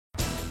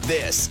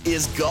This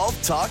is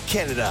Golf Talk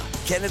Canada,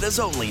 Canada's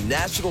only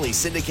nationally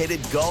syndicated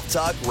golf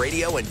talk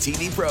radio and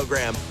TV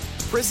program.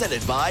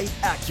 Presented by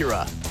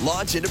Acura.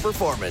 Launch into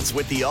performance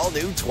with the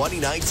all-new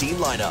 2019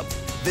 lineup.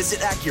 Visit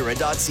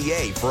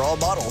Acura.ca for all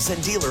models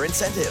and dealer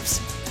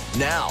incentives.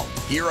 Now,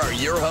 here are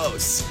your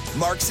hosts,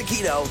 Mark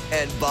Zecchino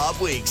and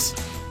Bob Weeks.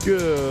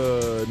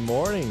 Good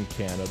morning,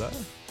 Canada.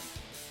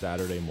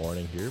 Saturday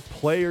morning here.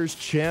 Players'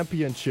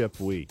 Championship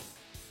Week.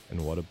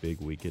 And what a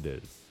big week it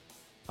is.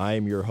 I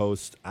am your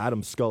host,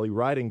 Adam Scully,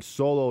 riding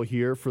solo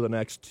here for the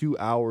next 2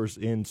 hours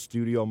in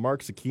studio.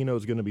 Mark Zecchino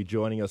is going to be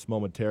joining us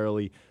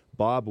momentarily.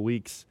 Bob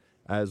Weeks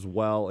as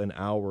well in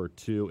hour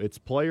two. It's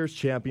Players'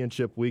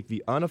 Championship Week,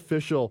 the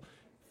unofficial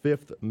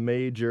fifth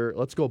major.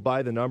 Let's go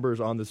by the numbers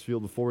on this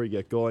field before we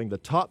get going. The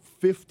top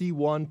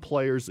 51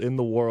 players in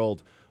the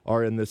world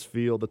are in this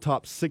field. The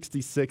top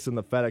 66 in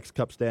the FedEx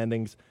Cup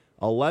standings.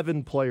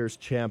 11 players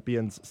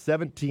champions,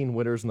 17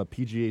 winners in the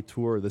PGA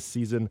Tour this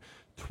season,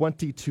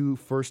 22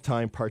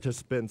 first-time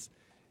participants.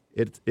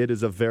 It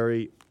is a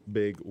very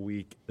big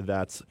week,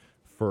 that's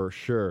for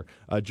sure.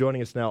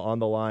 Joining us now on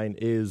the line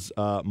is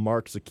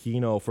Mark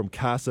Zecchino from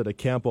Casa de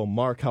Campo.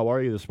 Mark, how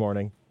are you this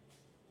morning?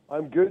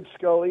 I'm good,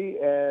 Scully,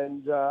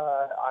 and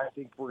I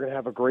think we're going to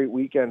have a great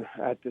weekend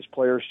at this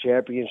Players'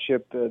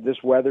 Championship. This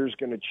weather's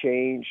going to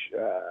change.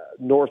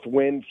 North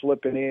wind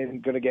flipping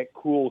in, going to get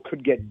cool,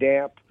 could get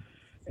damp.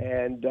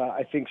 And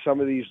I think some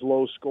of these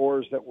low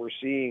scores that we're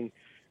seeing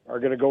are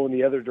going to go in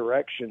the other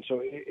direction. So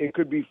it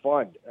could be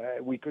fun.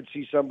 We could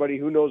see somebody,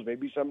 who knows,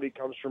 maybe somebody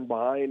comes from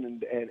behind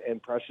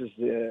and presses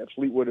the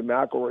Fleetwood and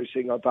McIlroy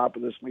sitting on top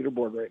of this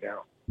leaderboard right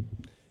now.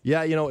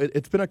 Yeah,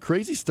 it's been a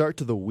crazy start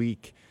to the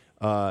week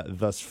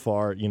thus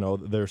far.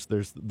 There's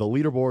the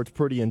leaderboard's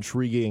pretty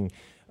intriguing.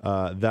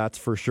 That's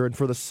for sure. And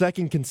for the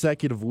second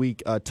consecutive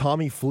week,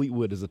 Tommy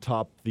Fleetwood is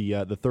atop the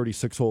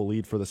 36-hole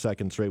lead for the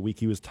second straight week.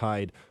 He was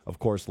tied, of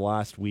course,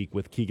 last week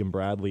with Keegan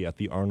Bradley at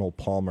the Arnold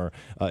Palmer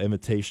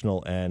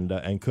Invitational,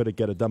 and couldn't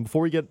get it done.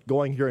 Before we get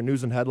going here in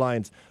news and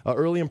headlines,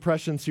 early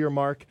impressions here,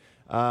 Mark.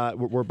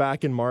 We're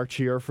back in March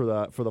here for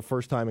the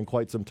first time in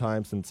quite some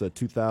time since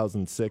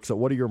 2006. So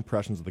what are your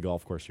impressions of the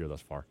golf course here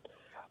thus far?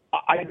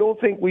 I don't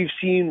think we've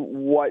seen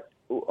what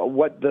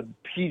the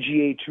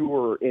PGA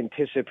Tour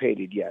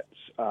anticipated yet,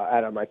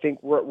 Adam. I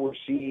think what we're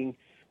seeing,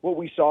 what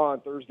we saw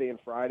on Thursday and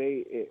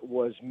Friday, it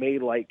was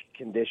May-like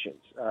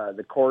conditions.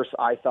 The course,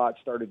 I thought,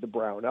 started to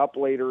brown up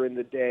later in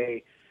the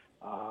day.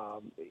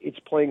 It's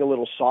playing a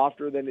little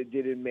softer than it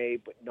did in May,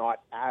 but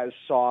not as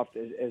soft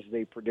as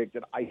they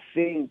predicted. I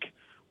think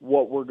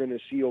what we're going to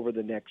see over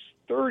the next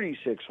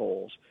 36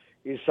 holes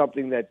is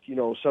something that,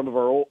 some of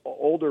our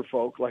older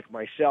folk like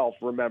myself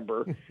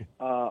remember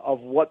of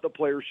what the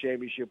Players'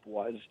 Championship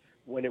was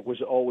when it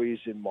was always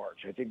in March.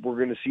 I think we're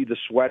going to see the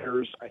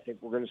sweaters. I think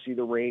we're going to see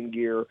the rain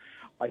gear.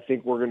 I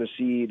think we're going to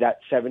see that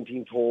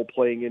 17th hole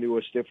playing into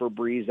a stiffer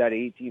breeze, that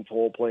 18th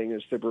hole playing in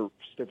a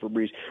stiffer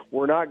breeze.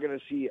 We're not going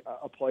to see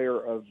a player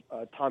of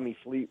Tommy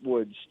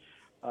Fleetwood's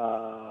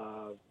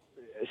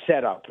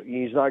setup.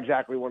 He's not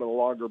exactly one of the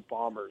longer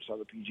bombers on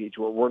the PGA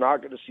Tour. We're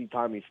not going to see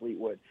Tommy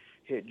Fleetwood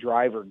hit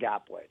driver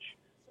gap wedge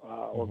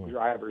or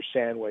driver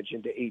sand wedge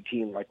into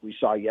 18 like we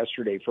saw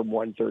yesterday from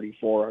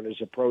 134 on his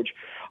approach.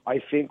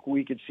 I think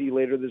we could see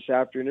later this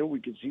afternoon, we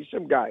could see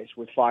some guys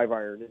with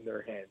 5-iron in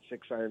their hand,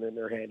 6-iron in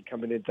their hand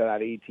coming into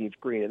that 18th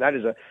green. And that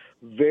is a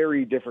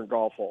very different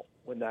golf hole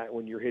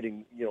when you're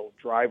hitting,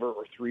 driver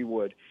or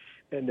 3-wood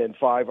and then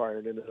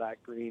 5-iron into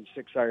that green,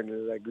 6-iron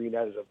into that green.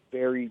 That is a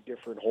very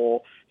different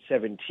hole.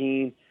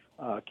 17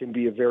 can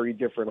be a very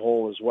different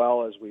hole as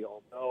well, as we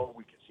all know.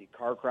 We can see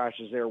car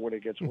crashes there when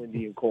it gets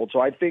windy and cold.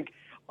 So I think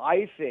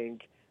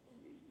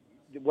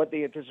what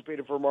they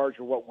anticipated for March,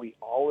 or what we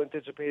all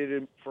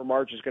anticipated for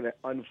March, is going to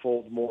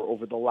unfold more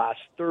over the last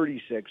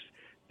 36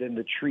 than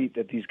the treat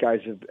that these guys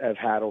have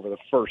had over the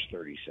first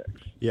 36.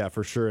 Yeah,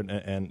 for sure,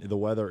 and the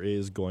weather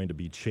is going to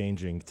be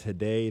changing.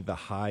 Today, the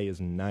high is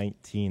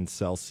 19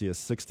 Celsius,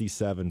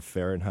 67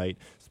 Fahrenheit.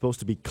 Supposed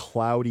to be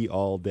cloudy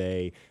all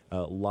day,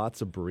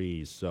 lots of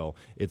breeze, so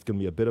it's going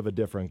to be a bit of a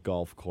different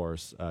golf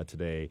course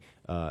today,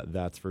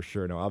 that's for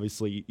sure. Now,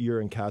 obviously,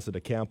 you're in Casa de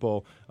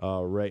Campo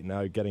right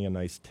now. You're getting a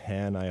nice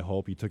tan, I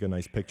hope. You took a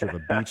nice picture of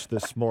a beach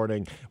this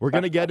morning. We're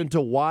going to get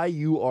into why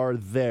you are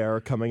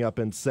there coming up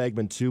in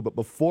segment 2, but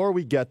before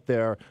we get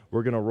there,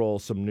 we're going to roll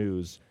some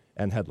news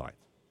and headlines.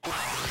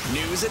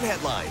 News and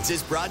Headlines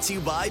is brought to you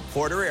by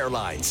Porter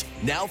Airlines.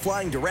 Now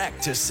flying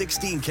direct to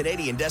 16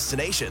 Canadian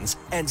destinations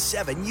and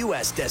 7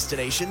 U.S.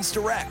 destinations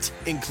direct,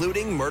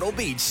 including Myrtle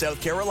Beach, South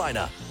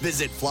Carolina.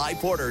 Visit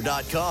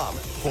flyporter.com.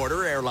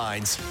 Porter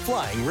Airlines,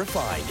 flying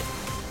refined.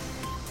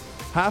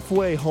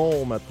 Halfway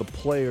home at the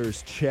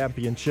Players'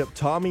 Championship,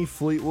 Tommy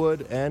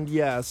Fleetwood and,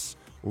 yes,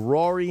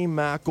 Rory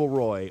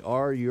McIlroy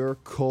are your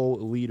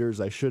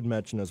co-leaders. I should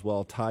mention as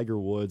well, Tiger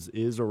Woods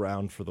is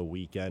around for the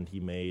weekend. He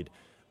made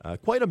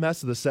Quite a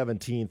mess of the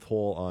 17th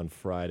hole on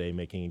Friday,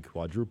 making a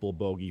quadruple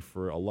bogey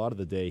for a lot of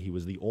the day. He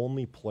was the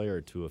only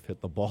player to have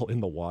hit the ball in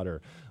the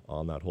water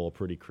on that hole.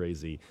 Pretty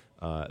crazy,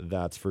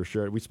 that's for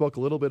sure. We spoke a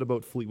little bit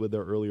about Fleetwood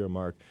there earlier,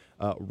 Mark.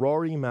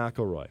 Rory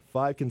McIlroy,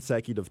 5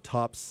 consecutive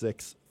top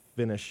 6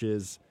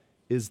 finishes.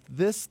 Is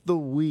this the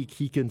week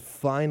he can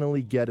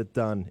finally get it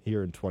done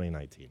here in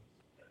 2019?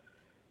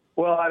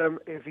 Well, Adam,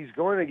 if he's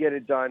going to get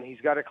it done, he's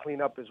got to clean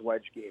up his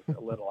wedge game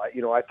a little.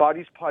 I thought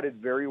he's putted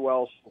very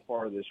well so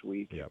far this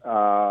week. Yep.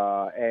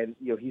 And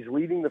he's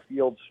leading the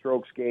field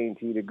strokes gained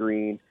tee to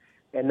green,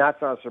 and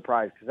that's not a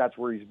surprise because that's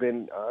where he's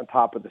been on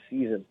top of the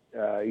season.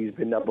 He's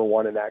been number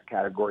 1 in that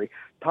category.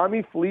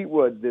 Tommy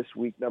Fleetwood this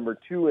week, number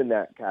 2 in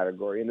that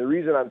category. And the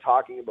reason I'm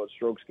talking about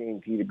strokes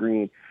gained tee to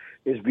green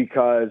is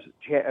because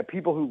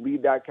people who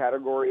lead that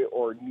category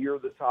or near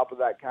the top of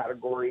that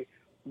category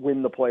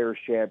win the Players'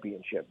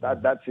 Championship.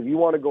 That's if you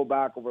want to go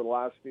back over the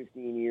last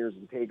 15 years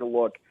and take a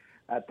look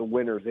at the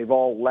winners, they've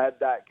all led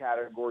that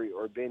category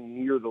or been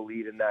near the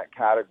lead in that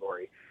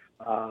category.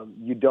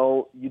 You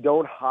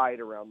don't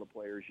hide around the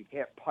Players. You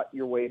can't putt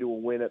your way to a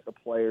win at the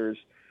Players.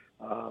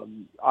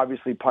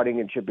 Obviously, putting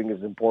and chipping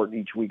is important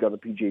each week on the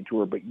PGA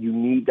Tour, but you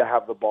need to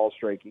have the ball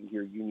striking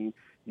here.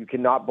 You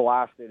cannot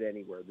blast it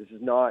anywhere. This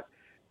is not,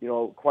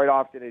 quite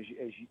often as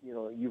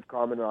you've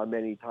commented on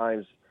many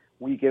times,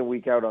 week in,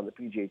 week out on the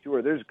PGA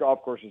Tour. There's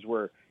golf courses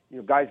where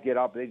guys get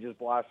up, they just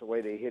blast away,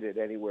 they hit it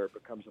anywhere, it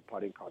becomes a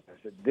putting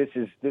contest. This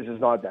is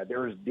not that.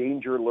 There is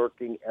danger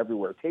lurking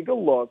everywhere. Take a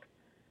look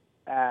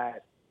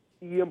at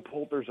Ian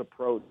Poulter's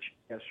approach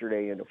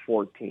yesterday into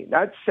 14.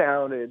 That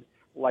sounded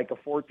like a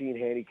 14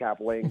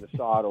 handicap laying the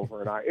sod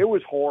over an iron. It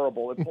was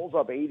horrible. It pulls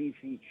up 80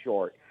 feet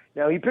short.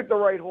 Now he picked the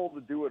right hole to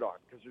do it on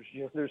because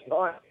there's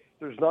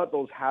not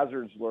those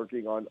hazards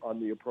lurking on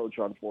the approach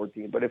on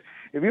 14. But if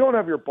you don't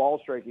have your ball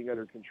striking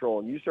under control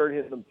and you start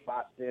hitting them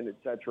flat, thin, et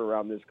cetera,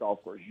 around this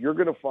golf course, you're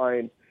going to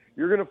find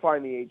the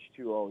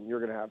H2O and you're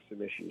going to have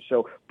some issues.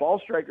 So ball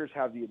strikers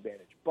have the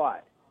advantage.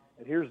 But,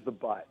 and here's the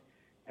but,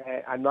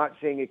 and I'm not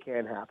saying it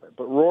can't happen,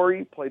 but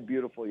Rory played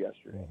beautiful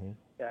yesterday.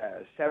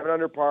 7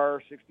 under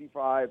par,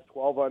 65,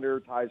 12 under,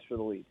 ties for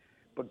the lead.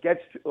 But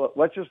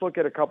let's just look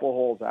at a couple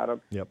holes,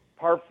 Adam. Yep.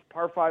 Par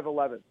 5,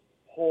 11,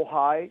 hole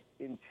high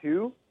in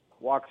 2.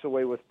 Walks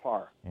away with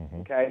par.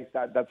 Okay,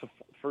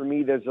 for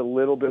me, there's a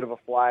little bit of a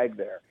flag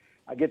there.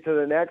 I get to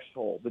the next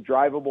hole, the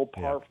drivable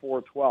par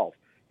 4, 12.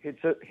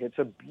 Hits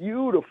a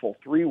beautiful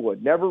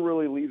 3-wood. Never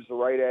really leaves the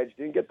right edge.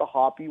 Didn't get the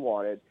hop he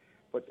wanted,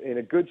 but in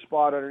a good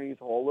spot underneath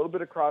the hole, a little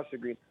bit across the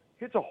green.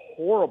 Hits a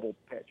horrible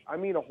pitch. I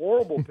mean, a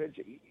horrible pitch.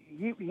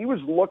 He was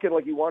looking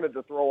like he wanted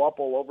to throw up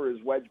all over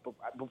his wedge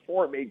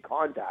before it made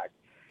contact.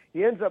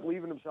 He ends up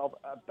leaving himself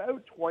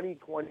about 20,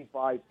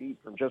 25 feet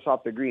from just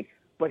off the green,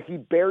 but he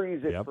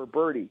buries it for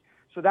birdie.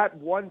 So that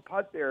one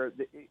putt there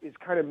is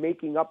kind of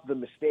making up the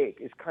mistake.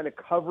 It's kind of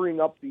covering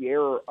up the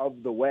error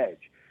of the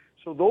wedge.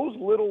 So those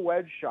little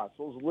wedge shots,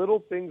 those little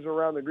things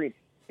around the green,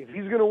 if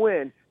he's going to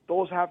win,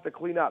 those have to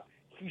clean up.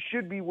 He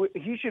should be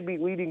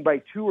leading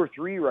by 2 or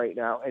 3 right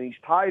now, and he's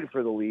tied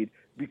for the lead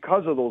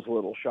because of those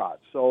little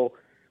shots. So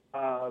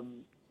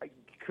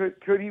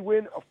could he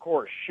win? Of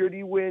course. Should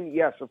he win?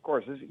 Yes, of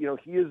course.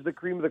 He is the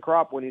cream of the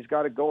crop when he's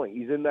got it going.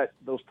 He's in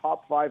those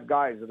top 5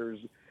 guys that are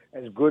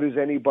as good as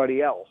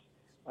anybody else,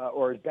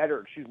 or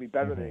better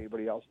than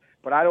anybody else.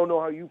 But I don't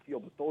know how you feel,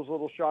 but those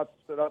little shots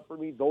stood up for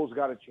me. Those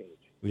got to change.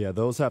 Yeah,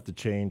 those have to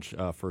change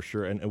for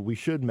sure. And we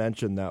should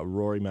mention that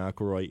Rory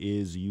McIlroy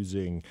is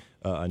using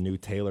a new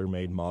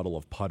tailor-made model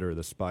of putter,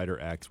 the Spider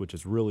X, which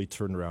has really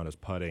turned around his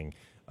putting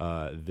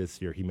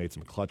this year. He made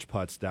some clutch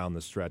putts down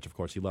the stretch. Of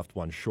course, he left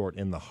one short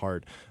in the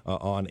heart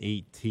on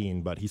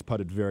 18, but he's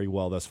putted very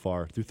well thus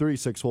far through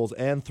 36 holes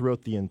and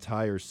throughout the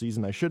entire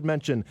season. I should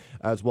mention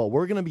as well,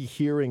 we're going to be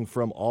hearing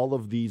from all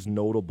of these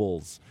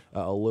notables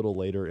a little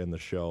later in the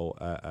show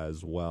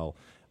as well.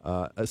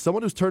 As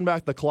someone who's turned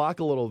back the clock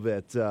a little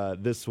bit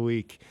this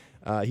week,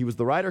 he was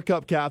the Ryder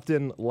Cup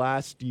captain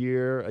last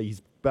year.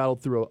 He's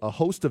battled through a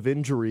host of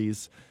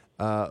injuries,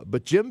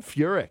 but Jim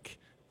Furyk,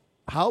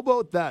 how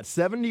about that?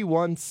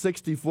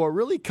 71-64,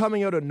 really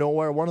coming out of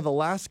nowhere, one of the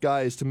last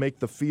guys to make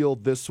the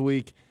field this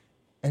week,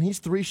 and he's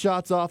 3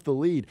 shots off the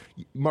lead.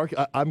 Mark,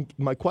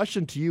 my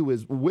question to you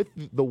is, with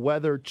the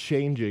weather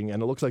changing,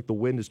 and it looks like the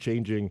wind is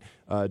changing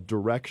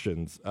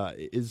directions,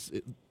 is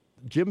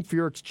Jim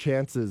Furyk's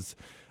chances,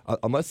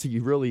 unless he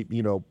really,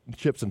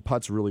 chips and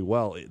putts really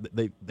well,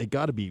 they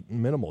got to be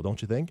minimal,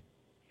 don't you think?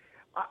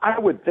 I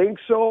would think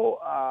so.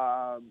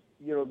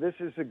 This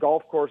is a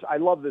golf course. I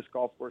love this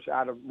golf course,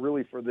 Adam,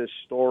 really for this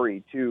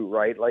story too,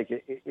 right? Like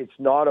it's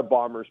not a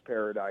bomber's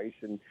paradise,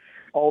 and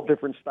all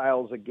different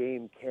styles of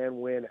game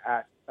can win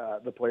at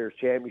the Players'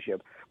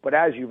 Championship. But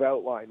as you've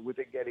outlined, with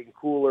it getting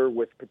cooler,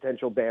 with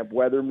potential damp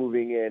weather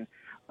moving in,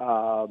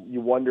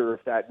 you wonder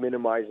if that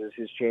minimizes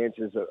his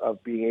chances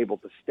of being able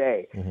to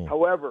stay. Mm-hmm.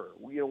 However,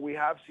 we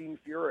have seen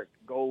Furyk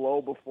go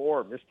low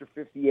before, Mr.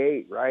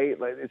 58, right?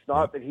 Like, it's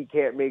not that he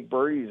can't make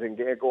birdies and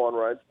can't go on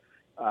runs.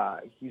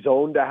 He's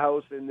owned a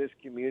house in this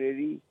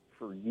community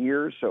for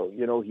years, so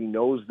he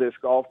knows this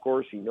golf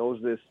course. He knows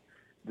this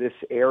this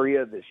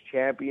area, this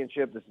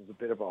championship. This is a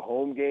bit of a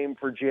home game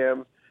for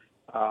Jim.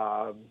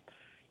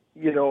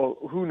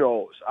 Who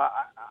knows?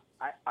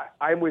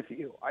 I'm with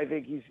you. I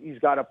think he's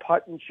got a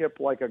putt and chip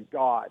like a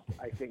god,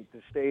 I think, to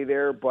stay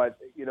there. But,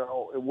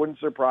 it wouldn't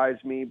surprise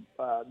me.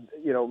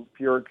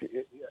 Bjork,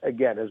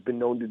 again, has been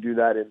known to do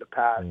that in the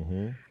past.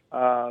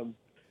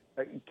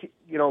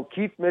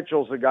 Keith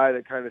Mitchell's a guy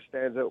that kind of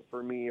stands out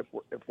for me if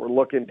we're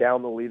looking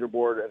down the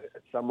leaderboard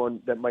at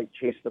someone that might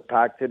chase the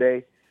pack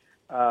today.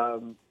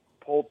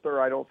 Poulter,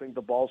 I don't think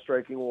the ball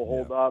striking will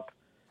hold up.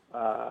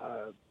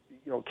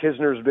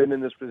 Kisner's been in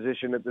this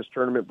position at this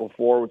tournament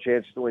before with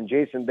chances to win.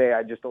 Jason Day,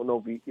 I just don't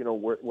know if he,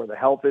 where the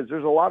health is.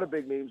 There's a lot of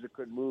big names that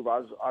could move.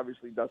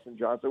 Obviously, Dustin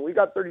Johnson. We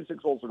got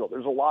 36 holes to go.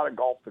 There's a lot of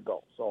golf to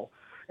go, so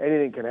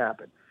anything can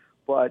happen.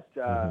 But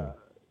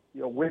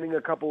winning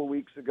a couple of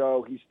weeks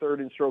ago, he's third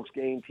in strokes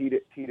gained, tee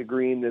to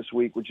green this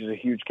week, which is a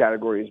huge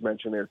category, as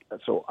mentioned there.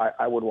 So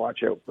I would watch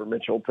out for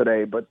Mitchell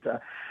today. But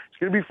it's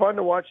going to be fun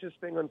to watch this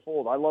thing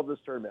unfold. I love this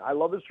tournament. I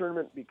love this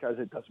tournament because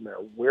it doesn't matter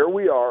where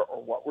we are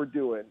or what we're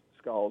doing,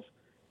 Skulls.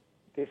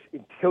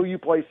 Until you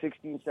play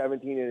 16,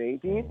 17, and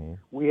 18,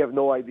 we have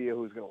no idea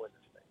who's going to win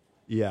this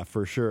thing. Yeah,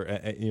 for sure.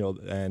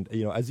 And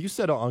as you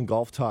said on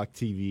Golf Talk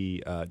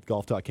TV,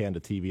 Golf Talk Canada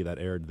TV that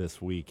aired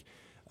this week,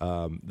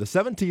 the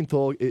 17th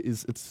hole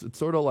it's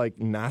sort of like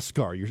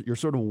NASCAR. You're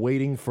sort of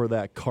waiting for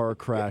that car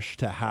crash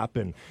to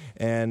happen.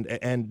 And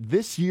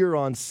this year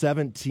on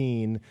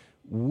 17,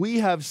 we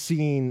have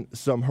seen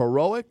some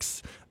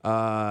heroics,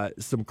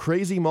 some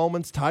crazy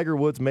moments. Tiger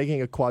Woods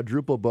making a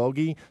quadruple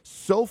bogey.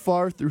 So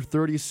far through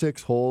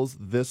 36 holes,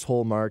 this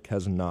hole mark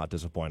has not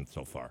disappointed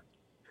so far.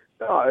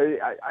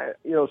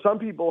 No, some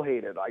people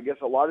hate it. I guess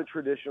a lot of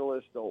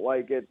traditionalists don't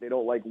like it. They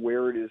don't like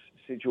where it is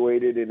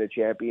situated in a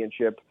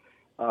championship.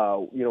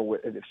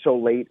 It's so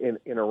late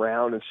in a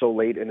round and so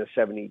late in a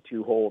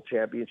 72-hole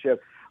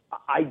championship.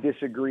 I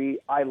disagree.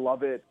 I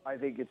love it. I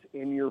think it's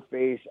in your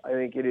face. I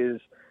think it is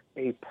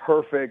a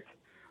perfect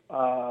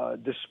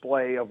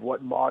display of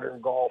what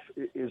modern golf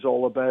is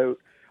all about.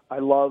 I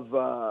love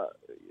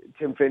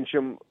Tim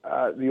Fincham,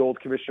 the old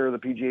commissioner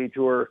of the PGA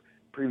Tour,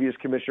 previous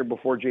commissioner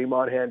before Jay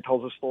Monahan,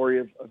 tells a story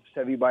of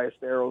Seve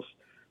Ballesteros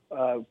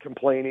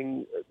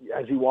complaining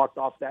as he walked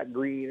off that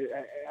green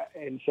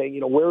and saying,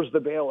 where's the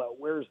bailout?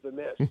 Where's the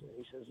miss? And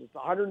he says, it's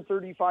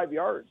 135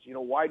 yards.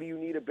 Why do you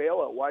need a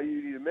bailout? Why do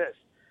you need a miss?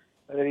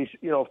 And then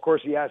of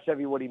course, he asked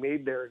Seve what he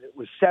made there, and it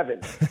was 7.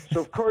 So,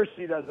 of course,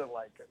 he doesn't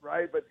like it,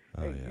 right? But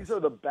These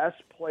are the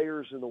best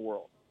players in the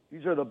world.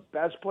 These are the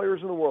best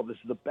players in the world. This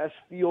is the best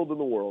field in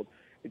the world.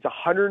 It's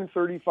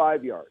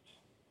 135 yards,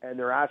 and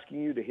they're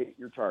asking you to hit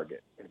your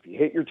target. And if you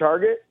hit your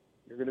target,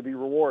 you're going to be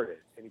rewarded.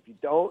 And if you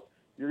don't,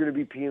 you're going to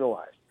be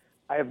penalized.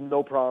 I have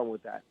no problem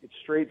with that. It's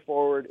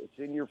straightforward. It's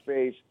in your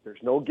face. There's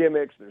no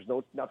gimmicks. There's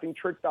nothing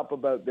tricked up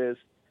about this.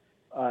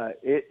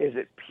 Is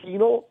it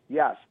penal?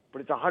 Yes,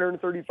 but it's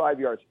 135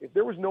 yards. If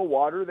there was no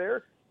water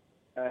there,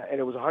 and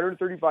it was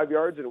 135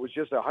 yards, and it was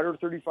just a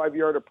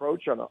 135-yard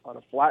approach on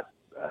a flat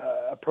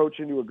approach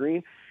into a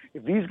green,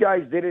 if these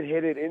guys didn't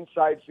hit it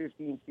inside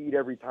 15 feet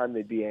every time,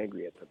 they'd be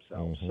angry at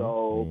themselves.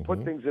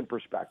 Put things in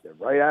perspective,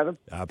 right, Adam?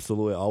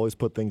 Absolutely. Always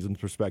put things in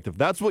perspective.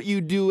 That's what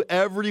you do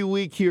every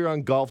week here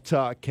on Golf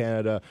Talk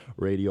Canada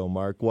Radio,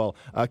 Mark. Well,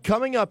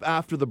 coming up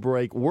after the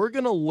break, we're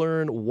going to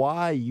learn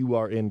why you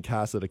are in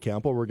Casa de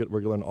Campo. We're going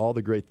to learn all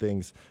the great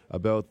things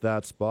about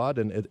that spot,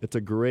 and it's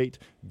a great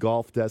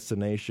golf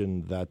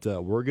destination that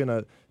we're going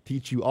to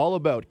teach you all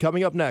about.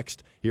 Coming up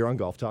next here on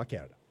Golf Talk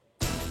Canada.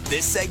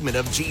 This segment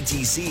of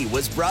GTC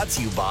was brought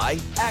to you by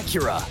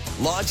Acura.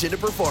 Launch into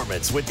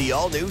performance with the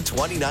all-new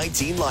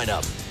 2019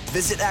 lineup.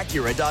 Visit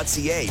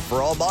Acura.ca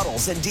for all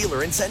models and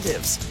dealer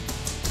incentives.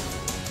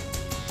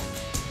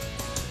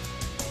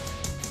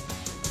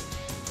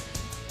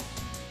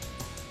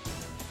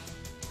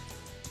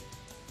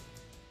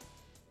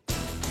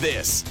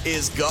 This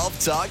is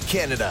Golf Talk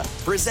Canada,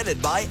 presented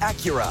by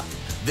Acura.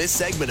 This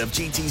segment of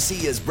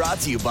GTC is brought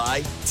to you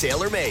by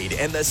TaylorMade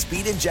and the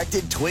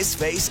speed-injected Twist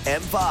Face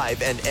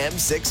M5 and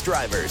M6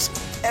 drivers.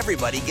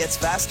 Everybody gets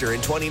faster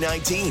in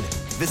 2019.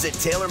 Visit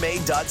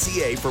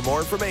TaylorMade.ca for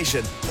more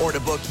information or to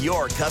book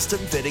your custom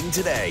fitting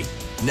today.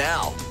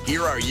 Now,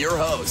 here are your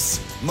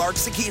hosts, Mark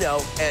Cicchino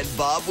and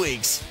Bob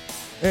Weeks.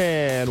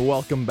 And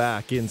welcome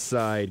back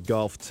inside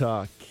Golf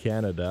Talk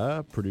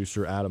Canada.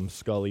 Producer Adam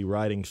Scully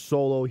riding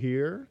solo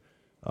here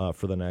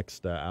for the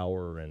next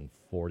hour and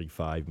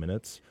 45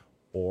 minutes.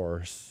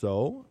 Or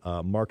so.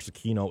 Mark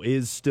Cicchino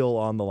is still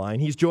on the line.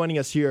 He's joining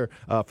us here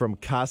from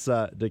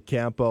Casa de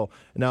Campo.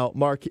 Now,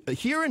 Mark,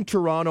 here in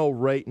Toronto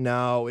right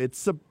now,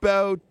 it's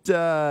about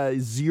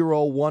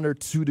 0, 1 or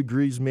 2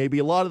 degrees maybe.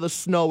 A lot of the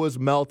snow is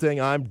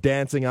melting. I'm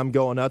dancing. I'm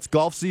going nuts.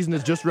 Golf season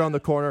is just around the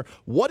corner.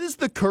 What is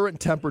the current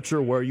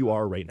temperature where you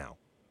are right now?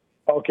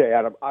 Okay,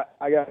 Adam,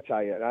 I got to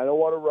tell you, and I don't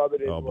want to rub it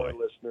into our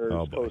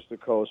listeners coast to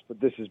coast, but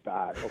this is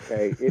bad,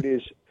 okay? It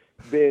has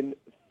been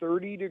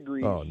 30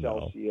 degrees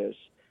Celsius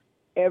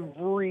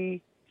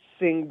every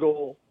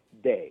single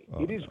day.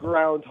 It is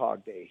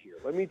Groundhog Day here.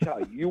 Let me tell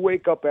you, you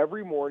wake up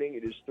every morning,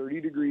 it is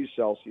 30 degrees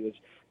Celsius.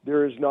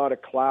 There is not a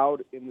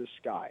cloud in the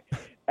sky.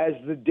 As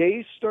the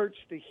day starts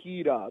to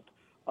heat up,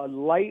 a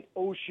light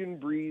ocean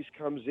breeze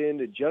comes in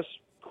to just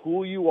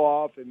cool you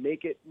off and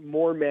make it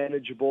more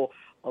manageable.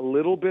 A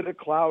little bit of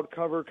cloud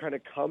cover kind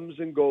of comes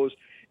and goes.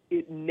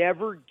 It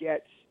never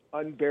gets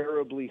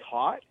unbearably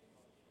hot.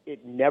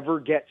 It never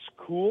gets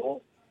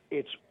cool.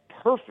 It's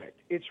perfect.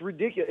 It's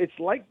ridiculous. It's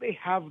like they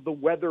have the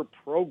weather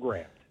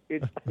programmed.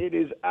 It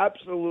is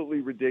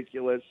absolutely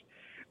ridiculous.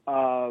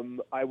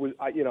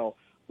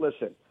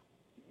 Listen,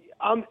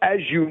 as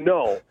you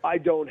know, I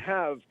don't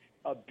have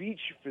a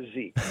beach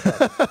physique.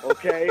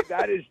 Okay,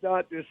 that is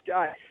not this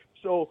guy.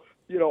 So,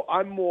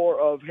 I'm more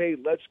of, hey,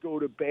 let's go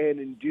to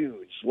Bannon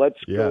Dunes. Let's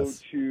go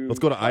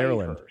to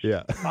Ireland.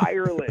 Yeah,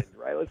 Ireland,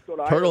 right? Let's go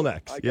to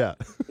Turtlenecks.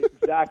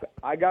 Exactly.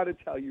 I got to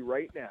tell you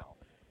right now,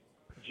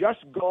 just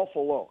golf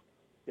alone,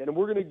 and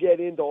we're going to get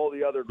into all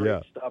the other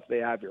great stuff they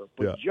have here,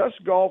 but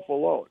just golf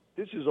alone,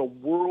 this is a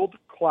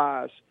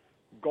world-class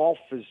golf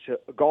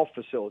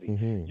facility.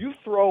 Mm-hmm. You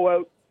throw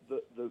out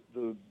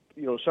the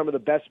some of the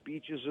best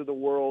beaches of the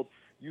world.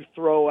 You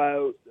throw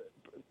out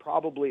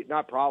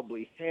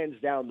hands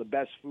down the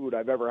best food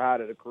I've ever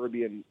had at a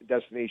Caribbean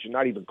destination.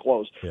 Not even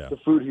close. Yeah. The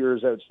food here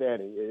is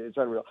outstanding. It's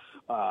unreal.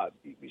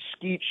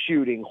 Skeet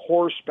shooting,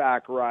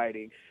 horseback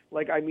riding.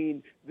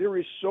 There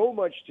is so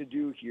much to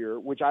do here,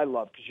 which I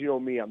love because you know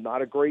me, I'm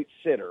not a great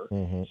sitter.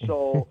 Mm-hmm.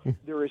 So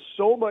there is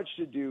so much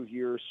to do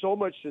here, so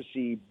much to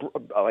see,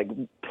 like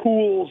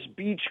pools,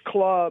 beach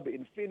club,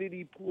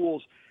 infinity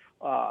pools.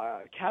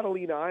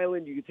 Catalina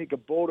Island, you can take a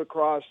boat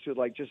across to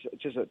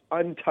just an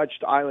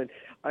untouched island.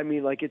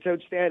 It's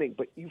outstanding.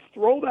 But you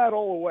throw that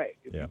all away.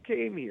 If you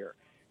came here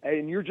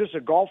and you're just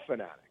a golf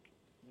fanatic,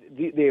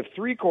 they have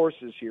 3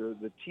 courses here: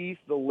 the Teeth,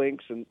 the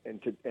Links, and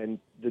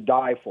the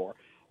Die For.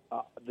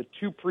 The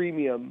 2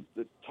 premium,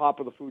 the top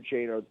of the food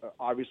chain, are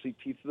obviously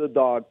Teeth of the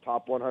Dog,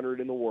 top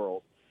 100 in the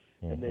world,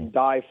 and then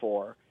Die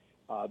For.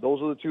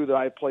 Those are the 2 that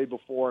I played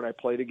before, and I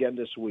played again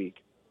this week.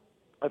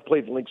 I've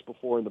played Links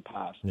before in the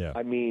past. Yeah.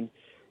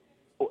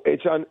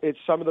 It's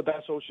some of the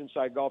best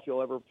oceanside golf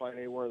you'll ever find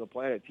anywhere on the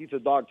planet. Teeth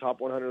of the Dog, top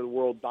 100 in the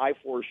world. Die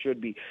For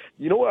should be.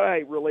 You know what I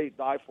relate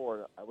Die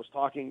For? I was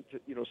talking to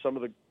some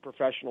of the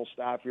professional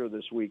staff here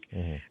this week,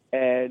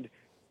 and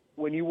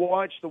when you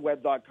watch the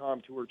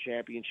Web.com Tour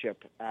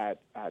Championship at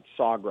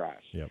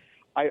Sawgrass,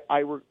 I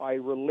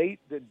relate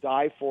the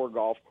Die For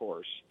golf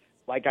course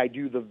like I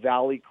do the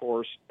Valley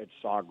course at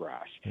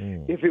Sawgrass.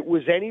 If it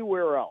was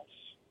anywhere else,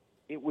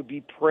 it would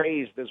be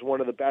praised as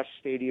one of the best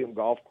stadium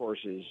golf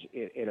courses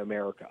in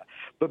America.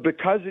 But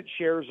because it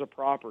shares a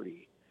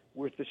property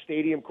with the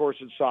stadium course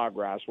at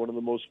Sawgrass, one of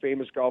the most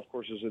famous golf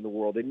courses in the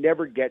world, it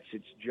never gets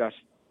its just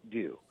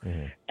due.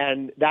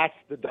 And that's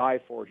the Die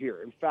For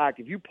here. In fact,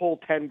 if you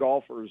pull 10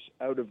 golfers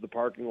out of the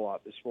parking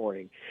lot this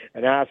morning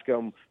and ask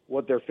them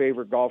what their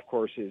favorite golf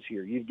course is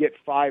here, you'd get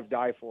 5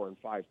 Die For and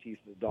 5 Teeth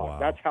of the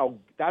Dog. Wow.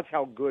 That's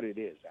how good it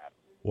is, Adam.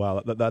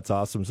 Wow, that's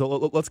awesome. So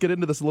let's get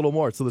into this a little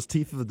more. So this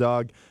Teeth of the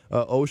Dog,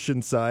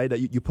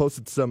 Oceanside, you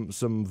posted some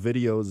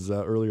videos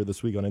earlier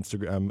this week on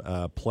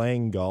Instagram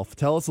playing golf.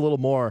 Tell us a little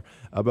more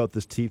about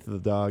this Teeth of the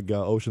Dog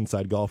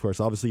Oceanside golf course.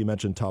 Obviously, you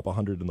mentioned top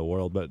 100 in the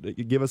world, but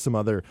give us some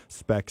other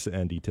specs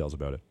and details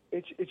about it.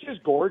 It's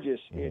just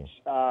gorgeous. It's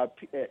a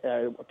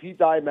Pete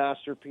Dye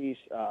masterpiece,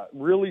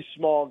 really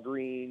small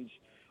greens.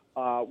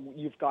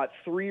 You've got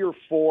 3 or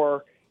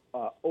 4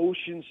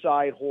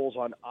 oceanside holes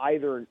on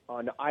either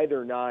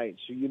nine,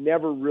 so you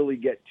never really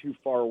get too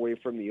far away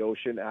from the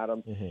ocean,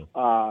 Adam.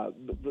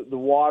 The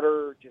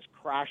water just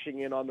crashing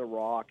in on the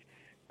rock.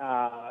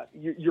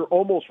 You're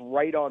almost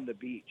right on the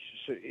beach,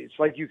 so it's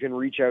like you can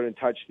reach out and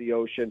touch the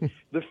ocean.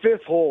 The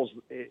 5th hole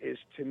is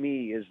to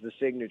me the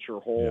signature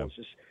hole. Yeah. It's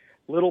just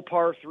little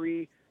par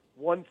 3,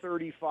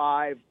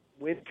 135.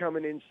 Wind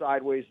coming in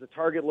sideways. The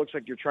target looks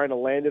like you're trying to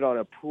land it on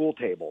a pool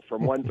table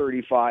from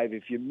 135.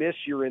 If you miss,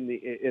 you're in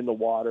the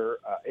water.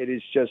 It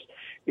is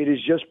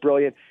just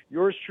brilliant.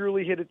 Yours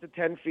truly hit it to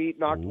 10 feet,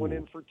 knocked one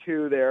in for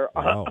 2 there.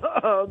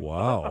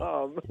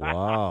 Wow.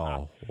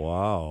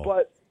 Wow.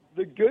 But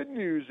the good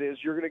news is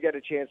you're going to get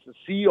a chance to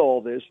see all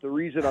this. The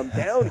reason I'm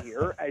down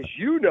here, as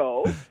you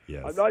know,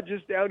 yes. I'm not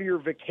just down here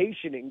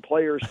vacationing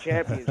Players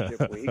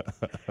Championship Week.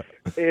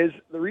 Is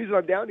the reason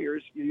I'm down here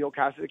is,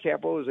 Casa de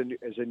Campo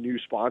is a new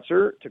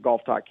sponsor to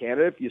Golf Talk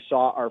Canada. If you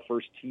saw our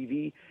first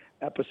TV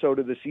episode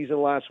of the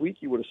season last week,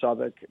 you would have saw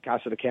the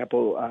Casa de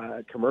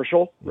Campo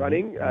commercial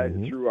running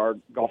through our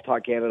Golf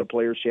Talk Canada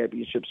Players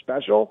Championship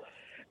special,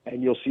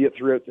 and you'll see it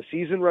throughout the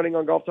season running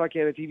on Golf Talk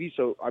Canada TV.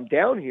 So I'm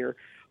down here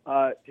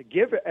to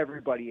give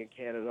everybody in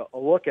Canada a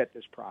look at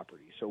this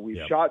property. So we've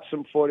shot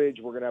some footage.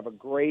 We're going to have a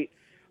great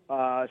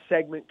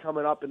segment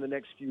coming up in the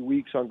next few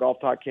weeks on Golf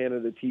Talk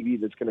Canada TV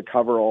that's going to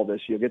cover all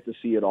this. You'll get to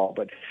see it all.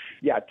 But,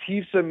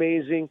 Teeth's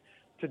amazing.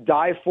 To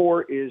Die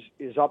For is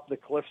up the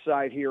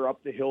cliffside here,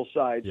 up the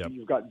hillside. Yep. So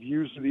you've got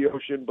views of the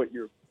ocean, but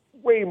you're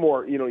way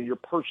more, you're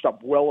perched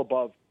up well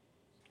above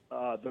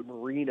the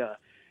marina.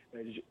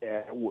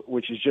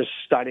 which is just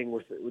stunning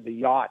with the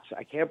yachts.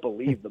 I can't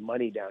believe the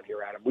money down here,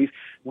 Adam.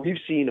 We've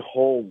seen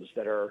homes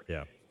that are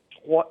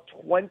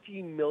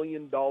 $20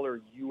 million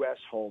U.S.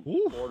 homes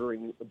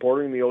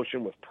bordering the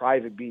ocean with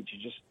private beach.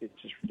 It's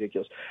just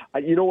ridiculous.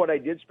 You know what I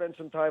did spend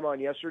some time on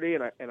yesterday,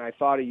 and I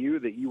thought of you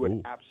that you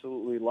would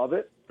absolutely love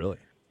it. Really?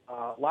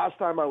 Last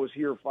time I was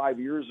here 5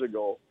 years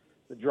ago,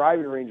 the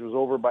driving range was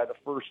over by the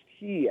first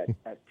tee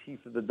at Teeth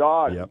of the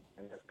Dog. Yep.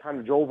 And I kind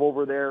of drove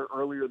over there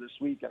earlier this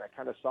week, and I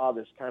kind of saw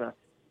this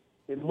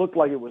it looked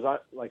like it was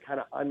kind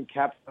of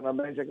unkept. And I'm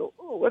like, I go,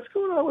 oh, what's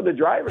going on with the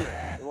driving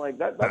range? And like,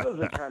 that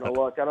doesn't kind of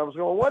look. And I was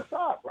going, what's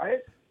up, right?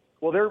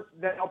 Well, they're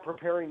now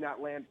preparing that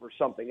land for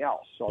something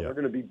else. So they're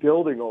going to be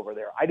building over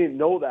there. I didn't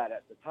know that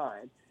at the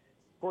time.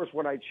 Of course,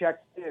 when I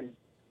checked in,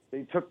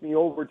 they took me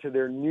over to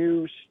their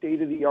new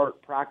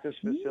state-of-the-art practice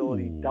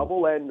facility,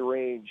 double-end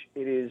range.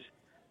 It is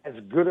as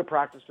good a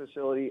practice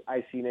facility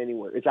I've seen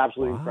anywhere. It's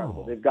absolutely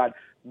incredible. They've got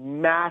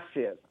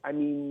massive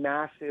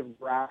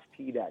grass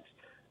tee decks,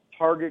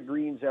 target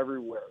greens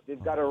everywhere.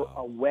 They've got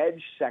a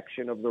wedge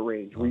section of the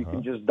range where you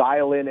can just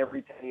dial in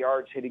every 10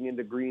 yards hitting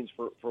into greens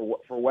for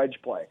wedge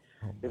play.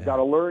 They've got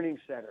a learning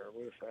center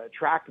with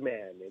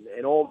TrackMan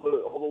and all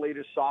the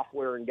latest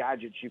software and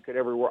gadgets you could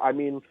ever work. I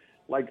mean,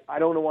 like, I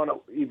don't want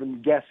to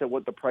even guess at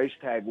what the price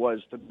tag was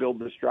to build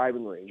this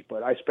driving range,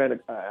 but I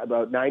spent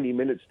about 90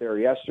 minutes there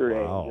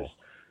yesterday. Wow.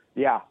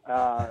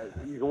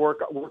 You can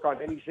work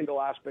on any single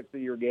aspect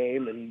of your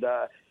game, and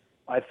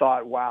I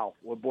thought, wow,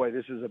 well, boy,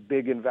 this is a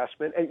big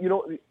investment. And, you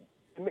know,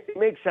 it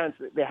makes sense.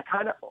 They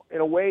kind of,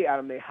 in a way,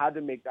 Adam, they had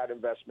to make that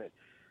investment.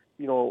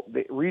 You know,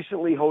 they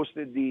recently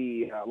hosted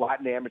the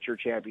Latin Amateur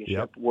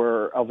Championship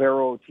where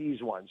Alvaro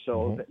Ortiz won.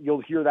 So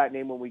you'll hear that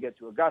name when we get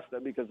to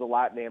Augusta because the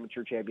Latin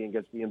Amateur Champion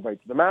gets the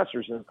invite to the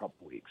Masters in a couple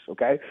of weeks,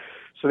 okay?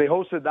 So they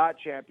hosted that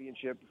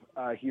championship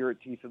here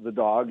at Teeth of the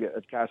Dog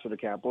at Casa de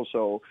Campo.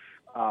 So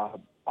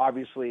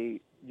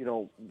obviously, you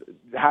know,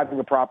 having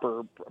a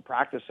proper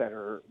practice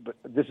center, but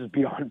this is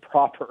beyond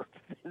proper.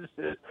 This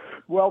is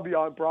well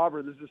beyond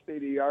proper. This is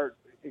state-of-the-art,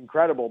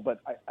 incredible.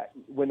 But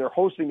when they're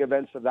hosting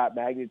events of that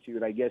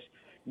magnitude, I guess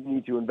you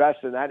need to invest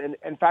in that. And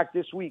in fact,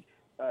 this week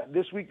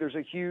there's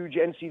a huge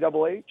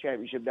NCAA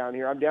championship down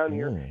here. I'm down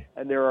here,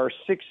 and there are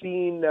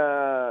 16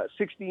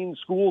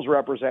 schools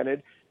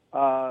represented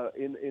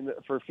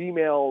for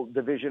female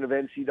division of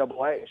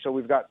NCAA. So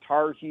we've got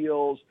Tar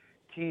Heels,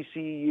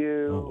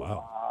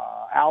 TCU,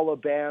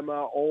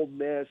 Alabama, Ole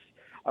Miss.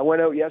 I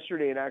went out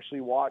yesterday and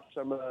actually watched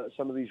some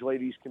of these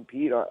ladies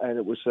compete, and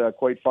it was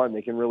quite fun.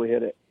 They can really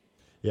hit it.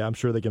 Yeah, I'm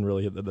sure they can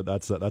really hit that.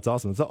 That's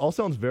awesome. It all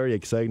sounds very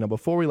exciting. Now,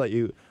 before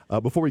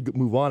we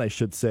move on, I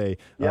should say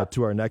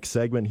to our next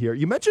segment here.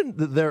 You mentioned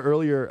there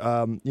earlier,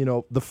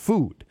 the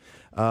food.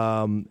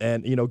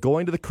 And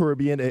going to the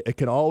Caribbean, it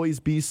can always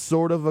be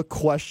sort of a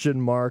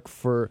question mark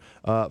for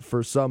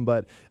some.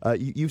 But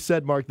you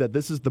said, Mark, that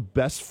this is the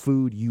best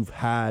food you've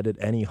had at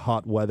any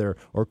hot weather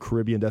or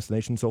Caribbean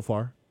destination so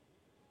far.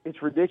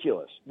 It's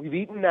ridiculous. We've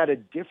eaten at a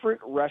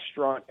different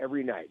restaurant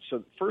every night.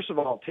 So first of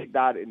all, take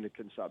that into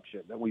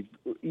consumption. That we've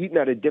eaten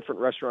at a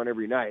different restaurant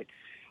every night,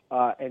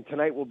 and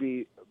tonight will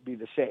be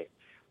the same.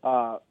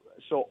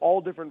 So all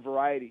different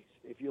varieties.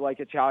 If you like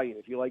Italian,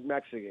 if you like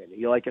Mexican,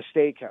 you like a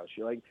steakhouse,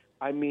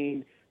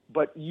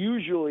 but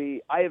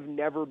usually I have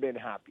never been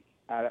happy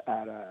at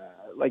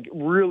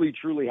really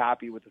truly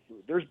happy with the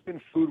food. There's been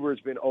food where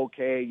it's been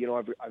okay. You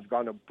know, I've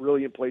gone to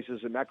brilliant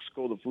places in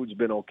Mexico. The food's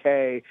been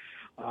okay.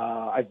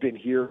 I've been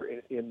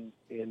here in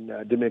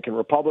Dominican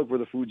Republic where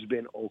the food's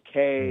been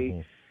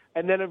okay.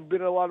 And then I've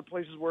been in a lot of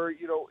places where,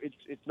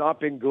 it's not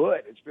been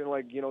good. It's been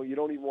like, you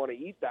don't even want to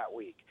eat that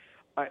week.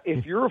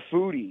 If you're a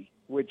foodie,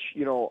 which,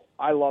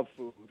 I love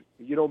food,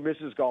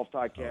 Mrs. Golf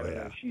Talk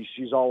Canada,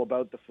 she's all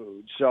about the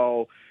food.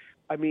 So,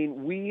 I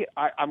mean,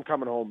 I'm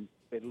coming home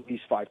at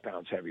least 5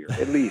 pounds heavier,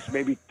 at least,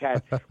 maybe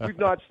 10. We've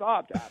not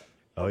stopped at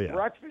it. From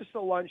breakfast to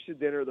lunch to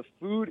dinner, the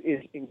food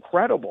is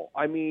incredible.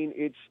 I mean,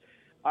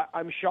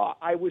 I'm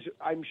shocked.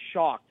 I'm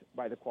shocked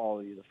by the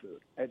quality of the food.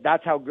 And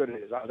that's how good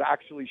it is. I was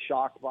actually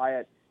shocked by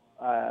it.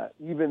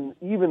 Even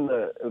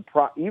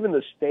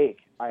the steak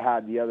I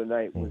had the other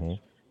night was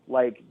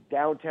like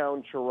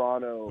downtown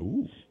Toronto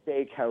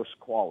steakhouse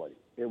quality.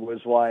 It was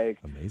like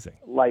amazing.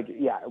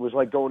 It was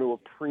like going to a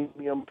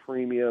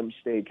premium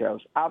steakhouse.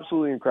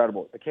 Absolutely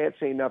incredible. I can't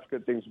say enough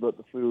good things about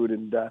the food.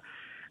 And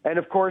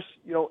of course,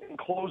 in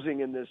closing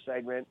in this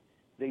segment,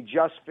 they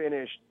just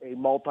finished a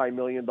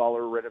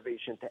multi-million-dollar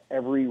renovation to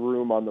every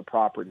room on the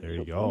property. There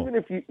you go.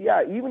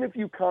 Even if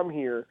you come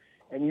here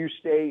and you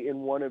stay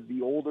in one of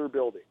the older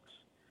buildings,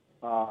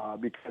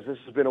 because this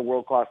has been a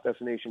world-class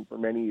destination for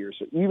many years.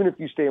 So even if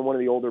you stay in one of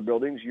the older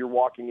buildings, you're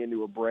walking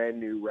into a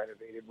brand-new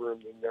renovated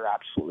room, and they're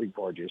absolutely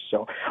gorgeous.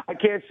 So I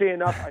can't say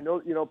enough. I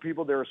know,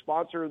 people, they're a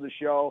sponsor of the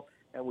show,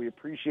 and we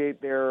appreciate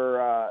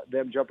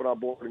them jumping on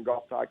board in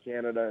Golf Talk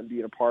Canada and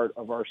being a part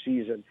of our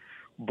season.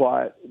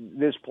 But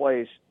this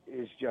place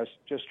is just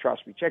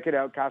trust me. Check it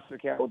out,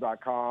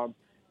 CasaDeCampo.com,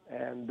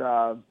 and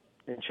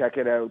and check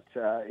it out.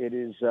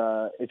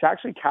 It's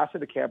actually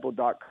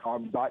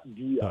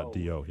casadecampo.com.do.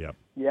 .do, yeah.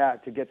 Yeah,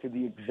 to get to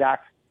the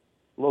exact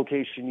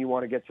location you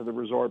want to get to the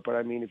resort. But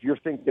I mean, if you're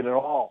thinking at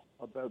all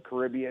about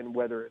Caribbean,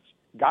 whether it's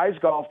guys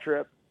golf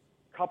trip,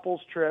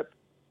 couples trip,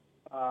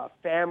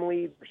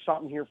 family, there's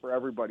something here for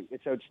everybody.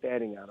 It's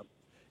outstanding, Adam.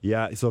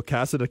 Yeah, so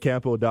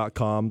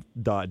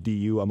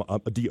casadecampo.com.do. I'm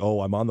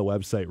on the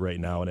website right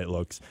now, and it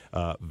looks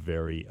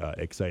very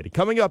exciting.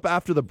 Coming up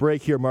after the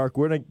break here, Mark,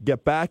 we're going to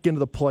get back into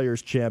the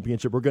Players'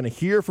 Championship. We're going to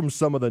hear from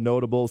some of the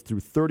notables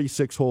through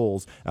 36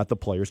 holes at the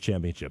Players'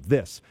 Championship.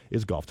 This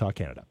is Golf Talk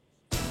Canada.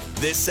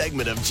 This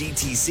segment of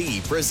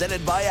GTC,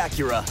 presented by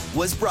Acura,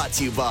 was brought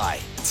to you by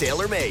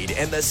TaylorMade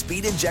and the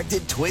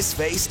speed-injected Twist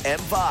Face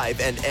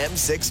M5 and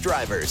M6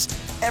 drivers.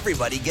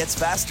 Everybody gets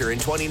faster in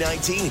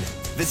 2019.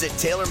 Visit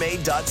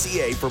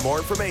TaylorMade.ca for more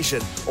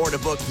information or to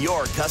book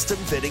your custom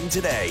fitting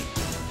today.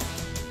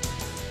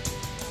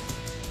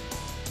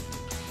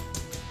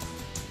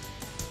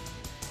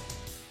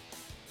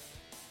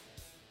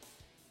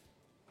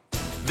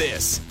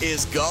 This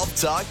is Golf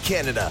Talk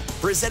Canada,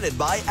 presented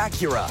by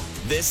Acura.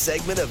 This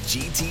segment of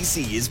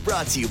GTC is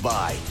brought to you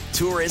by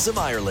Tourism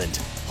Ireland,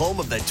 home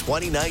of the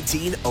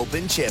 2019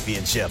 Open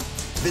Championship.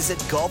 Visit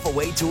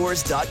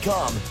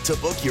golfawaytours.com to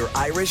book your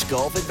Irish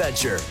golf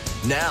adventure.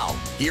 Now,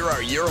 here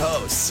are your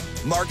hosts,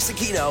 Mark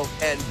Zecchino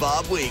and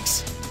Bob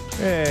Weeks.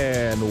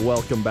 And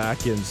welcome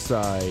back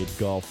inside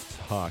Golf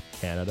Talk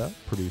Canada.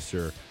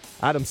 Producer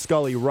Adam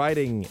Scully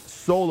riding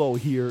solo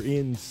here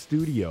in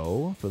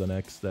studio for the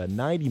next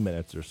 90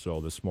 minutes or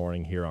so this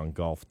morning here on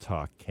Golf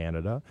Talk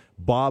Canada.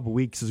 Bob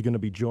Weeks is going to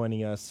be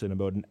joining us in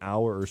about an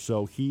hour or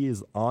so. He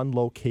is on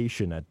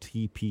location at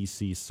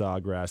TPC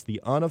Sawgrass, the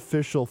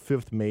unofficial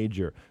fifth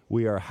major.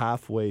 We are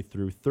halfway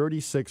through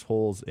 36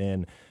 holes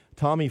in.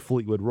 Tommy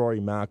Fleetwood, Rory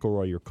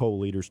McIlroy, your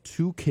co-leaders.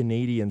 Two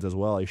Canadians as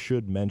well, I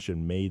should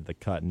mention, made the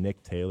cut.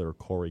 Nick Taylor,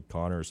 Corey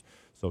Connors.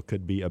 So it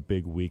could be a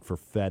big week for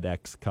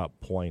FedEx Cup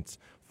points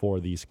for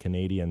these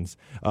Canadians.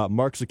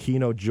 Mark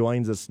Zecchino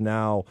joins us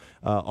now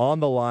on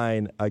the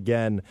line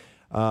again.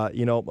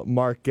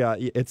 Mark,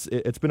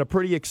 it's been a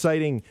pretty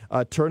exciting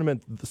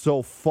tournament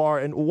so far.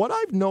 And what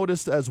I've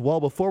noticed as well,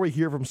 before we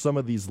hear from some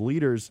of these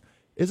leaders,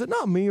 is it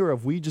not me, or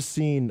have we just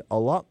seen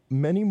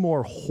many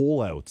more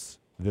hole-outs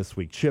this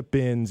week?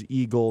 Chip-ins,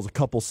 eagles, a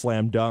couple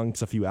slam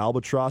dunks, a few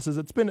albatrosses.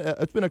 It's been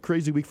a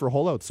crazy week for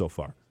hole-outs so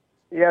far.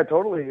 Yeah,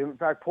 totally. In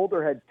fact,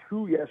 Poulter had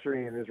two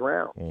yesterday in his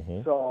round.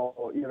 Mm-hmm.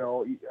 So,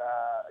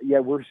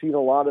 we're seeing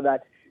a lot of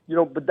that.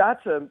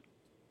 But to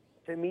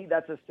me,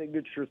 that's a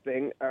signature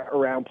thing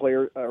around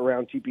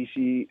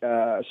TPC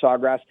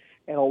Sawgrass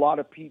and a lot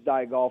of Pete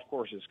Dye golf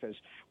courses, because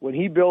when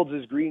he builds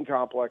his green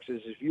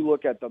complexes, if you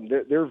look at them,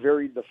 they're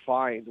very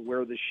defined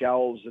where the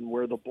shelves and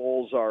where the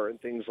bowls are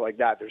and things like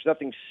that. There's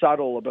nothing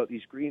subtle about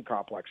these green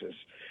complexes.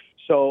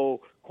 So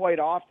quite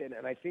often,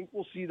 and I think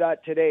we'll see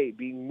that today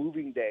being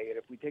moving day, and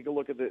if we take a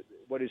look at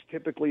what is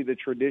typically the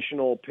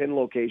traditional pin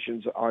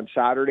locations on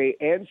Saturday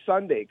and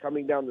Sunday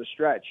coming down the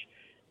stretch,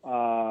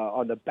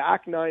 on the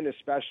back nine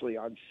especially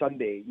on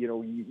Sunday,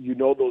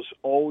 those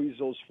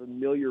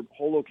familiar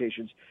hole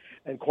locations,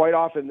 and quite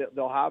often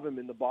they'll have them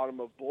in the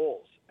bottom of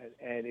bowls.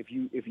 And if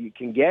you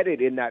can get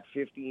it in that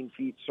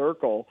 15-feet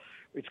circle,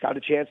 it's got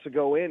a chance to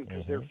go in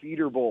because they're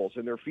feeder bowls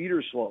and they're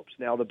feeder slopes.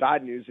 Now, the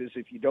bad news is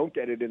if you don't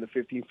get it in the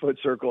 15-foot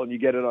circle and you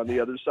get it on the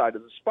other side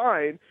of the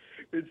spine,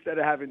 instead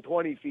of having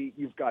 20 feet,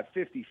 you've got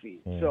 50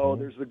 feet. So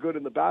there's the good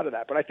and the bad of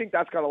that. But I think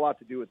that's got a lot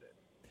to do with it.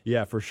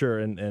 Yeah, for sure.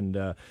 And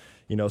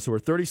so we're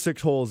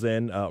 36 holes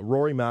in.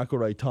 Rory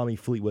McIlroy, Tommy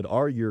Fleetwood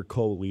are your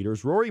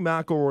co-leaders. Rory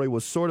McIlroy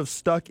was sort of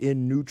stuck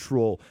in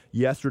neutral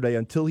yesterday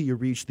until he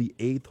reached the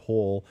 8th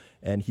hole,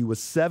 and he was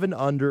 7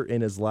 under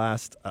in his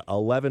last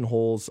 11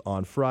 holes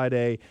on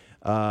Friday.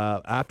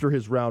 After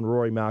his round,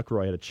 Rory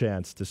McIlroy had a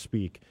chance to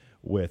speak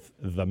with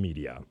the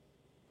media.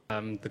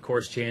 The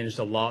course changed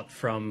a lot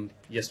from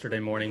yesterday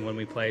morning when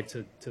we played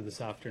to this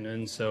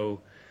afternoon,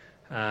 so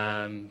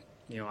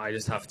I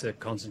just have to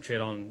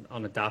concentrate on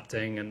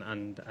adapting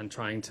and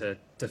trying to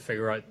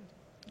figure out,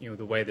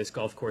 the way this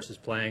golf course is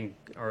playing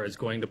or is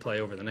going to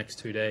play over the next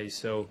 2 days.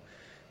 So,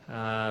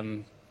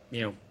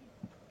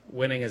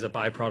 winning is a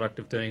byproduct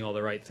of doing all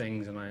the right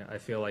things, and I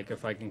feel like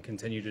if I can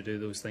continue to do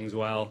those things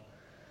well,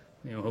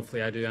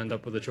 hopefully I do end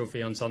up with a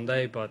trophy on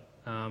Sunday, but,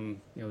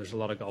 there's a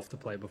lot of golf to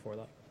play before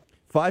that.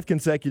 5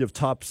 consecutive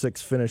top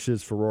 6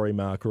 finishes for Rory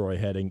McIlroy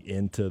heading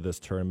into this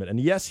tournament. And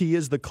yes, he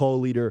is the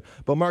co-leader,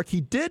 but Mark,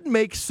 he did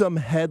make some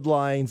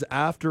headlines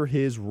after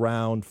his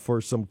round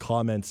for some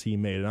comments he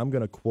made, and I'm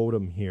going to quote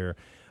him here.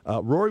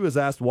 Rory was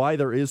asked why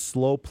there is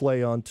slow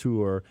play on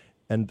tour,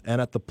 and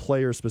at the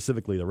Players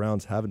specifically, the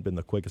rounds haven't been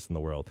the quickest in the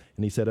world.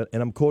 And he said,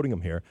 and I'm quoting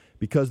him here,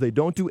 because they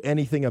don't do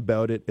anything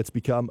about it, it's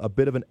become a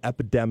bit of an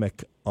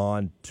epidemic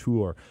on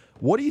tour.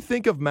 What do you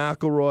think of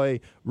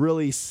McIlroy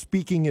really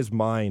speaking his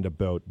mind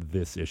about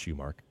this issue,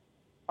 Mark?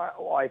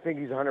 I think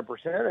he's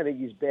 100%. I think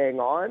he's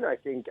bang on. I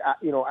think,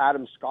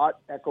 Adam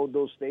Scott echoed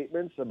those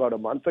statements about a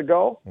month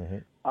ago,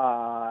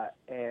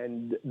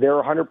 and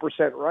they're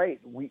 100% right.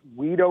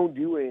 We don't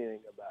do anything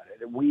about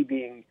it. And we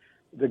being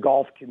the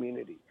golf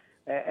community.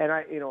 And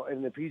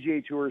and the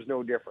PGA Tour is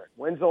no different.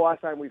 When's the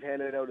last time we've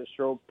handed out a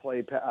stroke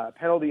play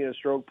penalty in a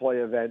stroke play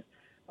event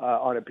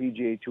on a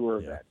PGA Tour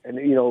event? And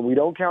we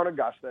don't count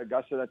Augusta.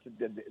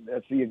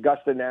 That's the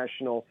Augusta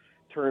National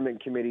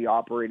Tournament Committee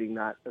operating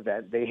that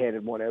event. They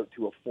handed one out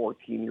to a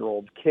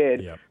 14-year-old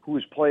kid who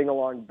was playing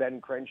along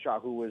Ben Crenshaw,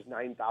 who was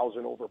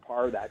 9,000 over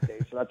par that day.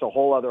 So that's a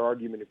whole other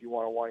argument. If you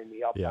want to wind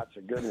me up, that's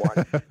a good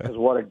one. Because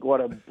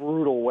what a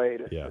brutal way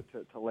to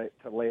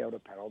lay out a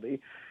penalty.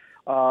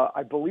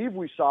 I believe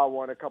we saw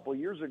one a couple of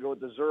years ago at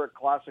the Zurich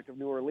Classic of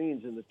New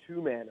Orleans in the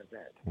two-man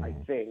event, I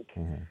think.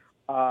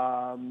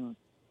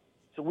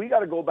 So we got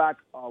to go back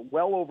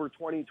well over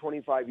 20,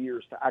 25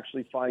 years to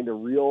actually find a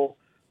real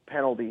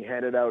penalty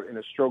handed out in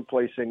a stroke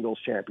play singles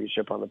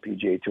championship on the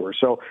PGA Tour.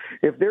 So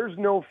if there's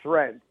no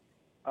threat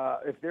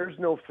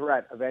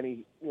of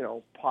any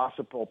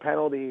possible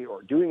penalty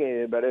or doing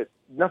anything about it,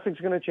 nothing's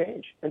going to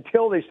change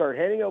until they start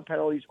handing out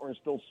penalties, or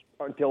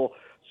until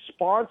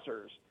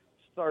sponsors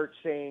start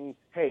saying,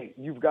 hey,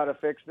 you've got to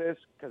fix this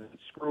because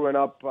it's screwing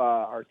up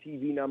our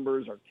TV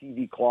numbers, our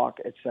TV clock,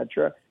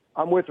 etc.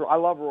 I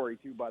love Rory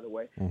too, by the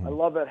way. I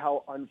love it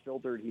how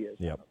unfiltered he is.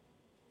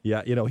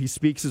 Yeah, he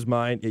speaks his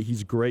mind.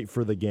 He's great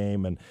for the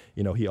game, and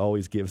he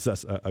always gives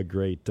us a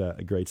great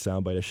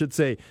soundbite. I should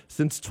say,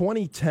 since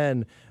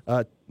 2010,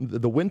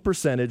 the win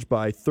percentage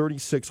by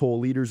 36-hole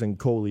leaders and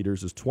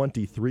co-leaders is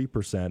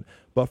 23%.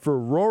 But for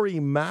Rory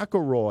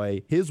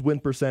McIlroy, his win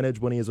percentage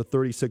when he has a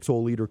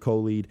 36-hole leader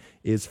co-lead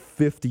is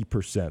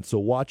 50%. So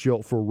watch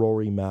out for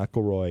Rory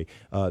McIlroy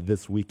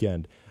this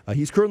weekend.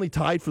 He's currently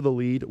tied for the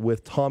lead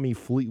with Tommy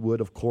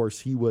Fleetwood. Of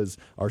course, he was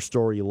our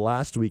story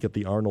last week at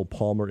the Arnold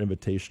Palmer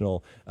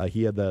Invitational.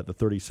 He had the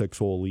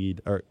 36-hole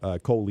lead or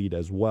co-lead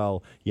as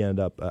well. He ended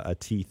up a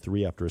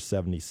T3 after a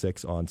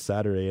 76 on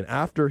Saturday. And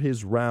after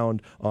his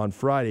round on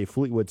Friday,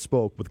 Fleetwood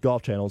spoke with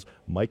Golf Channel's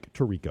Mike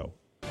Tirico.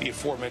 The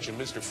aforementioned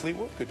Mr.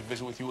 Fleetwood, good to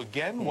visit with you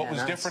again. What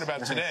was different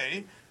about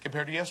today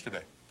compared to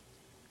yesterday?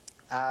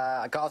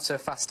 I got off to a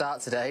fast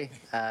start today.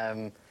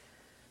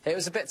 It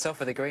was a bit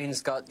tougher. The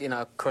greens got,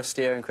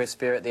 crustier and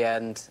crispier at the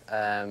end,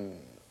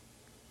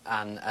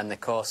 and the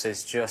course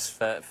is just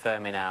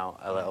firming out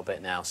a little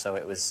bit now. So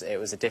it was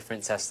a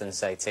different test than,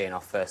 say, teeing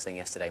off first thing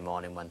yesterday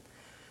morning when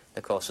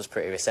the course was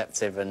pretty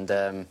receptive.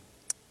 And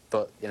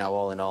but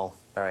all in all,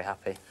 very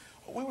happy.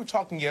 We were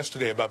talking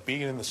yesterday about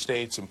being in the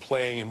States and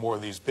playing in more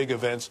of these big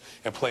events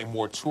and playing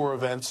more tour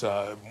events.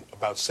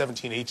 About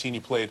 17, 18 you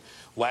played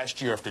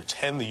last year after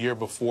 10 the year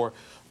before.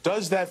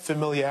 Does that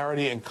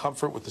familiarity and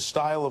comfort with the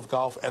style of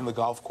golf and the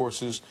golf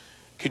courses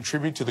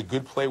contribute to the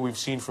good play we've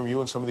seen from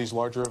you in some of these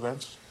larger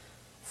events?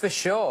 For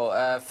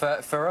sure.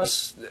 For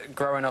us,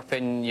 growing up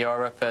in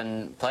Europe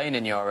and playing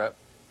in Europe,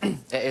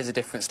 it is a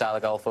different style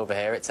of golf over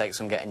here. It takes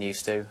some getting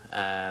used to.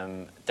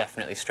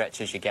 Definitely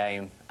stretches your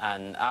game,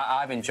 and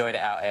I've enjoyed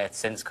it out here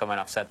since coming.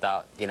 I've said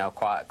that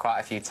quite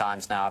a few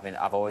times now.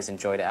 I've always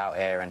enjoyed it out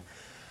here, and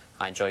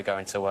I enjoy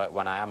going to work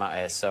when I am out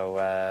here. So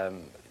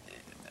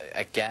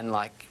again,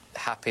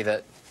 happy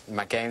that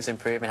my game's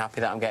improving,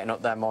 happy that I'm getting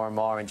up there more and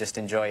more, and just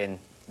enjoying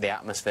the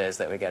atmospheres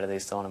that we get at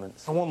these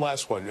tournaments. And one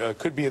last one.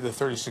 Could be the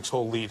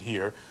 36-hole lead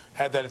here.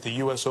 Had that at the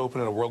U.S.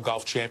 Open and a World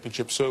Golf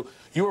Championship. So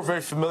you are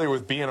very familiar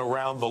with being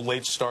around the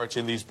late starts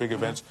in these big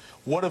events.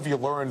 What have you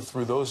learned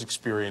through those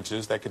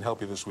experiences that can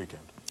help you this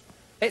weekend?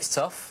 It's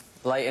tough.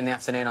 Late in the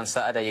afternoon on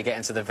Saturday, you get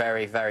into the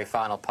very, very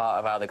final part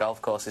of how the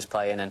golf course is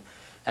playing,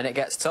 and it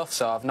gets tough.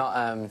 So I've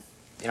not,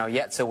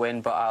 yet to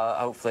win, but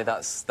hopefully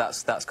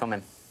that's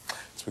coming.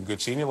 It's been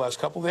good seeing you the last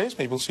couple of days.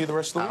 Maybe we'll see you the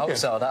rest of the weekend. I hope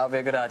so. That'll be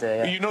a good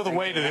idea. Yeah. You know the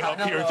way to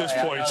up here at this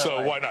point,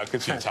 so why not?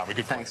 Good seeing you, Tommy.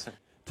 Good Thanks.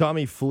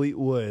 Tommy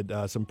Fleetwood,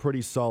 some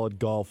pretty solid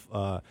golf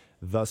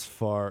thus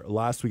far.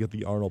 Last week at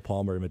the Arnold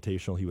Palmer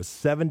Invitational, he was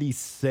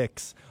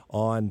 76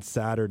 on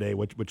Saturday,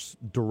 which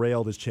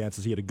derailed his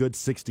chances. He had a good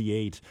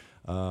 68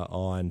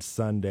 on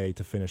Sunday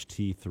to finish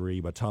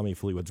T3, but Tommy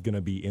Fleetwood's going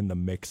to be in the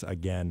mix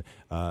again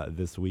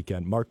this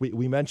weekend. Mark,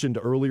 we mentioned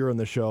earlier in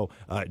the show,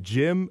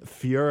 Jim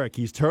Furyk,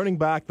 he's turning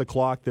back the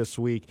clock this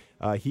week.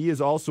 He is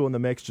also in the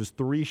mix, just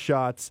 3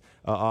 shots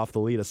off the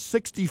lead, a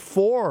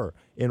 64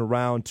 in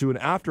round 2, and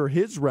after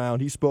his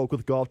round, he spoke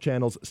with Golf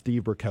Channel's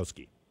Steve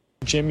Burkowski.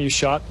 Jim, you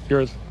shot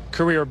your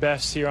career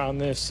best here on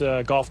this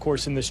golf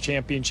course in this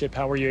championship.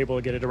 How were you able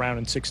to get it around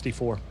in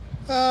 64?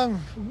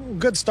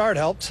 Good start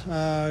helped.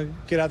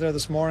 Get out there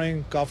this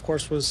morning. Golf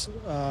course was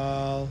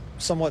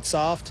somewhat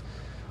soft.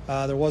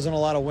 There wasn't a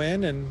lot of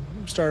wind, and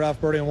started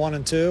off birdie 1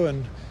 and 2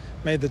 and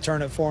made the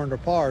turn at 4 under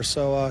par.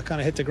 So kind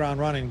of hit the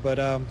ground running. But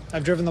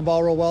I've driven the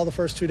ball real well the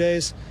first 2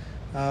 days.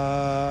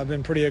 I've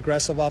been pretty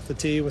aggressive off the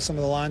tee with some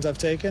of the lines I've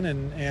taken,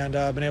 and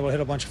been able to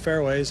hit a bunch of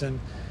fairways. And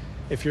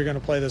if you're going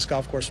to play this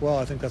golf course well,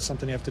 I think that's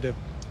something you have to do.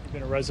 You've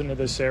been a resident of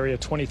this area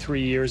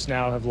 23 years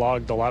now, have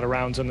logged a lot of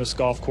rounds on this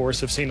golf course,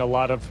 have seen a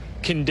lot of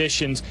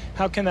conditions.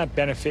 How can that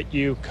benefit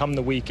you come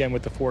the weekend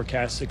with the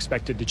forecast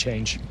expected to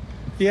change?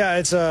 Yeah,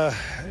 it's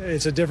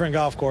a different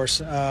golf course.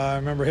 I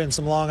remember hitting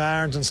some long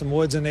irons and some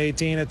woods in the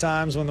 18 at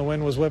times when the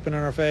wind was whipping in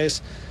our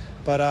face.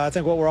 But I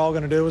think what we're all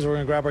going to do is we're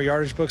going to grab our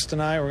yardage books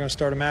tonight. We're going to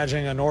start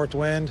imagining a north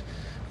wind,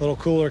 a little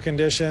cooler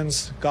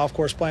conditions, golf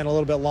course playing a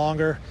little bit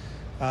longer,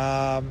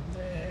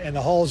 and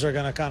the holes are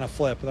going to kind of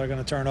flip. They're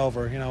going to turn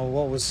over. You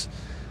know,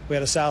 we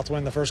had a south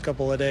wind the first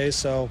couple of days,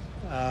 so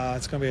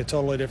it's going to be a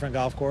totally different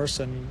golf course,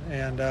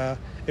 and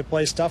it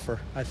plays tougher,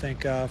 I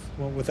think,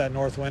 with that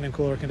north wind and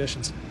cooler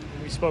conditions.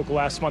 We spoke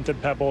last month at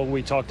Pebble.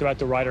 We talked about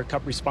the Ryder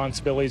Cup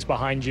responsibilities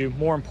behind you.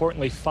 More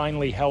importantly,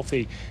 finally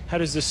healthy. How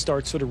does this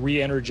start sort of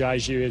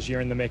re-energize you as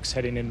you're in the mix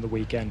heading into the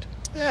weekend?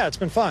 Yeah, it's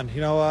been fun. You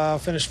know, I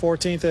finished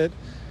 14th at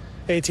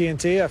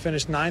AT&T. I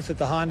finished 9th at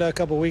the Honda a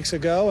couple weeks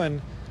ago,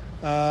 and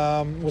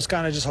was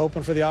kind of just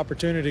hoping for the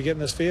opportunity to get in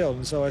this field.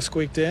 And so I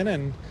squeaked in,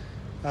 and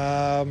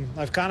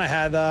I've kind of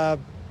had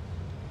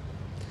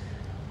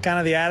kind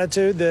of the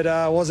attitude that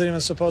I wasn't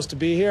even supposed to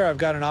be here. I've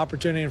got an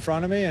opportunity in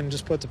front of me, and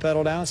just put the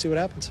pedal down and see what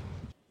happens.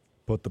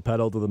 Put the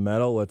pedal to the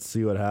metal. Let's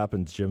see what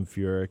happens. Jim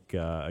Furyk,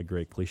 a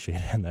great cliche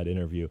in that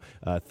interview.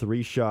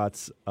 3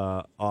 shots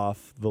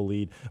off the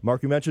lead.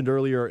 Mark, you mentioned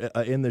earlier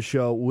in the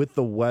show, with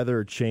the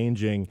weather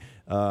changing,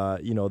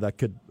 that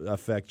could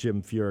affect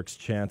Jim Furyk's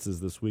chances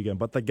this weekend.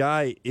 But the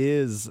guy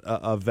is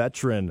a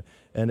veteran,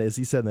 and as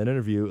he said in that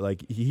interview,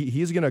 like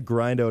he's going to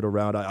grind out a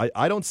round.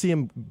 I don't see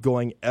him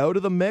going out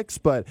of the mix,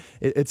 but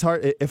it's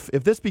hard. If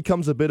this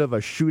becomes a bit of a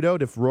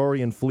shootout, if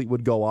Rory and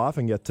Fleetwood go off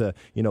and get to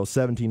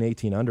 17,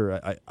 18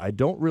 under, I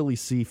don't really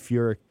see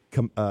Furyk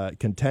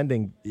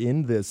contending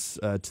in this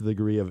to the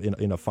degree of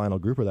in a final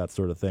group or that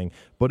sort of thing.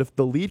 But if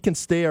the lead can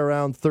stay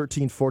around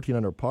 13, 14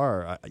 under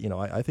par,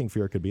 I think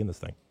Furyk could be in this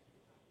thing.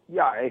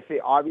 Yeah, I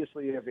think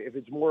obviously if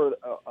it's more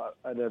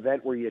an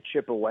event where you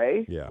chip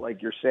away, like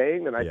you're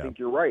saying, then I think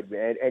you're right,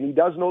 man. And he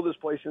does know this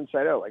place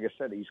inside out. Like I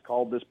said, he's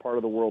called this part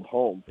of the world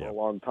home for a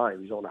long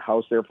time. He's owned a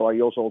house there for.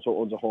 He also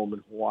owns a home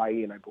in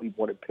Hawaii, and I believe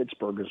one in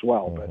Pittsburgh as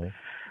well.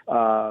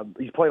 But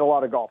he's played a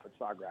lot of golf at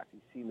Sawgrass.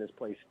 He's seen this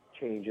place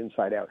change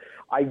inside out.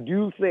 I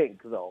do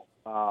think, though,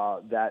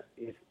 that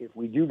if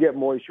we do get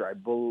moisture,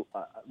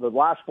 the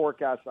last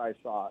forecast I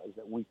saw is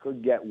that we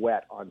could get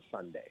wet on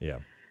Sunday. Yeah.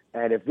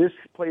 And if this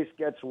place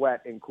gets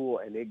wet and cool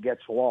and it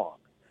gets long,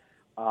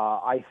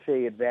 I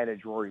say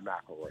advantage Rory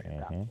McIlroy at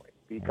that point.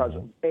 Because,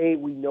 A,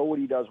 we know what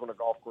he does when a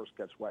golf course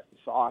gets wet and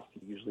soft.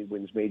 He usually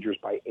wins majors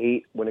by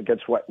 8 when it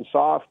gets wet and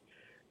soft.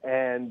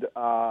 And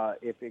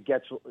if it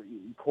gets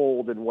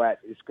cold and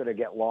wet, it's going to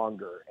get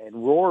longer. And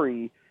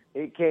Rory,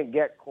 it can't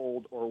get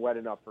cold or wet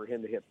enough for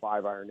him to hit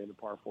 5-iron into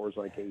par 4s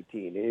like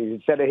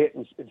 18.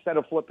 Instead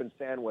of flipping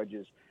sand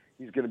wedges,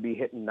 he's going to be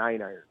hitting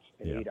 9-irons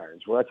and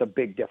 8-irons. Well, that's a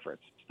big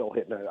difference. Still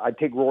hitting it. I'd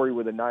take Rory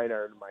with a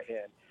 9-iron in my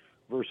hand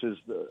versus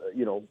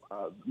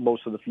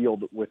most of the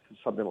field with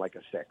something like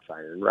a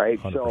 6-iron, right?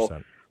 100%.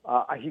 So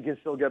he can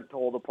still get to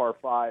all the par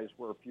 5s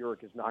where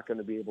Furyk is not going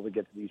to be able to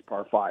get to these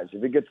par 5s.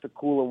 If it gets to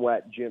cool and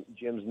wet, Jim's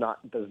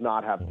does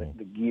not have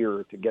the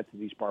gear to get to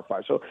these par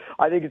 5s. So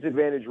I think it's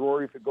advantage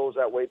Rory if it goes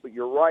that way. But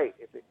you're right.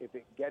 If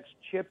it gets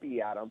chippy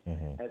at them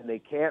and they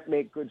can't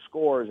make good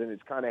scores and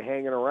it's kind of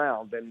hanging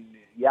around, then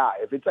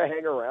if it's a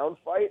hang around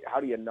fight, how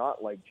do you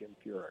not like Jim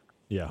Furyk?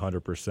 Yeah,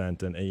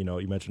 100%. And,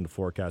 you mentioned the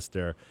forecast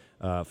there,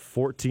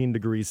 14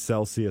 degrees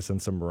Celsius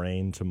and some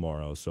rain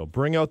tomorrow. So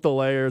bring out the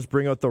layers,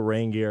 bring out the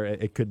rain gear.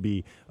 It could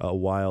be a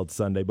wild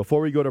Sunday.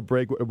 Before we go to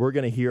break, we're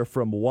going to hear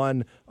from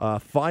one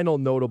final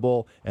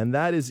notable, and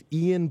that is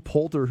Ian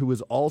Poulter, who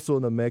is also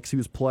in the mix. He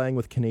was playing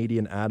with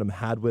Canadian Adam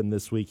Hadwin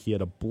this week. He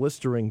had a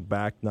blistering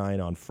back 9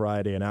 on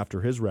Friday, and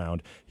after his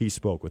round, he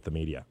spoke with the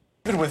media.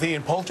 With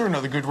Ian Poulter,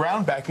 another good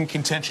round, back in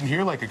contention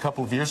here like a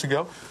couple of years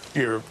ago.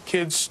 Your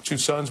kids, 2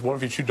 sons, one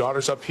of your 2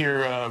 daughters up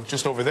here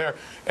just over there.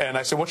 And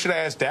I said, what should I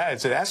ask Dad? I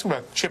said, ask him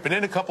about chipping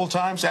in a couple of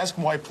times, ask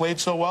him why he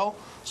played so well.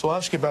 So I'll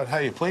ask you about how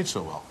you played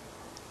so well.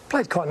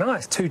 Played quite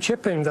nice. 2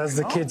 chip-ins as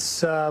the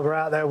kids were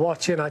out there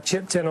watching. I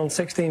chipped in on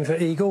 16 for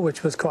eagle,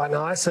 which was quite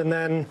nice. And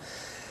then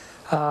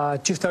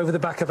just over the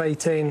back of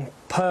 18,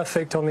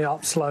 perfect on the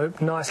upslope.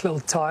 Nice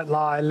little tight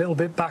lie, a little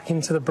bit back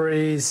into the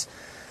breeze.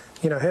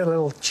 Hit a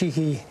little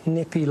cheeky,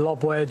 nippy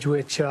lob wedge,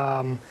 which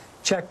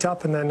checked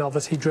up and then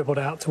obviously dribbled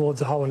out towards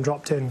the hole and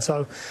dropped in.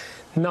 So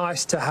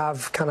nice to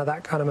have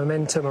that kind of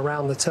momentum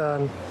around the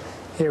turn.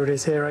 Here it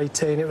is here,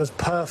 18. It was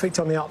perfect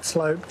on the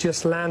upslope,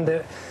 just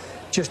landed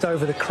just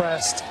over the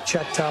crest,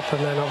 checked up,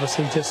 and then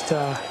obviously just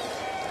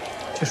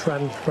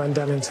ran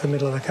down into the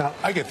middle of the cup.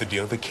 I get the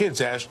deal. The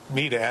kids asked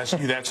me to ask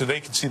you that so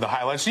they can see the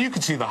highlights, so you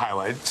can see the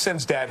highlight. It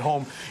sends Dad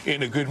home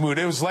in a good mood.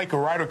 It was like a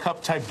Ryder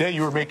Cup type day.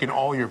 You were making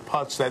all your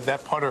putts.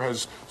 That putter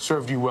has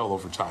served you well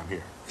over time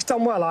here. It's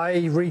done well. I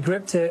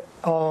re-gripped it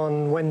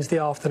on Wednesday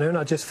afternoon.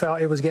 I just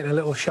felt it was getting a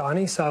little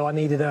shiny, so I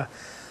needed a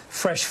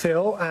fresh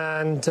feel,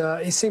 and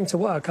it seemed to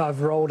work.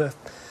 I've rolled a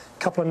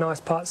couple of nice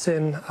putts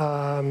in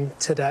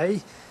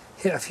today,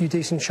 hit a few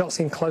decent shots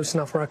in close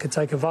enough where I could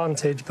take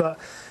advantage, but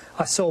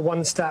I saw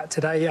one stat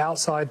today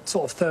outside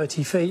sort of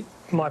 30 feet.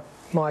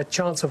 My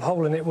chance of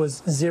holding it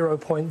was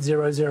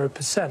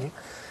 0.00%,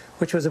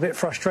 which was a bit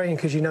frustrating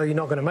because you know you're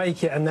not going to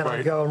make it, and then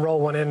I go and roll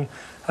one in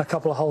a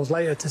couple of holes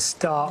later to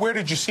start. Where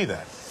did you see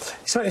that?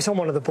 It's on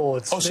one of the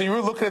boards. Oh, so you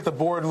were looking at the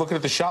board, looking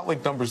at the shot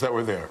link numbers that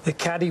were there. The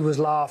caddy was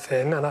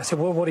laughing, and I said,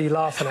 well, what are you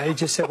laughing at? He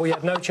just said, well, you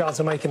had no chance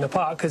of making the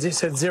putt because it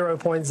said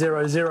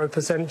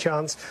 0.00%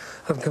 chance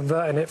of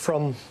converting it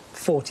from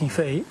 40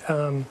 feet.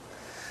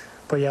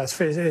 But yeah,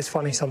 it's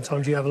funny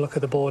sometimes you have a look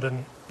at the board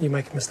and you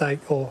make a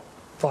mistake, or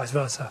vice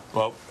versa.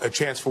 Well, a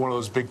chance for one of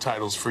those big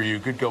titles for you.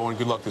 Good going.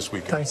 Good luck this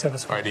weekend. Thanks ever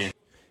so much. All right, Ian.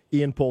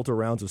 Ian Poulter,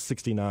 rounds of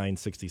 69,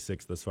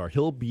 66 thus far.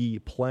 He'll be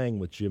playing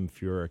with Jim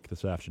Furyk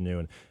this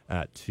afternoon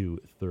at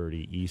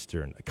 2:30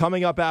 Eastern.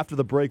 Coming up after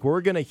the break,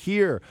 we're going to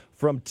hear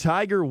from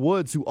Tiger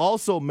Woods, who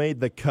also made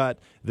the cut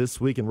this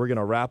week, and we're going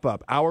to wrap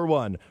up Hour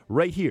 1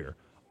 right here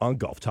on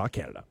Golf Talk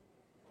Canada.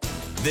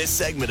 This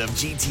segment of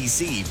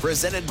GTC,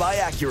 presented by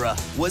Acura,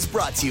 was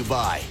brought to you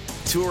by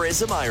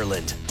Tourism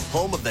Ireland,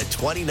 home of the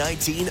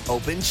 2019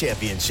 Open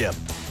Championship.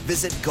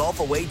 Visit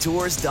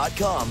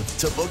golfawaytours.com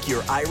to book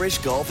your Irish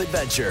golf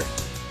adventure.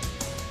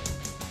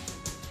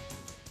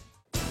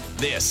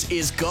 This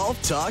is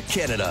Golf Talk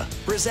Canada,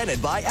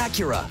 presented by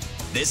Acura.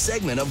 This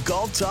segment of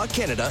Golf Talk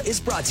Canada is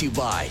brought to you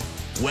by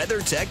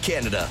WeatherTech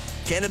Canada,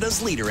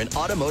 Canada's leader in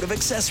automotive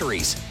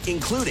accessories,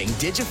 including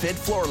DigiFit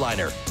Floor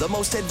Liner, the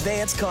most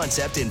advanced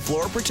concept in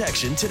floor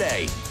protection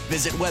today.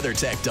 Visit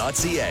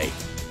weathertech.ca.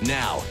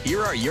 Now,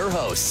 here are your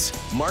hosts,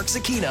 Mark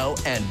Zecchino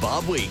and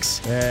Bob Weeks.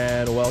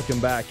 And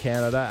welcome back,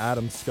 Canada.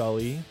 Adam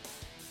Scully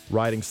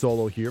riding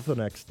solo here for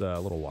the next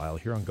little while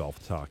here on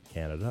Golf Talk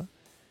Canada.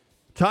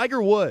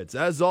 Tiger Woods,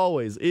 as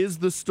always, is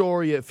the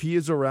story if he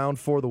is around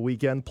for the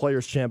weekend.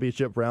 Players'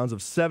 Championship rounds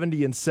of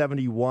 70 and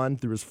 71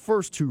 through his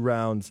first 2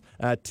 rounds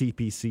at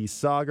TPC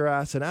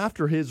Sawgrass. And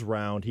after his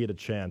round, he had a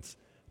chance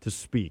to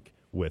speak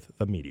with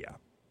the media.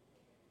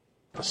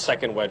 The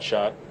second wedge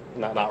shot,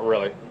 not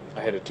really.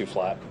 I hit it too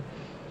flat.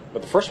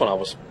 But the first one, I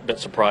was a bit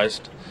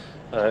surprised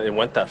it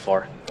went that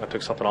far. I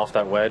took something off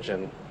that wedge,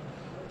 and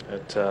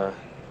it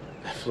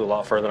flew a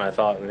lot further than I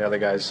thought. And the other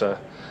guys took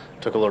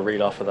a little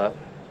read off of that.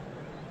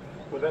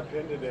 With that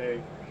pin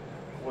today,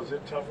 was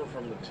it tougher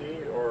from the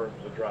tee or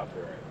the drop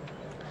area?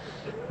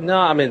 No,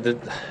 I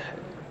mean,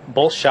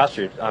 both shots,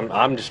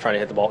 I'm just trying to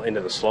hit the ball into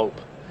the slope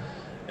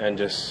and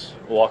just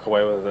walk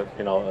away with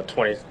a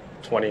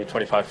 20,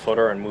 25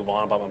 footer and move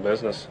on about my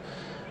business.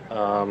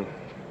 As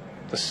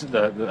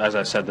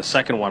I said, the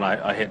second one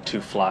I hit too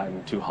flat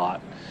and too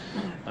hot.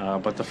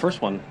 But the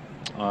first one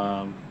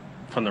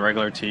from the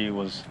regular tee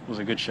was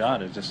a good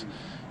shot. It just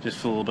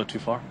flew a little bit too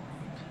far.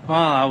 Well,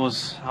 I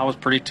was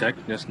pretty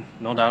ticked, just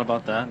no doubt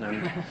about that,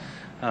 and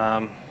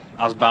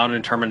I was bound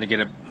and determined to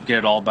get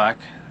it all back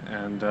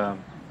and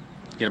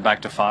get it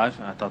back to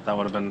 5. I thought that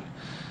would have been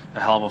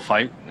a hell of a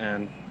fight,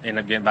 and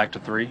ended up getting back to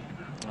 3.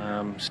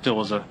 Still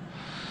was a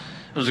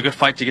good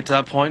fight to get to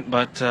that point,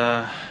 but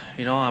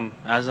I'm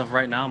as of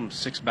right now I'm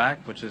 6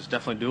 back, which is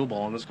definitely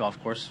doable on this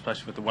golf course,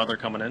 especially with the weather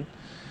coming in,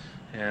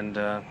 and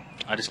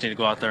I just need to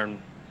go out there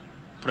and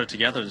put it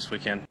together this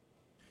weekend.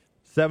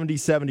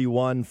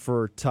 70-71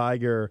 for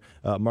Tiger.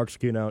 Mark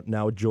Zecchino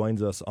now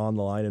joins us on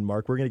the line. And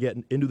Mark, we're going to get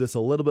into this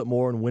a little bit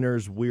more in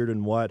winners, weird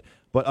and what.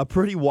 But a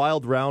pretty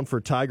wild round for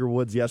Tiger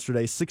Woods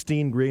yesterday.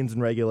 16 greens in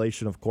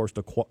regulation, of course,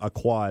 a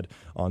quad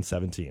on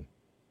 17.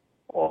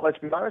 Well, let's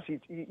be honest.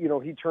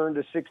 He turned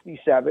a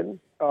 67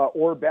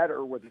 or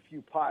better with a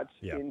few putts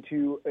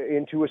into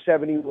a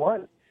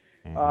 71.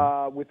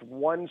 With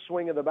one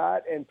swing of the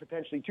bat and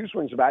potentially 2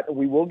 swings of the bat. And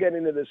we will get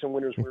into this in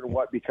winners, weird and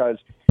what, because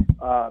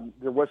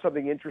there was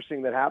something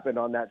interesting that happened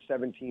on that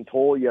 17th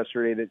hole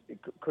yesterday that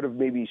could have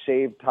maybe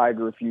saved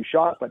Tiger a few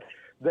shots. But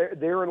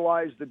therein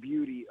lies the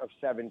beauty of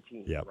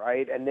 17,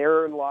 right? And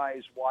therein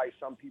lies why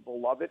some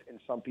people love it and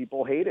some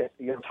people hate it.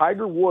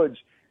 Tiger Woods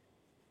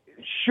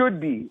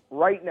should be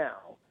right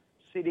now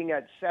sitting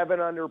at 7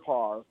 under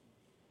par,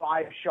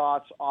 5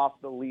 shots off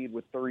the lead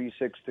with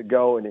 36 to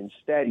go, and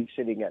instead he's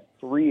sitting at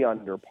 3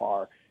 under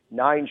par,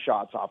 9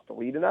 shots off the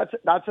lead, and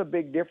that's a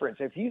big difference.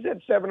 If he's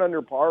at 7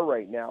 under par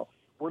right now,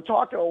 we're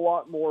talking a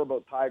lot more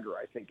about Tiger,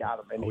 I think,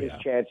 Adam, and his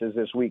chances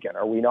this weekend.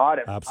 Are we not?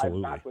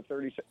 Absolutely. 5 back with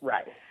 36,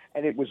 right?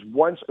 And it was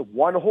one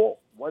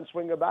hole, one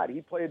swing of bat.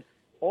 He played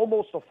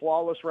almost a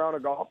flawless round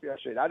of golf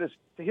yesterday. That is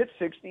to hit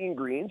 16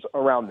 greens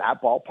around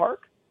that ballpark.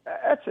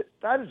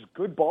 That is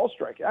good ball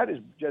striking. That is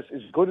just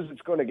as good as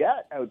it's going to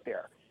get out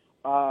there.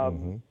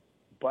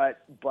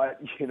 But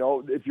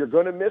if you're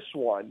going to miss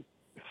one,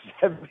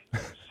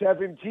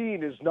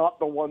 17 is not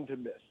the one to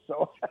miss.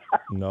 So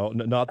no,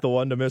 not the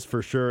one to miss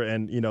for sure.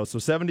 And so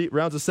 70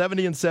 rounds of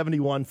 70 and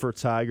 71 for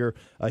Tiger.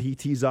 He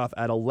tees off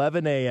at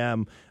 11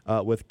 a.m.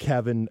 With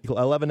Kevin,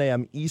 11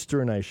 a.m.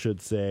 Eastern, I should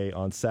say,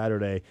 on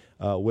Saturday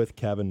with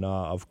Kevin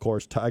Na. Of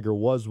course, Tiger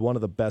was one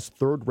of the best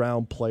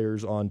third-round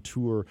players on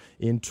tour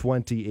in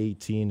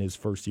 2018, his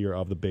first year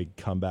of the big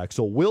comeback.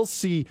 So we'll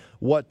see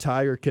what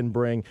Tiger can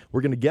bring.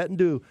 We're going to get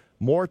into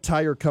More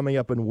Tiger coming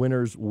up in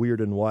Winners,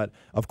 Weird and What.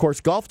 Of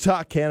course, Golf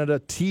Talk Canada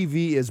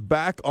TV is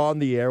back on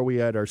the air. We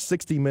had our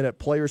 60-minute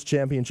Players'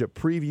 Championship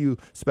preview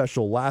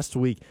special last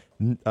week.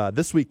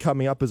 This week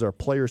coming up is our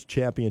Players'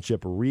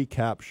 Championship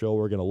recap show.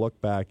 We're going to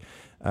look back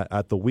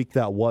at the week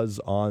that was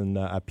on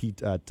at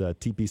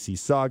TPC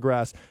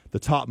Sawgrass, the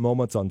top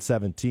moments on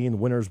 17,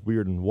 Winners,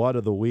 Weird and What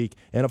of the week,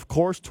 and of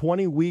course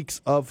 20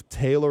 weeks of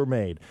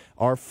TaylorMade.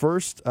 Our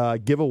first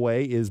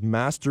giveaway is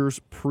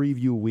Masters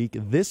Preview Week.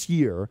 This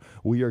year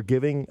we are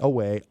giving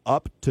away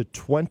up to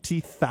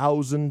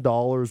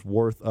 $20,000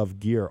 worth of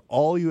gear.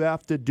 All you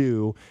have to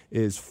do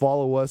is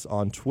follow us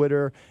on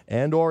Twitter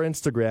and or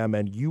Instagram,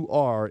 and you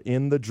are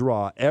in the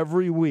draw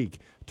every week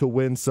to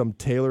win some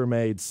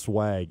TaylorMade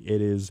swag.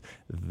 It is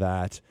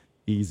that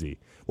easy.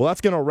 Well,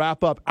 that's going to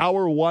wrap up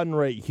hour one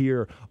right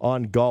here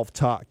on Golf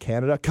Talk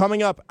Canada.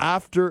 Coming up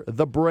after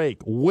the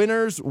break,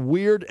 Winners,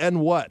 Weird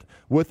and What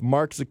with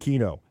Mark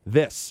Zecchino.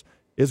 This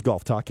is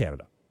Golf Talk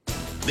Canada.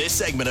 This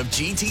segment of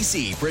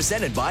GTC,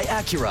 presented by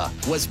Acura,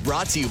 was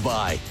brought to you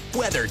by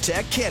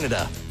WeatherTech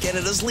Canada,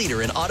 Canada's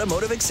leader in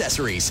automotive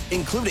accessories,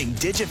 including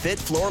DigiFit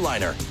Floor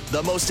Liner,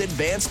 the most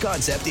advanced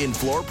concept in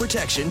floor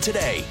protection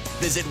today.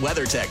 Visit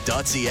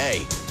WeatherTech.ca.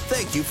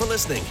 Thank you for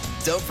listening.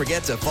 Don't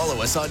forget to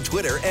follow us on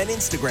Twitter and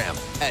Instagram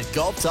at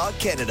Golf Talk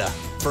Canada.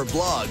 For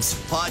blogs,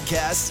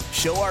 podcasts,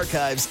 show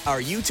archives,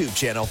 our YouTube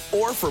channel,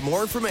 or for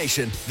more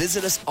information,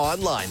 visit us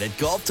online at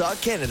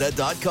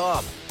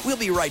golftalkcanada.com. We'll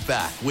be right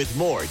back with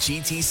more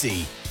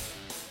GTC.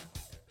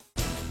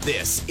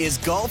 This is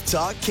Golf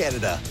Talk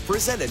Canada,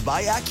 presented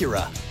by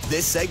Acura.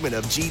 This segment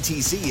of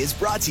GTC is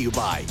brought to you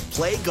by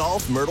Play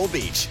Golf Myrtle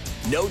Beach.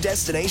 No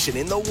destination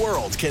in the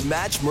world can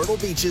match Myrtle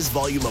Beach's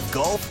volume of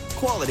golf,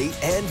 quality,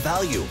 and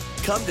value.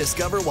 Come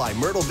discover why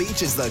Myrtle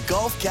Beach is the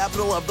golf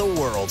capital of the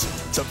world.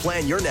 To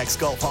plan your next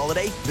golf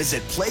holiday,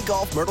 visit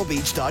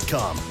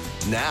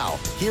playgolfmyrtlebeach.com. Now,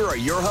 here are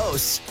your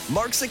hosts,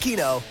 Mark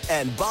Zecchino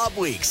and Bob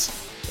Weeks.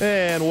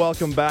 And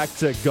welcome back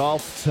to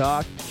Golf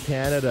Talk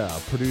Canada.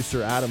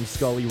 Producer Adam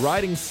Scully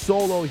riding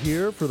solo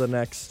here for the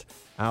next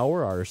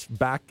hour, our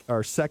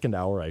second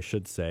hour, I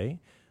should say.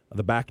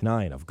 The back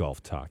nine of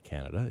Golf Talk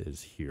Canada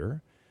is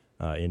here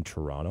in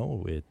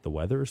Toronto. The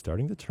weather is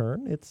starting to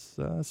turn. It's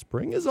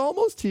spring is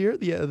almost here.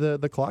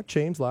 The clock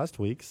changed last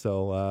week,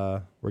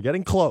 so we're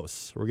getting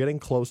close. We're getting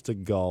close to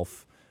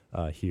golf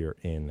here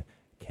in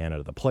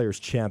Canada. The Players'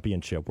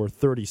 Championship. We're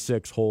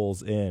 36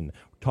 holes in.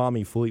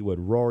 Tommy Fleetwood,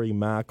 Rory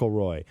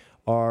McIlroy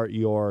are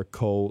your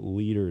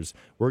co-leaders.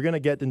 We're going to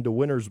get into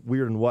Winners,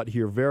 Weird and What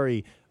here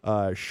very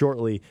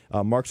shortly.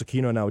 Mark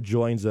Zecchino now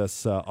joins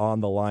us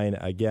on the line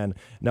again.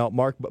 Now,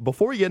 Mark,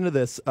 before we get into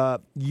this,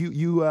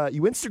 you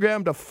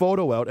Instagrammed a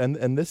photo out,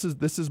 and this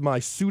is my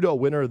pseudo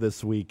winner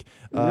this week.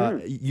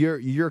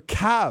 Your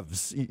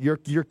calves,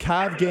 your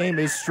calf game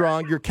is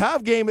strong. Your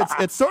calf game,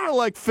 it's sort of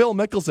like Phil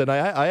Mickelson.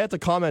 I had to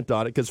comment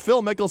on it because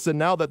Phil Mickelson,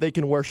 now that they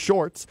can wear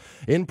shorts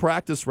in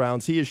practice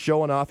rounds, he is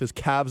showing off his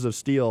calves of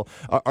steel.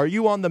 Are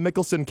you on the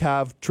Mickelson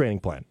calf training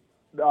plan?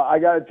 I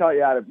got to tell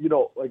you, Adam,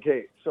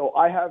 hey, so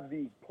I have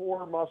the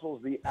core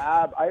muscles,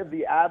 I have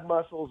the ab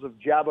muscles of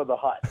Jabba the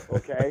Hutt,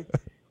 okay?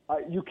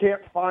 You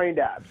can't find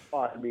abs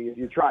on me if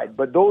you tried.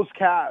 But those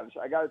calves,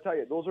 I got to tell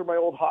you, those are my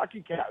old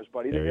hockey calves,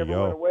 buddy. They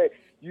never went away.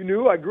 You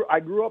knew I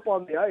grew up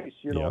on the ice.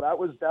 Yep. That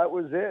was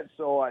it.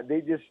 So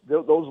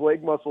those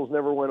leg muscles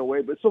never went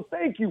away. But so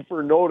thank you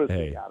for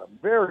noticing, Adam.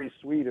 Very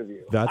sweet of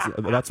you.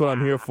 That's what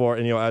I'm here for.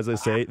 And as I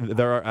say,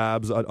 there are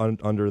abs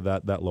under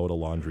that load of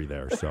laundry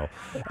there. So,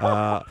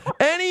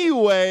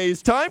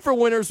 anyways, time for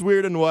Winners,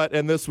 Weird and What.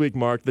 And this week,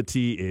 Mark, the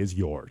tee is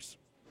yours.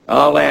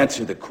 I'll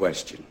answer the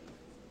question.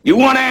 You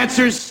want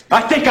answers?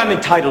 I think I'm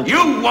entitled.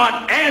 You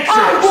want answers?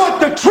 I want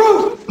the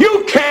truth!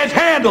 You can't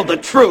handle the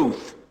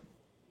truth!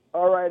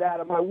 All right,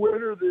 Adam, my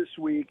winner this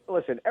week.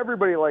 Listen,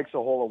 everybody likes a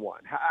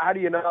hole-in-one. How do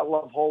you not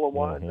love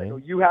hole-in-ones? I know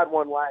you had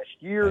one last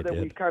year that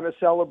we kind of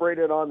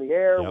celebrated on the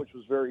air, which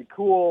was very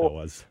cool. It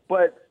was.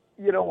 But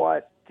you know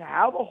what? To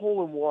have a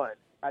hole-in-one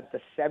at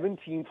the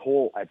 17th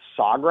hole at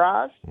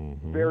Sawgrass,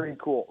 very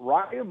cool.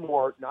 Ryan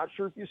Moore, not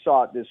sure if you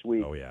saw it this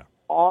week. Oh, yeah.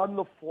 On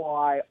the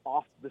fly,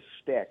 off the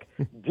stick.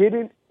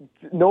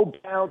 No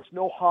bounce,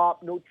 no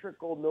hop, no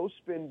trickle, no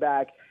spin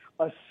back.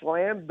 A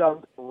slam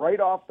dunk right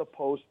off the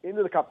post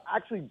into the cup.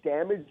 Actually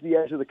damaged the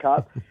edge of the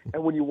cup.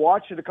 And when you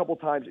watch it a couple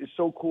times, it's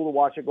so cool to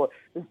watch it go.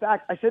 In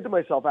fact, I said to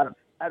myself, Adam,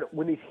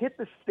 when it hit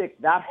the stick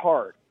that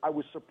hard, I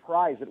was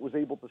surprised that it was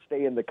able to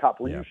stay in the cup.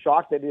 Were you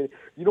shocked that it?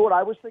 You know what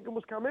I was thinking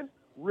was coming?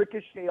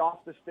 Ricochet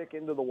off the stick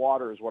into the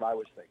water is what I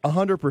was thinking.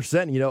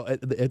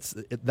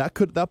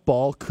 100%. That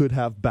ball could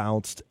have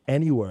bounced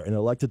anywhere and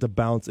elected to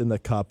bounce in the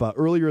cup.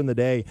 Earlier in the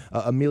day,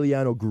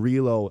 Emiliano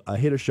Grillo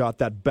hit a shot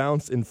that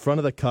bounced in front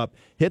of the cup,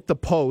 hit the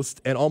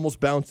post, and almost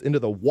bounced into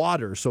the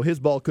water. So his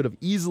ball could have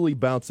easily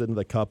bounced into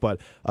the cup,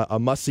 but a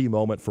must-see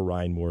moment for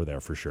Ryan Moore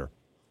there for sure.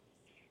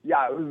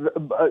 Yeah,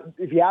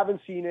 if you haven't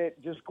seen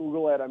it, just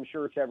Google it. I'm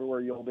sure it's everywhere.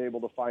 You'll be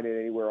able to find it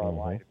anywhere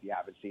online if you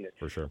haven't seen it.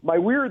 For sure. My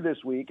weird this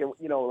week, and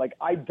like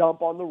I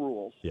dump on the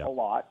rules a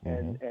lot,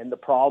 and the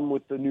problem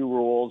with the new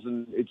rules,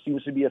 and it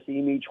seems to be a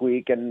theme each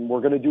week, and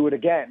we're going to do it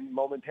again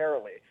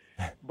momentarily.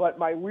 But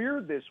my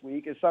weird this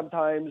week is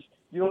sometimes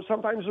the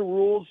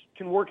rules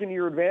can work in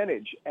your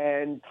advantage,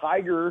 and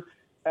Tiger,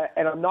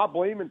 and I'm not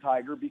blaming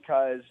Tiger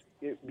because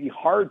it'd be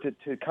hard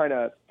to kind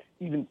of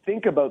even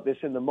think about this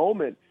in the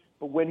moment.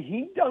 But when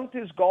he dunked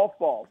his golf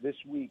ball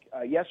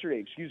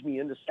yesterday,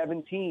 into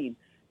 17,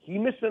 he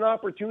missed an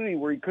opportunity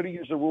where he could have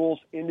used the rules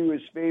into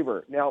his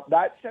favor. Now,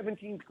 that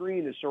 17th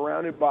green is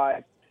surrounded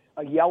by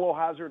a yellow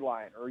hazard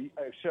line, or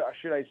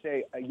should I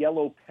say a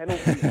yellow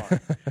penalty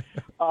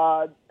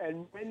line.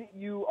 And when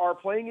you are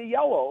playing a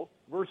yellow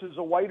versus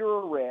a white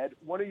or a red,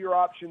 one of your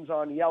options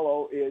on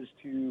yellow is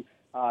to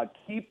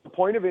keep the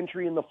point of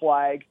entry in the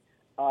flag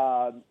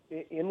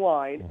in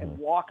line and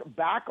walk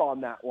back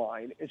on that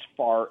line as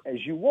far as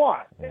you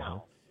want.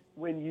 Now,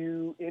 when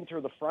you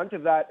enter the front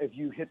of that, if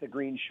you hit the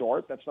green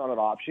short, that's not an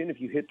option. If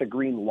you hit the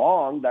green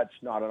long, that's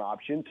not an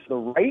option. To the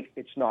right,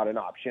 it's not an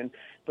option.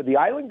 But the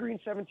Island Green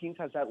 17th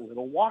has that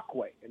little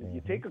walkway. And if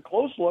you take a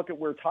close look at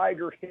where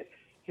Tiger hit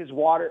his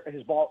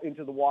ball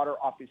into the water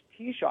off his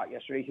tee shot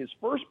yesterday, his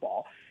first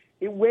ball,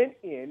 it went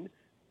in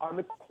on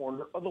the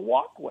corner of the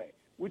walkway,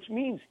 which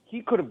means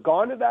he could have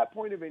gone to that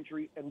point of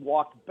entry and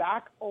walked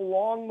back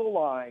along the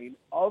line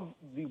of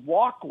the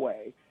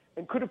walkway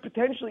and could have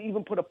potentially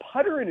even put a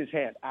putter in his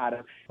hand,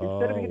 Adam.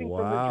 Instead of hitting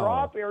from the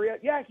drop area,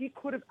 he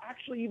could have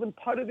actually even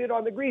putted it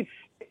on the green.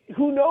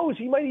 Who knows?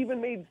 He might even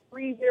made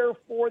 3 there,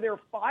 4 there,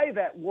 5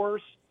 at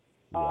worst.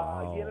 He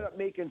ended up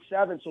making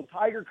 7. So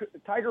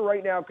Tiger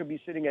right now could be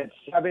sitting at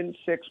 7,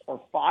 6, or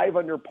 5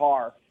 under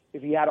par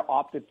if he had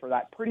opted for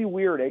that. Pretty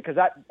weird, Because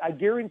I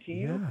guarantee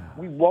you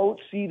we won't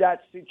see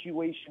that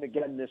situation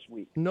again this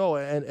week. No,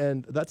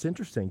 and that's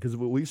interesting because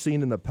what we've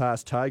seen in the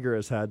past, Tiger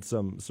has had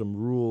some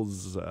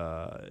rules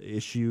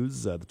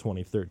issues. The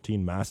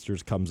 2013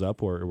 Masters comes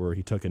up where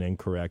he took an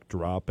incorrect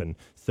drop and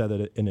said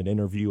it in an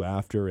interview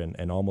after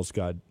and almost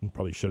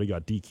probably should have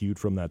got DQ'd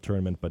from that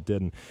tournament but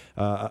didn't.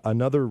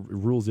 Another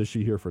rules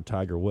issue here for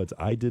Tiger Woods.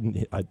 That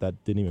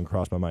didn't even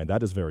cross my mind.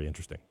 That is very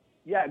interesting.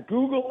 Yeah,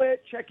 Google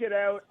it, check it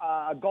out.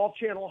 Golf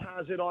Channel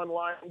has it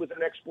online with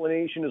an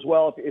explanation as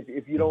well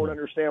if you don't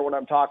understand what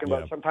I'm talking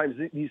about. Sometimes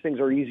these things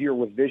are easier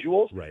with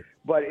visuals,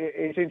 but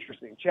it's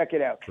interesting. Check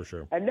it out. For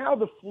sure. And now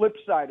the flip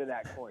side of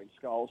that coin,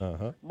 Skulls.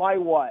 My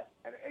what?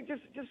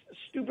 Just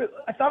stupid.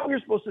 I thought we were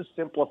supposed to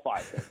simplify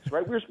things,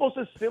 right? We were supposed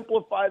to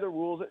simplify the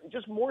rules.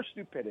 Just more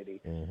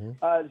stupidity.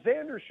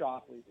 Xander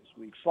Schauffele this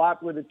week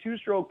slapped with a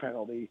 2-stroke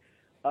penalty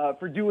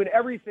for doing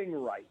everything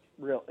right,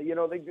 really.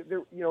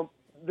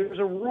 There's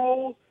a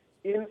rule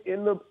in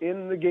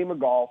the game of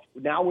golf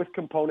now with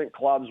component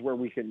clubs where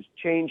we can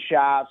change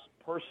shafts,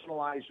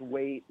 personalize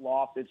weight,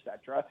 loft,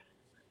 etc.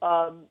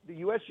 The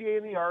USGA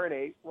and the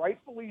R&A,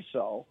 rightfully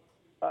so,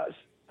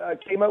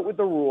 came out with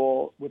the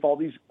rule with all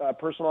these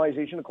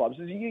personalization of clubs.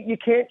 You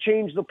can't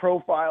change the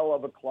profile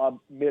of a club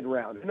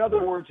mid-round. In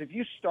other words, if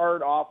you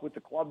start off with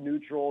the club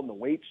neutral and the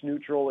weight's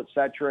neutral,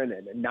 etc.,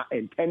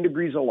 and 10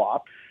 degrees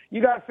aloft, you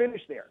got to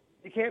finish there.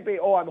 You can't be,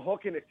 I'm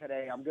hooking it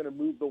today. I'm going to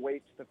move the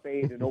weights to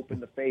fade and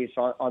open the face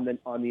on the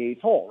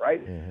 8th hole,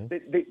 right?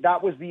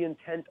 That was the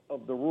intent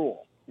of the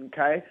rule.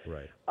 Okay.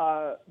 Right.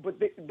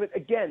 But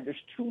again,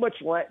 there's too much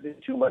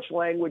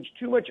language,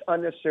 too much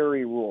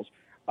unnecessary rules.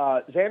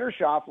 Xander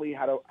Schauffele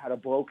had a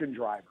broken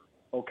driver.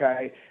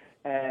 Okay,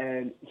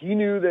 and he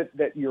knew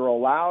that you're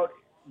allowed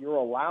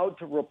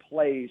to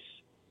replace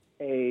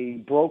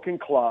a broken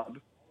club.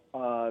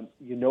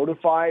 You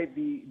notify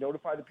the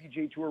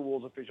PGA Tour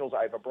rules officials.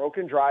 I have a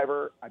broken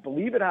driver. I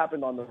believe it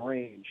happened on the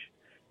range.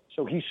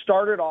 So he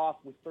started off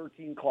with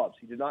 13 clubs.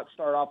 He did not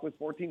start off with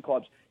 14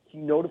 clubs. He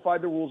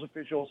notified the rules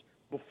officials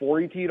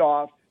before he teed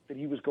off that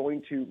he was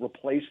going to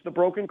replace the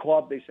broken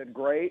club. They said,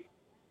 great.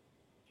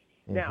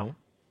 Now,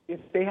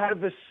 if they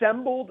had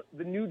assembled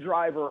the new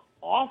driver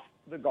off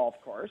the golf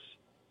course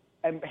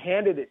and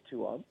handed it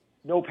to him,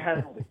 no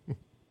penalty.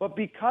 But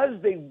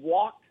because they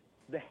walked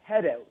the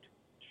head out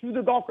to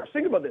the golf course.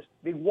 Think about this.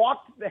 They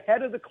walked the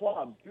head of the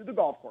club through the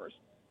golf course.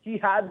 He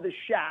had the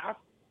shaft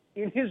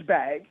in his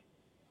bag,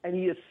 and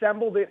he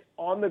assembled it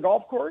on the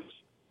golf course.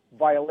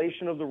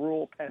 Violation of the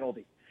rule,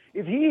 penalty.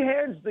 If he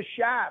hands the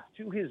shaft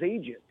to his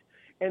agent,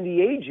 and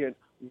the agent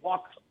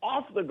walks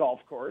off the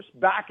golf course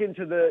back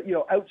into the,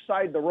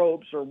 outside the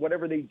ropes or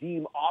whatever they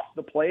deem off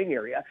the playing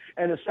area,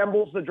 and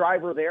assembles the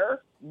driver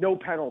there, no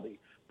penalty.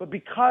 But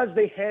because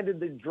they handed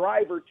the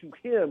driver to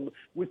him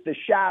with the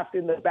shaft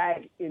in the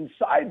bag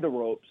inside the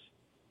ropes,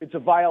 it's a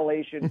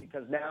violation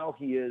because now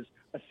he is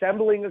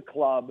assembling a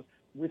club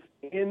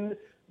within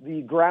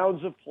the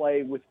grounds of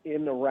play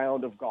within a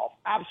round of golf.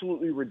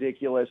 Absolutely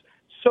ridiculous.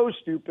 So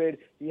stupid.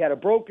 He had a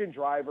broken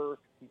driver.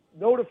 He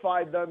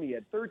notified them. He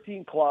had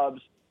 13 clubs.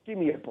 Give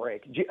me a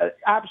break.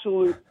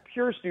 Absolute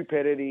pure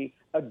stupidity.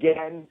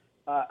 Again,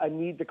 a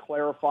need to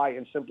clarify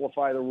and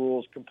simplify the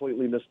rules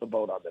completely missed the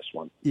boat on this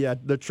one. Yeah,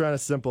 they're trying to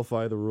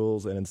simplify the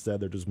rules, and instead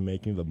they're just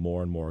making them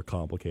more and more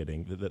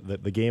complicating.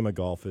 The game of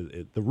golf,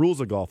 the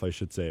rules of golf, I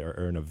should say,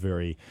 are in a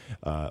very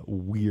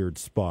weird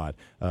spot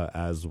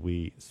as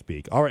we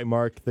speak. All right,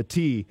 Mark, the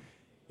tee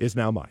is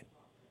now mine.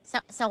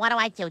 So what do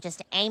I do?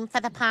 Just aim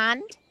for the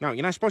pond? No,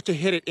 you're not supposed to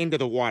hit it into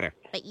the water.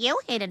 But you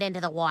hit it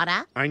into the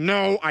water. I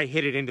know I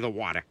hit it into the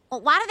water.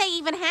 Well, why do they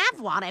even have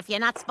water if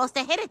you're not supposed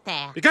to hit it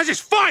there? Because it's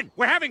fun!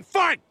 We're having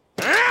fun!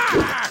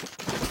 Ah!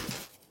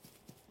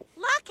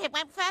 Look, it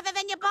went further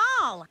than your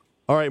ball.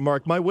 All right,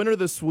 Mark, my winner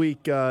this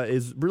week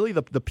is really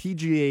the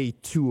PGA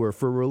Tour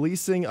for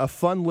releasing a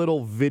fun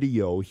little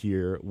video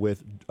here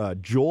with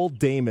Joel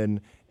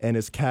Damon and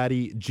his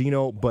caddy,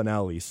 Gino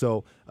Bonelli.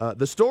 So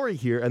the story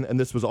here, and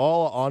this was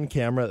all on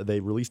camera,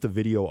 they released a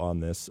video on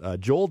this.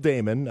 Joel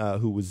Damon,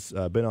 who was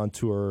been on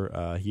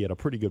tour, he had a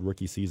pretty good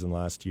rookie season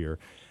last year.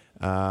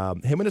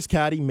 Him and his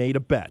caddy made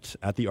a bet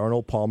at the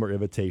Arnold Palmer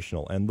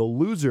Invitational, and the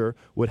loser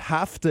would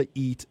have to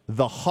eat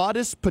the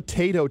hottest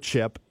potato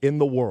chip in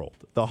the world.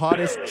 The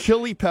hottest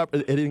chili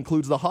pepper. It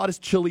includes the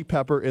hottest chili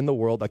pepper in the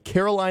world, a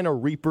Carolina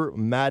Reaper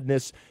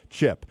Madness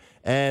chip.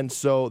 And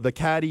so the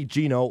caddy,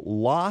 Gino,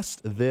 lost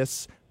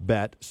this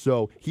bet.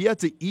 So he had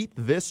to eat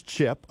this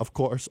chip, of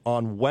course,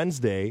 on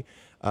Wednesday,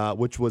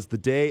 which was the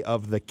day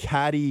of the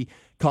caddy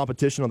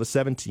competition on the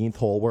 17th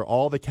hole, where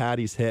all the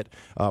caddies hit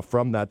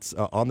from that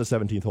on the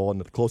 17th hole,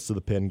 and close to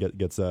the pin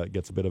gets a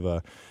bit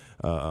of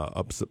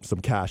some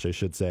cash, I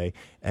should say.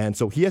 And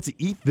so he had to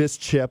eat this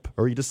chip,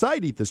 or he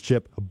decided to eat this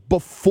chip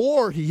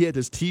before he hit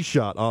his tee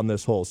shot on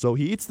this hole. So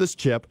he eats this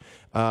chip.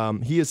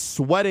 He is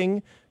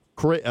sweating.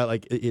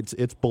 Like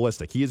it's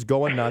ballistic. He is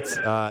going nuts.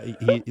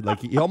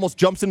 He almost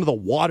jumps into the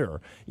water.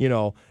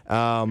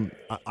 I'm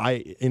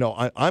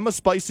a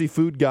spicy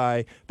food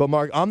guy, but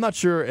Mark, I'm not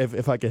sure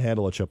if I can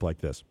handle a chip like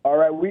this. All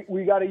right,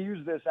 we got to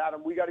use this,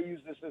 Adam. We got to use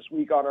this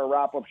week on our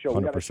wrap-up show. 100%.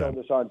 We got to show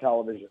this on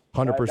television.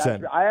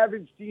 100%. I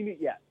haven't seen it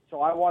yet,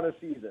 so I want to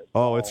see this.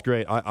 Oh, it's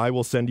great. I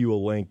will send you a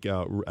link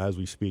as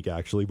we speak,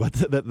 actually. But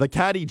the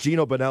caddy,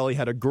 Gino Bonelli,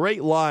 had a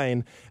great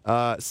line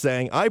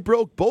saying, "I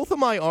broke both of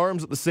my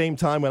arms at the same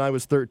time when I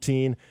was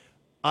 13.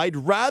 I'd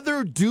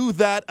rather do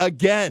that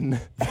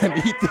again than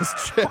eat this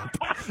chip."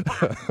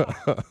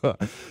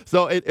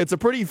 So it's a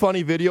pretty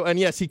funny video. And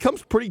yes, he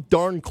comes pretty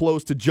darn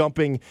close to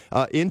jumping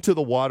into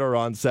the water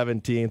on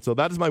 17. So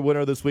that is my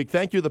winner this week.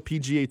 Thank you to the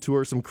PGA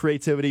Tour. Some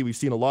creativity. We've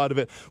seen a lot of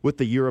it with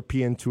the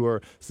European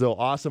Tour. So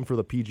awesome for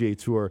the PGA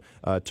Tour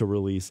to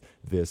release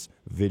this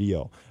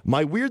video.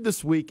 My weird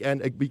this week,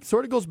 and it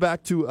sort of goes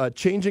back to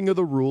changing of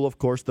the rule. Of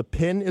course, the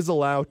pin is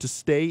allowed to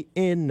stay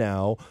in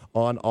now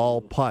on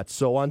all putts.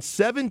 So on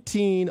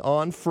 17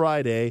 on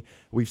Friday,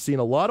 we've seen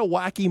a lot of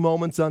wacky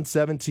moments on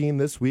 17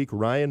 this week.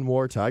 Ryan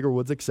Moore, Tiger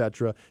Woods,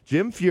 etc.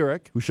 Jim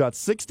Furyk, who shot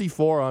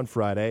 64 on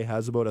Friday,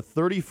 has about a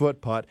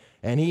 30-foot putt,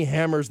 and he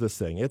hammers this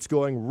thing. It's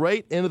going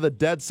right into the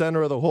dead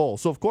center of the hole.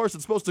 So, of course,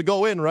 it's supposed to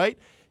go in, right?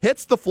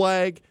 Hits the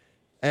flag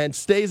and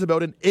stays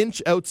about an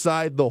inch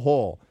outside the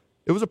hole.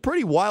 It was a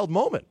pretty wild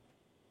moment.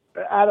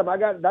 Adam,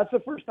 that's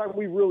the first time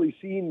we've really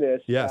seen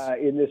this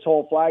in this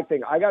whole flag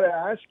thing. I got to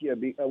ask you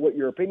what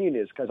your opinion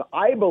is, because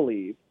I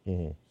believe,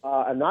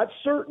 I'm not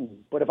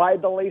certain, but if I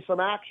had to lay some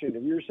action,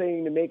 if you're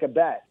saying to make a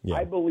bet,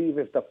 I believe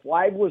if the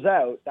flag was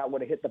out, that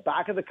would have hit the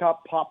back of the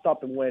cup, popped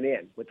up, and went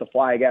in with the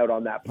flag out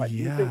on that putt. Do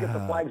you think if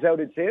the flag's out,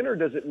 it's in, or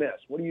does it miss?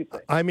 What do you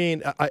think? I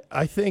mean,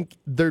 I think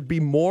there'd be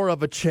more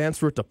of a chance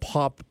for it to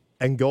pop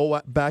and go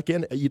back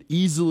in. It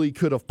easily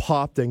could have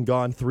popped and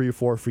gone 3 or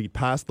 4 feet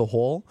past the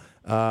hole.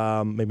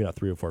 Maybe not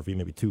 3 or 4 feet,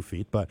 maybe 2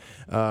 feet, but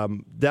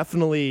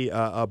definitely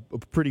a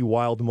pretty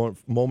wild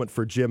moment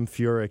for Jim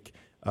Furyk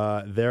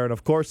there. And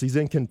of course, he's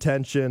in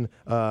contention.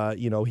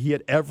 He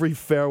hit every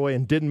fairway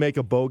and didn't make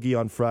a bogey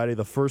on Friday.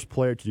 The first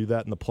player to do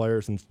that in the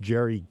Players since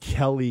Jerry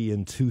Kelly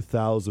in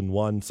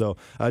 2001. So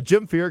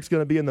Jim Furyk's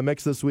going to be in the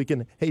mix this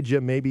weekend. Hey,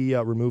 Jim, maybe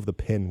remove the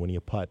pin when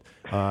you putt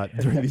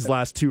during these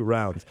last 2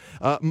 rounds.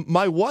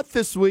 My what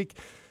this week?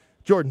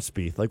 Jordan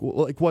Spieth,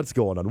 like what's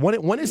going on?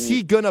 When is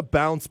he going to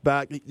bounce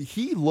back?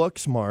 He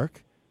looks,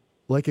 Mark,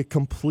 like a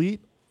complete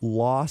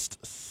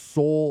lost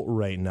soul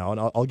right now. And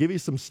I'll give you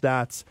some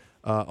stats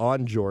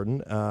on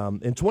Jordan.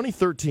 In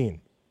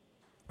 2013,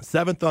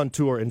 7th on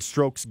tour in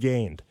strokes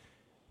gained.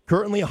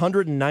 Currently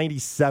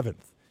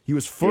 197th. He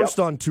was first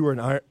on tour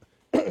in iron.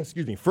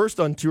 First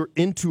on tour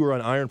in tour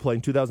on iron play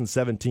in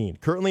 2017.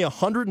 Currently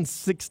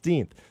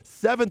 116th.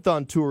 7th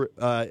on tour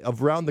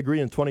of round the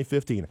green in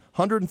 2015.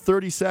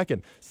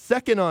 132nd.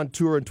 Second on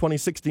tour in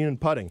 2016 in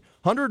putting.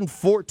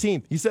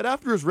 114th. He said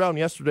after his round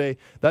yesterday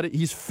that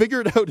he's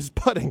figured out his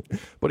putting,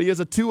 but he has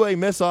a 2-way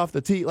miss off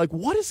the tee. Like,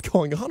 what is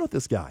going on with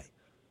this guy?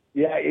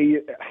 Yeah,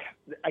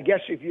 I guess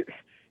if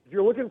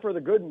you're looking for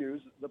the good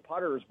news, the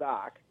putter is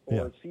back,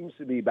 or it seems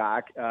to be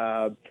back.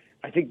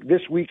 I think this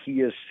week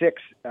he is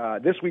 6.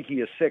 This week he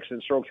is 6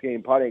 in strokes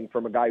gained putting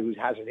from a guy who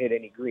hasn't hit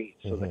any greens.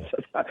 So,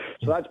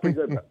 that's pretty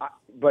good.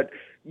 But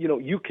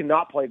you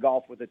cannot play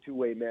golf with a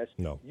two-way miss.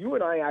 No. You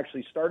and I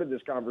actually started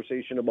this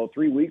conversation about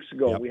 3 weeks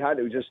ago. Yep. We had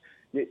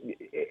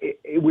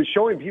it was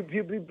showing.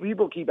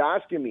 People keep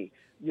asking me,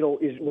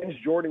 when's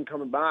Jordan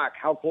coming back?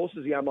 How close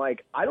is he? I'm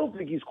like, I don't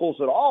think he's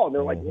close at all. And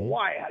they're like, well,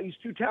 why? He's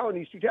too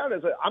talented. I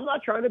said, I'm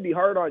not trying to be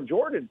hard on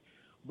Jordan.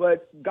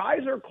 But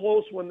guys are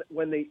close when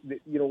they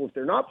if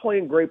they're not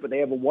playing great, but they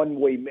have a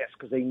one-way miss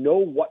because they know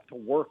what to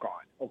work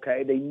on,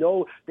 okay? They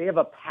know they have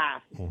a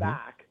path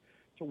back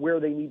to where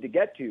they need to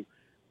get to.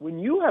 When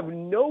you have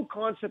no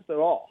concept at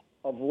all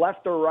of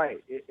left or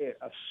right,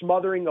 of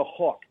smothering a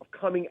hook, of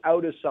coming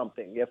out of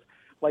something,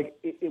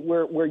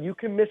 where you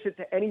can miss it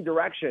to any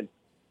direction,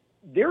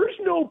 there is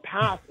no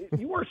path.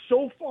 You are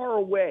so far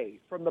away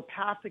from the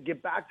path to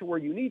get back to where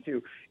you need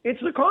to.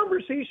 It's the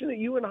conversation that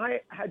you and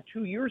I had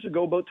 2 years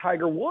ago about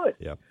Tiger Woods.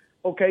 Yep.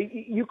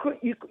 Okay, he was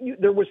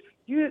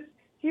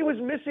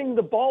missing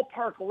the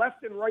ballpark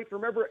left and right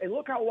from ever, and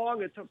look how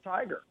long it took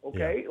Tiger.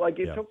 Okay,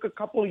 it took a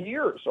couple of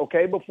years.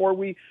 Okay, before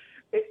listen.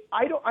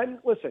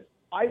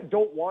 I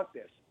don't want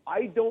this.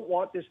 I don't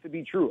want this to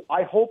be true.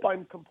 I hope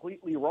I'm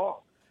completely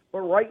wrong.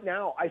 But right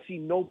now, I see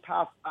no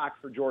path back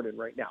for Jordan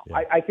right now.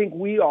 Yeah. I think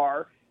we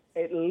are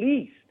at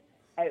least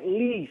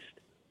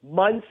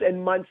months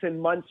and months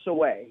and months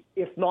away,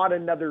 if not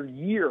another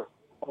year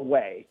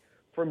away,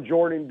 from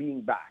Jordan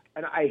being back.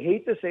 And I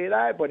hate to say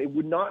that, but it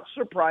would not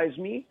surprise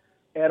me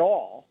at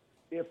all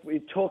if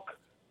it took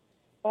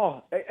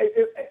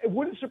it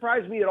wouldn't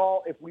surprise me at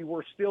all if we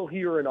were still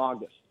here in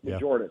August with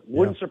Jordan.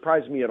 Wouldn't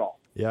surprise me at all.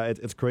 Yeah,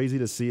 it's crazy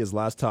to see. His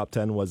last top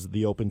 10 was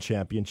the Open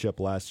Championship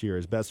last year.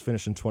 His best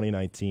finish in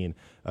 2019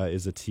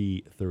 is a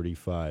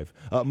T35.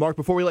 Mark,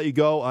 before we let you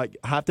go, I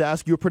have to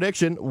ask you a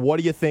prediction. What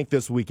do you think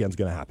this weekend's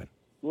going to happen?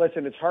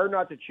 Listen, it's hard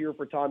not to cheer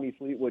for Tommy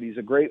Fleetwood. He's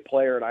a great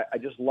player, and I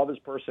just love his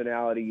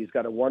personality. He's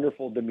got a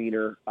wonderful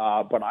demeanor.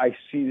 But I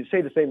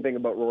say the same thing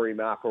about Rory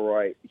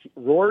McIlroy.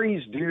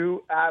 Rory's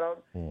due, Adam.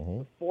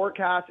 The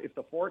forecast, if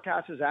the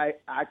forecast is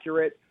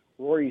accurate,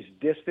 Rory's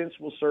distance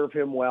will serve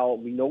him well.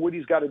 We know what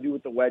he's got to do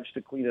with the wedge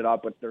to clean it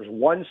up, but there's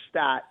one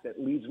stat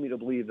that leads me to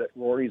believe that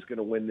Rory's going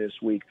to win this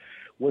week.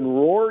 When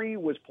Rory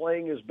was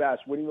playing his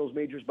best, winning those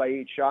majors by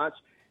 8 shots,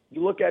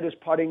 you look at his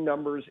putting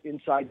numbers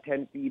inside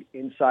 10 feet,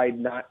 inside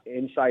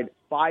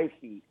 5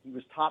 feet. He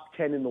was top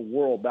 10 in the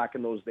world back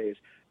in those days.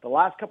 The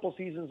last couple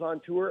seasons on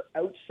tour,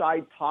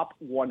 outside top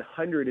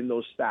 100 in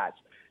those stats.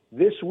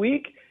 This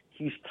week,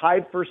 he's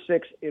tied for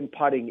 6th in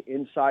putting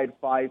inside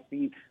 5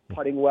 feet,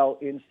 putting well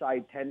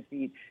inside 10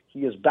 feet.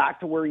 He is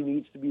back to where he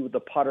needs to be with the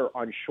putter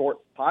on short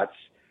putts.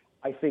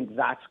 I think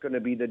that's going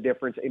to be the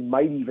difference. It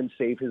might even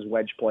save his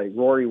wedge play.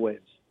 Rory wins.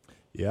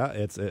 Yeah,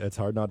 it's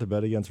hard not to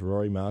bet against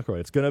Rory McIlroy.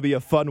 It's going to be a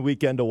fun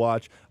weekend to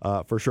watch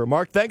for sure.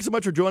 Mark, thanks so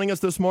much for joining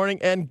us this morning,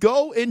 and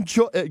go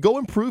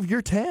improve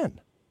your tan.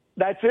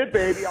 That's it,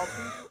 baby.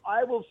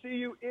 I will see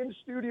you in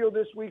studio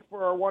this week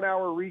for our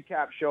 1-hour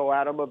recap show,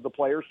 Adam, of the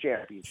Players'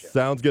 Championship.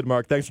 Sounds good,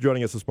 Mark. Thanks for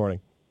joining us this morning.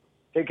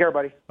 Take care,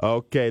 buddy.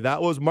 Okay,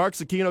 that was Mark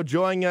Cicchino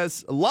joining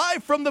us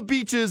live from the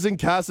beaches in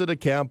Casa de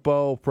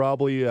Campo,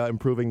 probably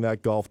improving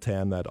that golf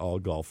tan that all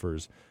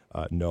golfers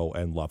know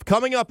and love.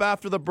 Coming up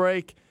after the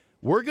break,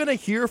 we're going to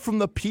hear from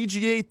the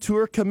PGA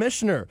Tour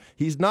Commissioner.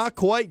 He's not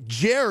quite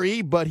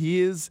Jerry, but he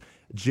is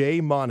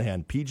Jay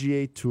Monahan.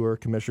 PGA Tour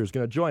Commissioner is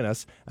going to join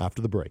us after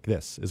the break.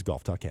 This is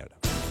Golf Talk Canada.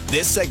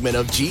 This segment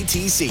of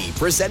GTC,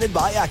 presented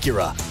by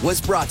Acura,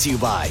 was brought to you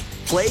by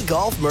Play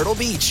Golf Myrtle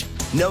Beach.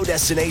 No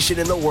destination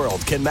in the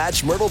world can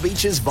match Myrtle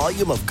Beach's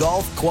volume of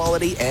golf,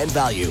 quality, and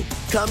value.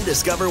 Come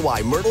discover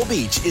why Myrtle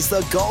Beach is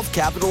the golf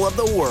capital of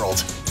the world.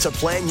 To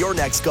plan your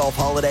next golf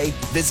holiday,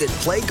 visit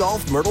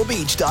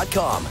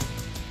playgolfmyrtlebeach.com.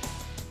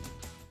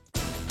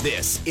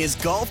 This is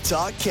Golf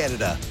Talk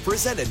Canada,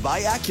 presented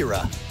by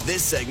Acura.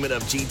 This segment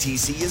of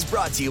GTC is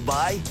brought to you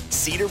by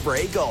Cedar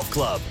Brae Golf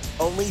Club.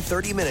 Only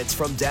 30 minutes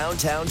from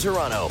downtown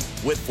Toronto,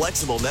 with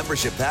flexible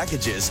membership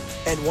packages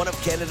and one of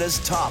Canada's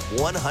top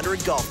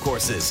 100 golf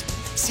courses.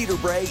 Cedar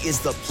Brae is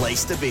the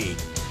place to be.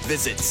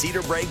 Visit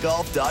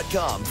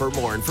cedarbraegolf.com for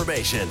more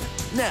information.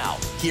 Now,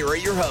 here are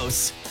your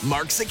hosts,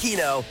 Mark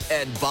Cicchino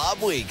and Bob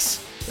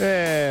Weeks.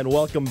 And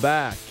welcome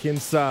back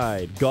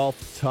inside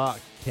Golf Talk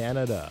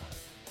Canada.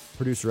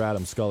 Producer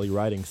Adam Scully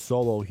riding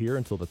solo here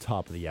until the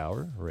top of the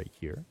hour, right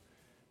here.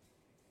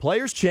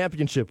 Players'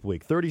 Championship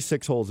Week,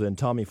 36 holes in.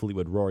 Tommy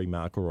Fleetwood, Rory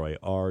McIlroy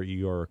are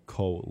your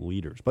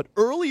co-leaders. But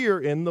earlier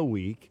in the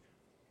week,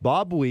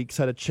 Bob Weeks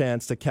had a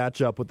chance to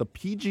catch up with the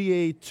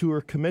PGA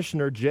Tour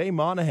Commissioner, Jay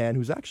Monahan,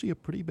 who's actually a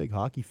pretty big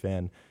hockey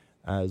fan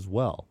as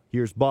well.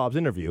 Here's Bob's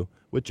interview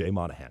with Jay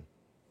Monahan.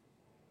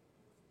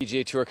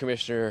 PGA Tour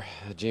Commissioner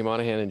Jay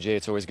Monahan, and Jay,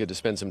 it's always good to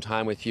spend some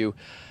time with you.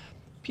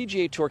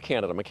 PGA Tour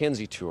Canada,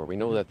 Mackenzie Tour. We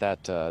know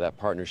that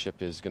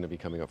partnership is going to be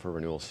coming up for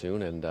renewal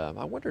soon, and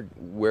I wondered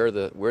where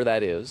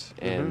that is,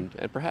 and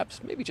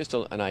perhaps maybe just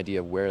an idea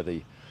of where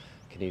the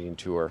Canadian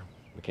Tour,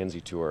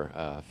 Mackenzie Tour,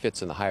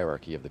 fits in the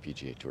hierarchy of the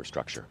PGA Tour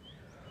structure.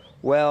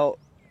 Well,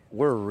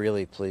 we're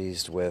really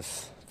pleased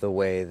with the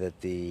way that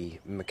the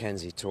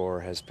Mackenzie Tour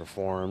has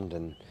performed,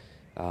 and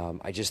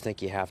I just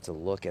think you have to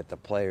look at the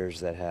players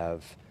that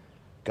have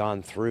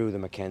gone through the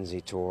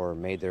Mackenzie Tour,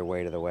 made their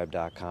way to the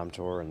Web.com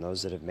Tour, and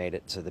those that have made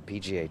it to the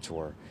PGA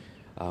Tour.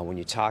 When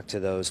you talk to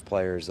those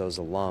players, those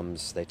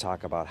alums, they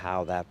talk about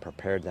how that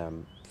prepared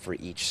them for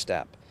each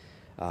step.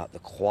 The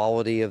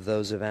quality of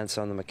those events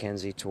on the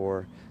Mackenzie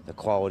Tour, the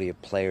quality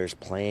of players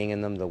playing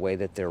in them, the way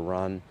that they're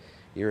run,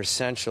 you're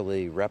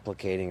essentially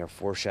replicating or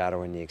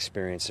foreshadowing the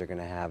experience they're going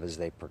to have as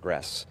they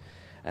progress.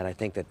 And I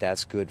think that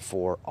that's good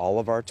for all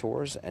of our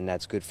tours, and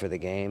that's good for the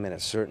game, and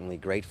it's certainly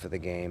great for the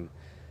game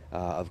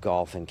of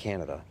golf in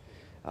Canada.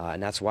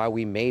 And that's why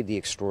we made the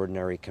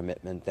extraordinary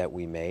commitment that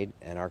we made,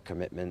 and our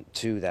commitment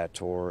to that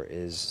tour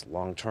is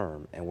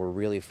long-term. And we're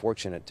really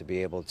fortunate to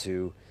be able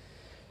to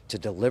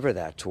deliver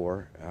that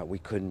tour. We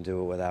couldn't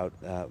do it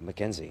without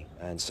Mackenzie.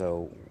 And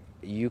so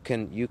you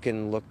can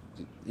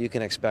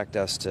expect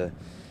us to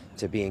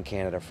be in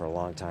Canada for a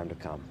long time to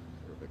come.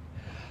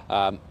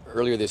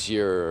 Earlier this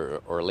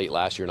year, or late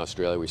last year in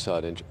Australia, we saw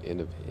an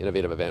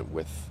innovative event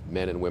with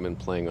men and women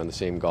playing on the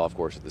same golf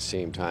course at the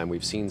same time.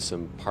 We've seen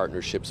some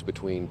partnerships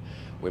between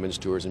women's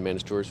tours and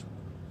men's tours.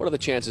 What are the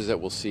chances that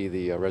we'll see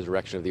the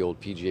resurrection of the old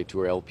PGA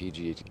Tour,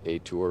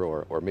 LPGA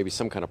Tour, or maybe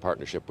some kind of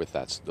partnership with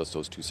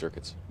those two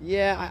circuits?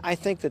 Yeah, I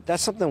think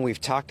that's something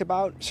we've talked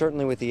about,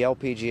 certainly with the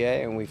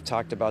LPGA, and we've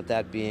talked about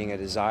that being a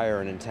desire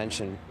and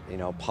intention,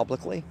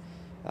 publicly.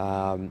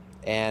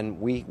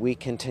 And we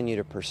continue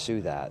to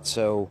pursue that.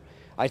 So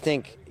I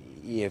think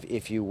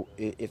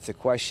if the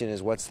question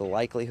is what's the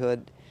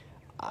likelihood,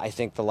 I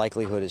think the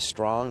likelihood is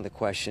strong. The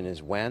question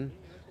is when,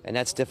 and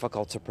that's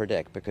difficult to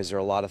predict because there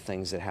are a lot of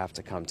things that have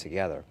to come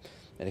together.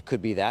 And it could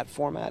be that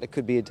format, it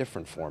could be a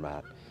different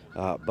format.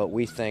 But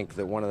we think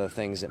that one of the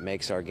things that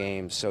makes our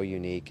game so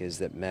unique is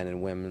that men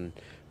and women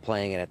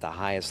playing it at the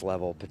highest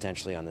level,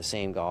 potentially on the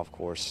same golf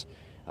course,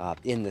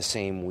 in the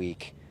same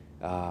week.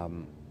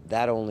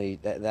 That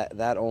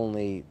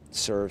only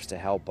serves to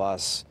help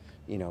us,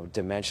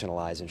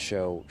 dimensionalize and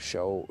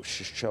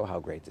show how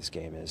great this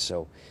game is.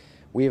 So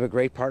we have a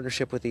great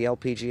partnership with the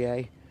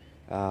LPGA.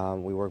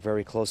 We work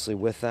very closely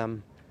with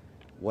them.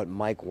 What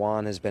Mike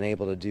Wan has been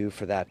able to do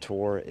for that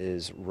tour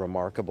is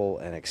remarkable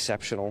and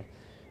exceptional.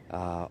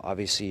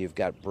 Obviously, you've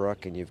got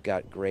Brooke and you've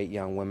got great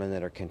young women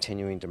that are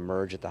continuing to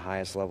merge at the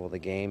highest level of the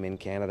game in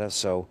Canada.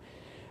 So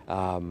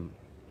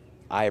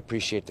I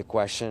appreciate the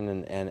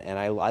question, and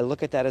I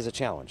look at that as a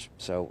challenge.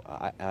 So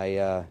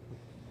I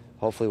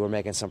hopefully we're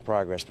making some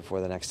progress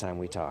before the next time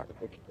we talk.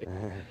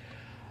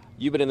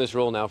 You've been in this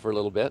role now for a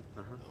little bit.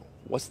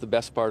 What's the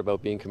best part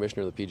about being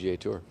commissioner of the PGA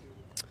Tour?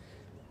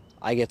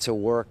 I get to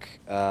work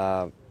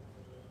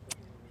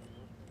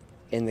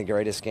in the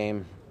greatest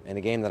game, in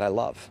a game that I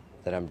love,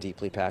 that I'm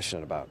deeply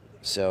passionate about.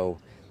 So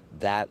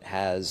that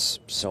has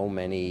so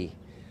many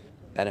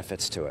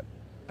benefits to it,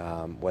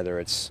 whether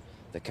it's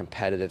the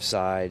competitive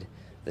side,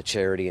 the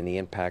charity and the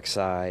impact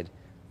side,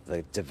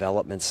 the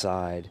development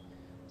side,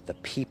 the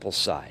people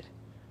side.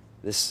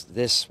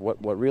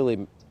 What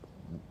really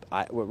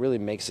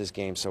makes this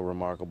game so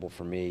remarkable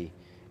for me,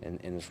 and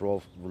this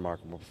role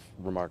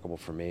remarkable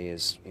for me,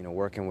 is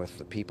working with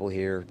the people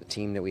here, the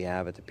team that we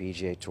have at the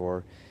PGA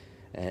Tour,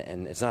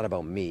 and it's not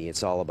about me,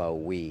 it's all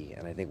about we,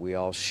 and I think we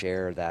all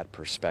share that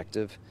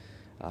perspective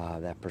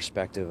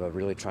of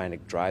really trying to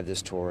drive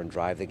this tour and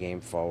drive the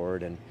game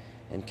forward and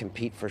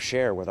compete for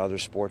share with other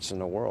sports in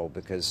the world,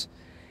 because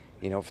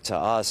to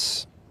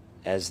us,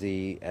 as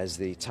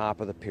the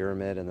top of the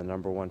pyramid and the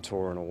 #1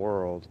 tour in the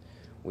world,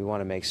 we want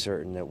to make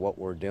certain that what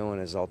we're doing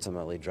is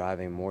ultimately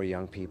driving more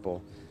young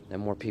people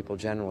and more people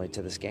generally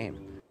to this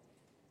game.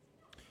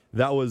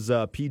 That was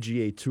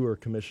PGA Tour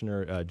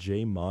Commissioner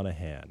Jay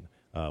Monahan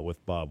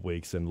with Bob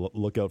Weeks, and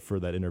look out for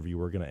that interview.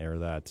 We're going to air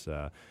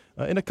that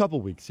in a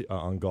couple weeks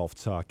on Golf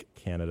Talk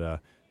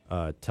Canada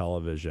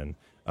television.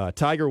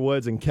 Tiger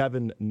Woods and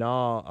Kevin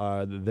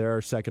Na,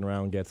 their second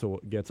round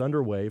gets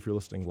underway, if you're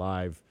listening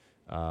live,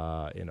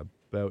 in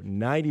about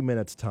 90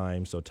 minutes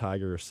time. So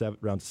Tiger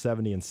round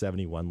 70 and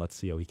 71. Let's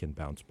see how he can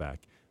bounce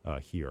back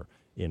here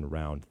in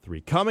round 3.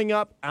 Coming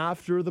up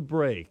after the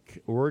break,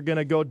 we're going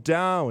to go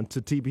down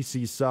to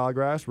TPC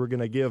Sawgrass. We're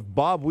going to give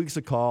Bob Weeks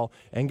a call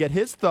and get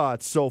his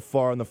thoughts so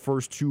far in the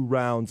first 2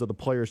 rounds of the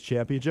Players'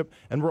 Championship.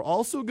 And we're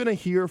also going to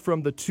hear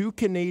from the 2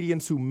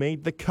 Canadians who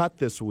made the cut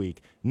this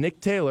week,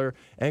 Nick Taylor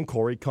and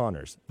Corey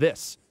Connors.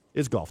 This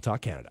is Golf Talk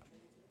Canada.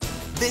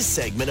 This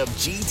segment of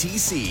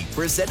GTC,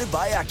 presented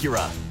by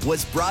Acura,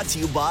 was brought to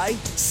you by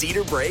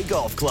Cedar Brae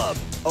Golf Club.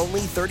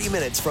 Only 30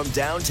 minutes from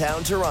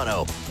downtown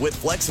Toronto, with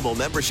flexible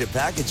membership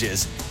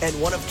packages and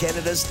one of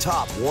Canada's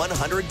top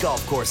 100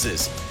 golf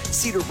courses.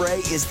 Cedar Brae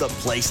is the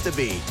place to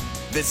be.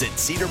 Visit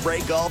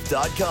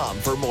cedarbraegolf.com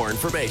for more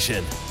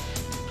information.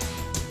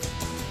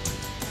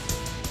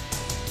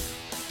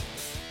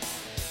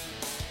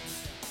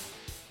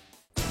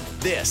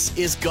 This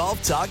is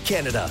Golf Talk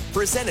Canada,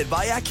 presented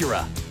by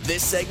Acura.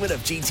 This segment of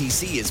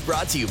GTC is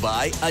brought to you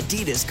by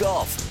Adidas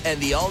Golf and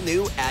the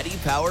all-new Addy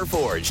Power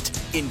Forged.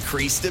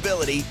 Increased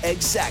stability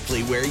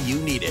exactly where you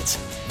need it.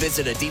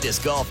 Visit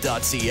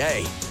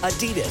adidasgolf.ca.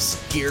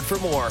 Adidas, geared for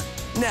more.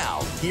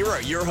 Now, here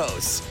are your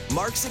hosts,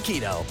 Mark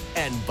Zecchino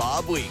and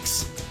Bob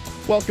Weeks.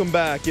 Welcome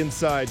back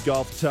inside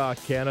Golf Talk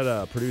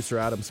Canada. Producer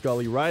Adam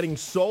Scully riding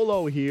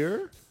solo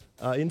here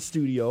in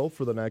studio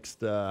for the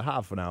next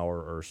half an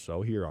hour or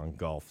so here on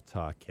Golf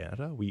Talk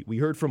Canada. We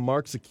heard from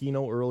Mark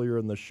Zecchino earlier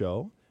in the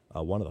show.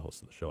 One of the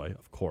hosts of the show,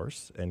 of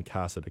course, and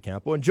Casa de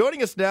Campo. And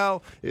joining us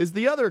now is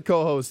the other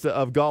co-host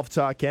of Golf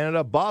Talk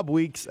Canada, Bob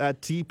Weeks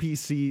at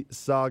TPC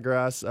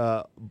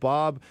Sawgrass.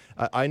 Bob,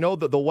 I know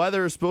that the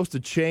weather is supposed to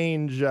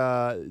change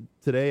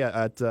today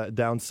at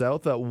down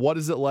south. What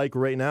is it like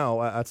right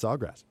now at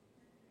Sawgrass?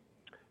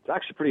 It's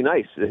actually pretty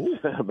nice.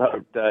 It's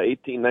about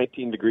 18,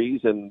 19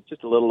 degrees and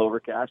just a little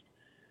overcast.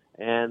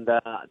 And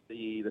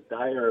the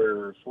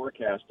dire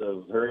forecast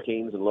of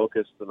hurricanes and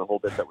locusts and the whole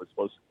bit that was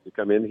supposed to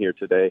come in here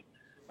today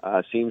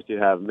seems to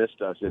have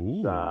missed us.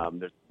 It's,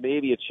 there's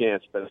maybe a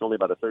chance, but it's only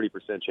about a 30%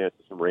 chance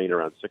of some rain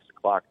around 6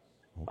 o'clock.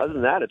 Other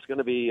than that, it's going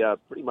to be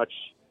pretty much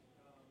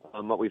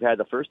what we've had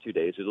the first 2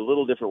 days. There's a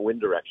little different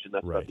wind direction.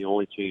 That's about the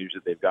only change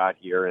that they've got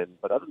here.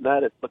 But other than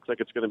that, it looks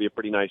like it's going to be a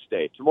pretty nice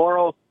day.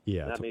 Tomorrow,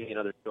 that may be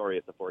another story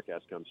if the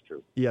forecast comes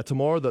true. Yeah,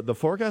 tomorrow, the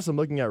forecast I'm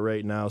looking at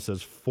right now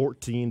says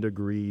 14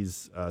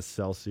 degrees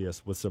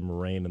Celsius with some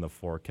rain in the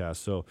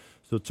forecast. So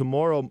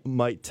tomorrow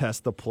might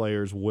test the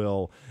players'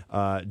 will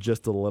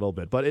just a little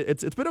bit. But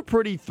it's been a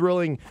pretty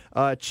thrilling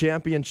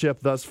championship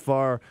thus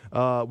far.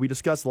 We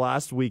discussed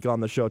last week on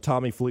the show,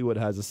 Tommy Fleetwood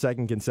has a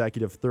second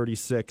consecutive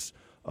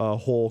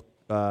 36-hole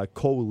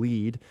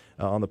co-lead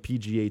on the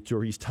PGA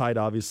Tour. He's tied,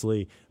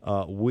 obviously,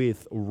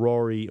 with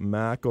Rory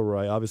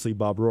McIlroy. Obviously,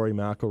 Bob, Rory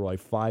McIlroy,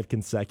 5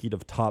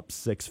 consecutive top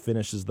 6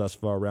 finishes thus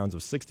far, rounds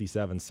of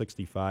 67,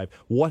 65.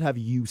 What have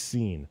you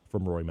seen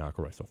from Rory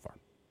McIlroy so far?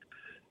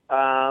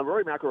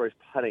 Rory McIlroy's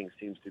putting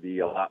seems to be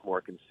a lot more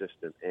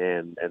consistent,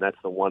 and that's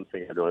the one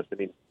thing I've noticed. I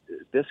mean,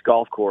 this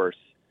golf course,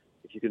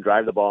 if you can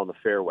drive the ball in the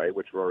fairway,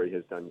 which Rory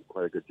has done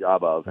quite a good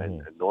job of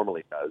and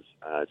normally does,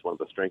 it's one of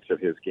the strengths of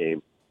his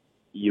game,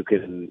 you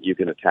can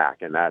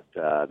attack, and that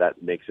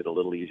makes it a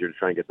little easier to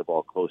try and get the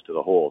ball close to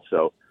the hole.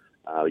 So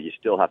you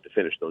still have to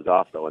finish those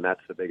off, though, and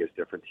that's the biggest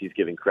difference. He's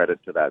giving credit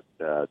to that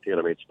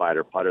TaylorMade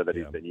Spider putter that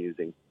he's been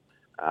using,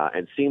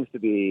 and seems to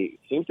be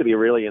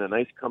really in a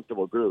nice,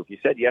 comfortable groove. He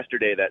said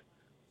yesterday that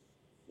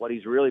what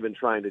he's really been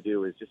trying to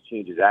do is just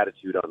change his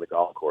attitude on the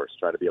golf course,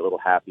 try to be a little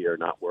happier,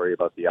 not worry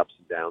about the ups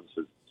and downs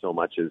so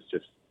much as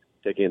just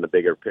taking in the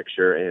bigger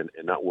picture and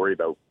not worry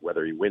about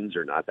whether he wins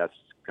or not. That's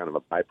kind of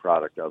a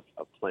byproduct of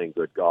playing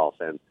good golf.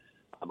 And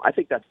I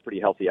think that's a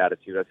pretty healthy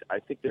attitude. I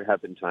think there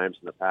have been times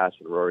in the past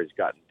when Rory's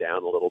gotten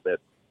down a little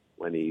bit,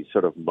 when he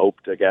sort of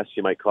moped, I guess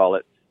you might call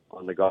it,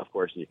 on the golf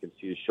course, and you can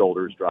see his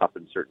shoulders drop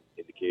in certain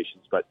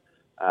indications. But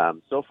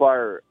so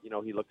far,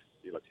 he looks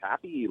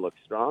happy, he looks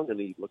strong, and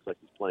he looks like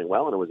he's playing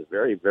well. And it was a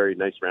very, very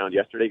nice round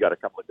yesterday. Got a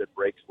couple of good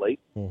breaks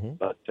late,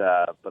 but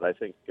I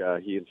think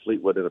he and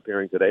Fleetwood in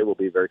appearing today will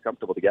be very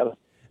comfortable together.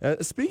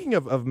 Speaking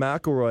of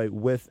McIlroy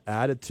with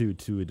attitude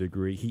to a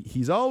degree,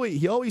 he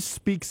always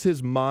speaks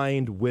his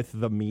mind with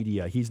the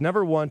media. He's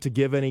never one to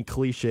give any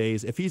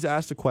cliches. If he's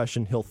asked a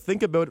question, he'll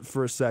think about it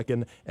for a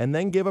second and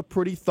then give a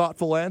pretty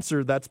thoughtful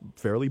answer that's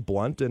fairly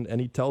blunt,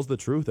 and he tells the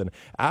truth. And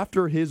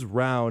after his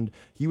round,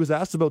 he was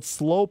asked about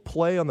slow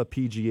play on the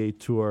PGA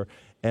Tour,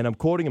 and I'm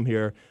quoting him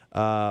here,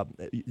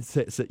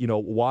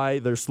 why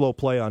there's slow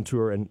play on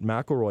tour, and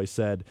McIlroy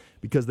said,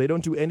 because they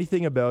don't do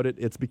anything about it.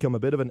 It's become a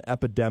bit of an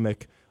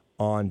epidemic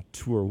on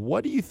tour.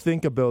 What do you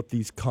think about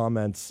these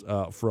comments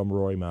from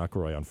Rory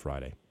McIlroy on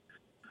Friday?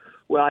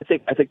 Well, I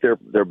think they're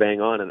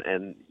bang on,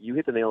 and you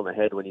hit the nail on the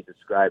head when you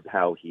described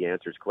how he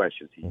answers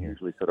questions. He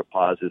usually sort of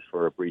pauses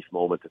for a brief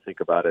moment to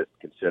think about it,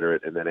 consider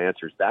it, and then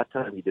answers. That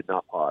time he did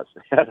not pause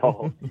at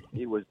all.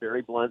 He was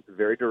very blunt,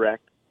 very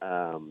direct.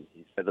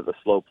 He said that the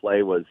slow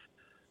play was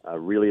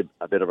really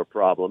a bit of a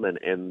problem,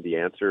 and the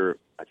answer,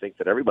 I think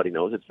that everybody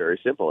knows, it's very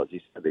simple. As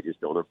he said, they just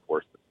don't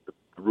enforce the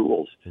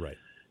rules. Right.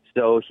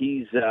 So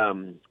he's, he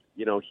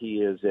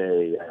is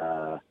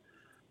I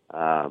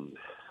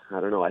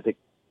don't know, I think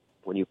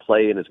when you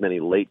play in as many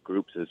late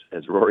groups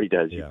as Rory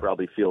does, you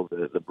probably feel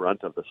the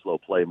brunt of the slow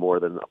play more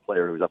than a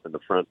player who's up in the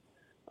front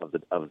of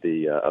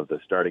the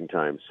starting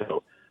time.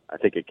 So I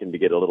think it can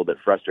get a little bit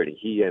frustrating.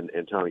 He and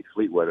Tommy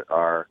Fleetwood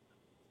are,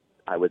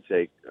 I would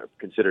say,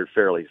 considered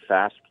fairly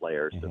fast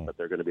players, but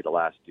they're going to be the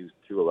last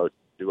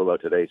do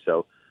about today.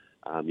 So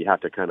you have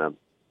to kind of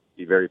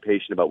be very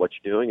patient about what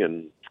you're doing,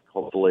 and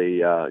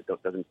hopefully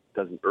it doesn't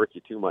irk you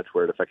too much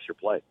where it affects your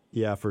play.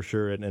 Yeah, for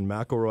sure. And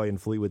McIlroy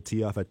and Fleetwood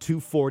tee off at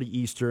 2:40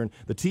 Eastern.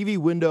 The TV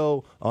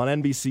window on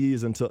NBC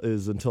is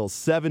until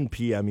 7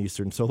 p.m.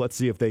 Eastern. So let's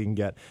see if they can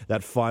get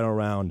that final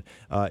round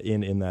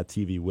in that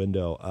TV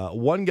window.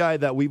 One guy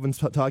that we've been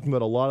talking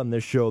about a lot on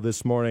this show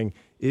this morning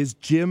is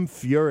Jim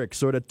Furyk,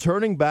 sort of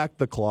turning back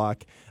the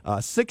clock.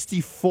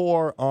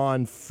 64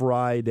 on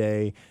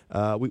Friday.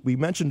 We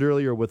mentioned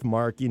earlier with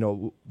Mark,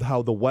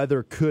 how the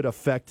weather could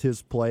affect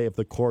his play if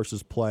the course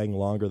is playing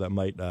longer. That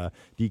might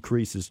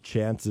decrease his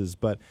chances.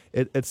 But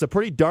it's a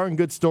pretty darn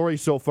good story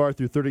so far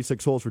through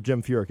 36 holes for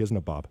Jim Furyk, isn't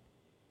it, Bob?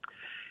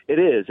 It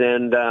is,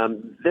 and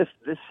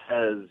this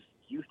has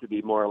used to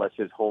be more or less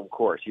his home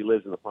course. He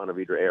lives in the Ponte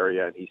Vedra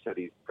area, and he said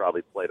he's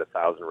probably played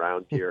 1,000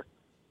 rounds here.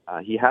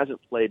 He hasn't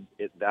played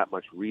it that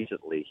much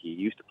recently. He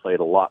used to play it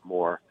a lot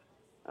more.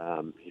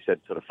 He said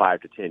sort of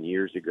 5 to 10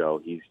 years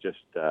ago. He's just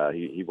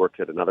he works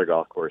at another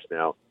golf course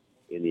now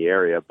in the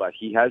area, but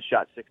he has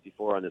shot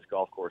 64 on this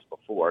golf course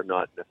before,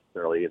 not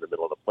necessarily in the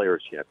middle of the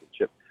Players'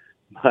 Championship,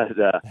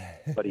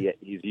 but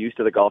he's used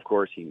to the golf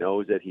course. He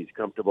knows it. He's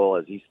comfortable.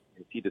 As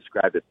he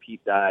described it,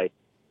 Pete Dye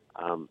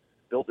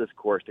built this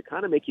course to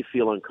kind of make you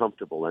feel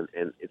uncomfortable, and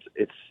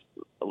it's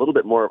a little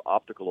bit more of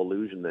optical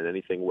illusion than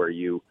anything where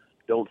you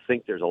don't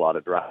think there's a lot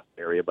of drop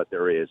area, but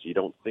there is. You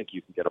don't think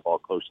you can get a ball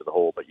close to the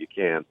hole, but you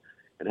can.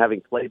 And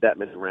having played that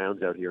many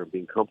rounds out here and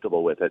being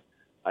comfortable with it,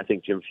 I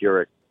think Jim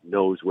Furyk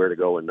knows where to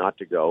go and not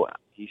to go.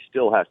 He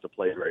still has to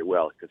play very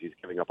well because he's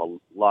giving up a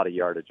lot of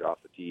yardage off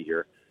the tee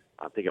here.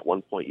 I think at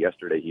one point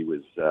yesterday he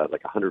was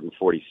like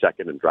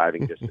 142nd in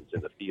driving distance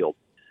in the field.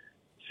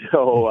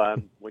 So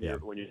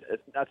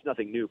that's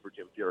nothing new for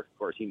Jim Furyk. Of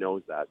course, he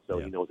knows that, so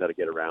he knows how to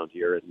get around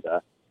here. And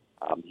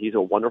he's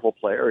a wonderful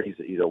player.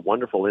 He's a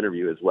wonderful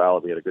interview as well.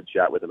 We had a good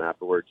chat with him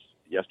afterwards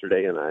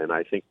yesterday, and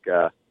I think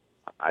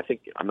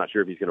I'm not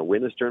sure if he's going to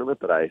win this tournament,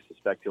 but I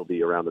suspect he'll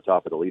be around the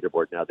top of the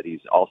leaderboard now that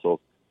he's also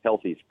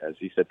healthy, as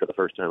he said, for the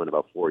first time in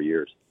about 4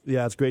 years.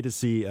 Yeah, it's great to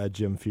see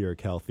Jim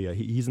Furyk healthy.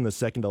 He's in the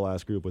second to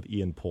last group with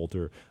Ian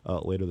Poulter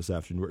later this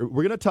afternoon.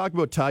 We're going to talk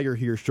about Tiger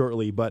here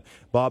shortly, but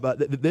Bob,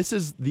 this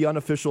is the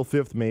unofficial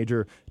fifth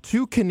major.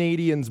 2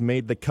 Canadians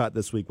made the cut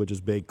this week, which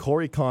is big.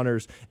 Corey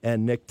Connors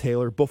and Nick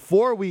Taylor.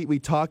 Before we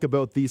talk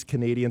about these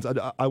Canadians,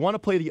 I want to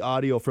play the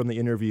audio from the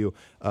interview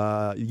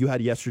you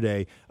had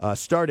yesterday,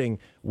 starting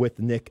with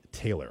Nick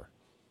Taylor.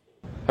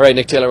 All right,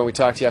 Nick Taylor, when we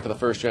talked to you after the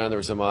first round, there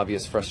was some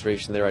obvious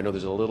frustration there. I know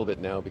there's a little bit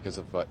now because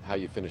of how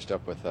you finished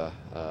up with a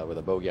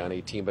bogey on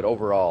 18. But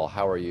overall,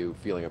 how are you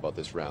feeling about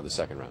this round, the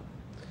second round?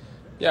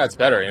 Yeah, it's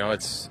better. I'm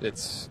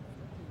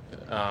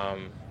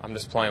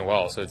just playing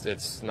well, so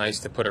it's nice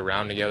to put a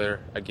round together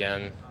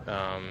again.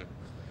 I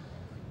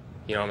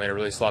made a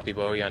really sloppy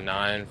bogey on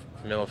 9,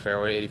 middle of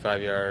fairway,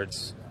 85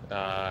 yards,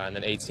 and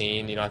then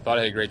 18. I thought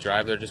I had a great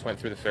drive there, just went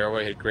through the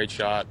fairway, hit a great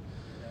shot.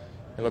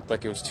 It looked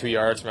like it was 2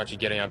 yards from actually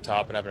getting on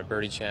top and having a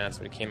birdie chance,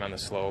 but it came on the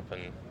slope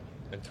and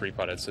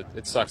 3-putted. So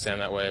it sucks in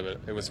that way, but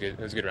it was good. It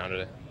was a good round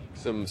today.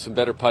 Some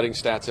better putting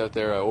stats out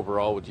there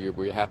overall. Were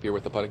you happier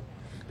with the putting?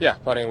 Yeah,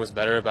 putting was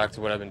better back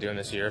to what I've been doing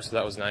this year, so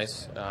that was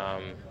nice.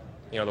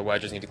 The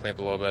wedges need to clean up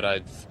a little bit. I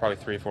had probably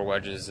 3 or 4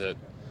 wedges that,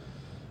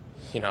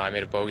 I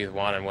made a bogey with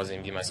one and wasn't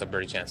even giving myself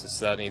birdie chances.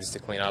 So that needs to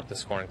clean up the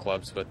scoring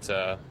clubs. But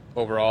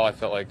overall, I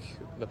felt like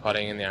the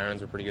putting and the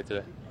irons were pretty good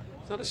today.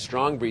 It's not a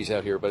strong breeze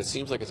out here, but it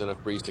seems like it's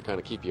enough breeze to kind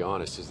of keep you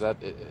honest. Is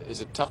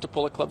it tough to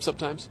pull a club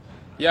sometimes?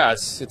 Yeah,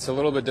 it's a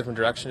little bit different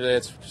direction today.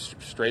 It's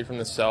straight from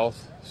the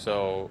south.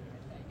 So,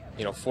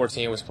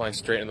 14 was playing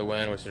straight into the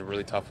wind, which is a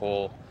really tough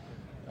hole.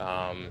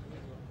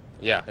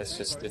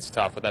 It's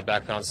tough. With that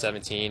background on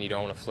 17, you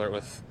don't want to flirt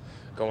with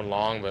going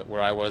long, but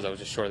where I was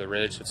just short of the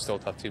ridge, so it's still a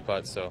tough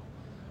 2-putt. So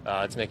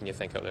it's making you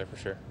think out there for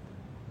sure.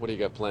 What do you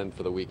got planned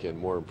for the weekend?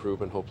 More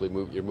improvement? Hopefully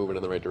you're moving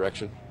in the right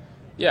direction?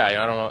 Yeah,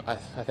 I don't know.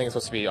 I think it's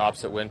supposed to be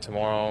opposite wind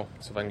tomorrow,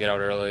 so if I can get out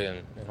early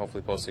and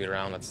hopefully post to get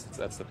around,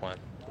 that's the plan.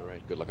 All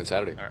right, good luck on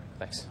Saturday. All right,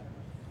 thanks.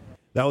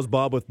 That was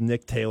Bob with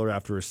Nick Taylor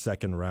after his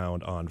second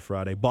round on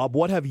Friday. Bob,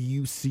 what have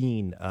you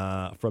seen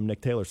from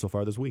Nick Taylor so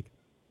far this week?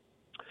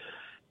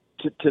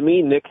 To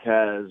me, Nick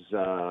has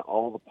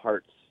all the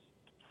parts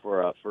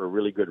for a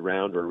really good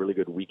round or a really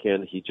good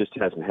weekend. He just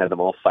hasn't had them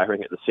all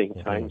firing at the same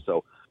time,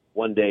 so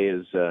one day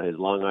his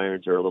long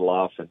irons are a little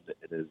off and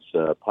his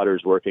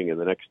putter's working, and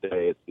the next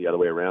day it's the other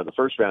way around. The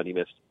first round he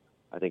missed,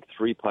 I think,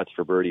 3 putts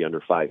for birdie under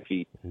 5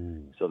 feet.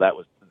 So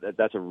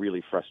that's a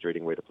really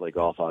frustrating way to play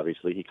golf.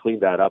 Obviously, he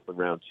cleaned that up in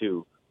round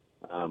 2.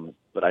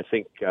 But I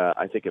think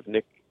if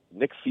Nick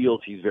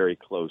feels he's very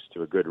close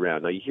to a good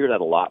round. Now you hear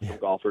that a lot from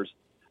golfers,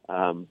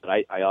 but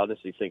I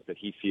honestly think that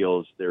he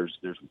feels there's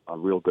a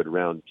real good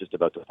round just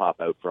about to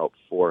pop out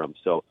for him.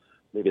 So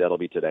maybe that'll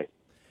be today.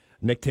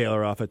 Nick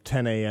Taylor off at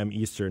 10 a.m.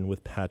 Eastern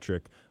with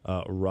Patrick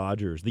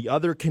Rogers. The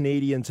other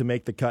Canadian to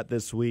make the cut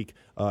this week,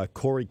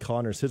 Corey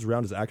Connors. His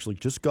round has actually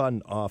just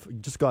gotten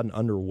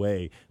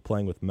underway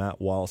playing with Matt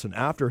Wallace. And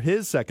after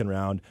his second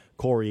round,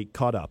 Corey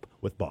caught up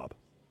with Bob.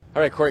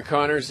 All right, Corey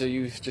Connors,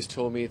 you just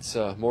told me it's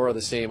more of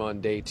the same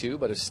on day 2,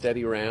 but a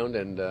steady round,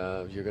 and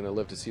you're going to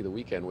live to see the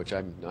weekend, which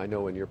I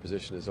know in your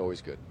position is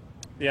always good.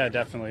 Yeah,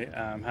 definitely.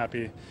 I'm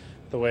happy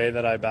the way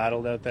that I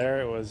battled out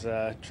there. It was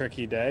a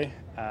tricky day.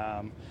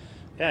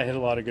 I hit a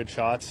lot of good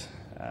shots.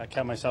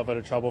 Kept myself out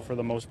of trouble for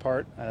the most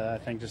part. I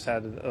think just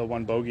had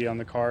one bogey on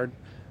the card.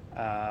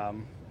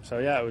 It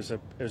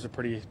was a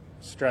pretty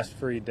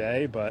stress-free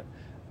day, but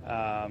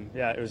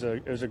yeah, it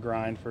was a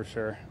grind for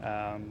sure.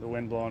 The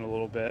wind blowing a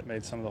little bit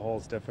made some of the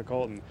holes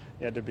difficult, and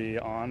you had to be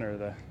on, or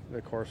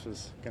the course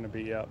was going to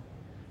beat you up.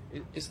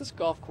 Is this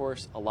golf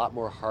course a lot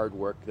more hard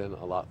work than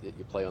a lot that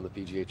you play on the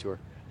PGA Tour?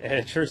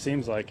 It sure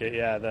seems like it.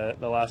 Yeah,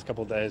 the last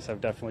couple of days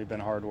have definitely been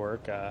hard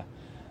work.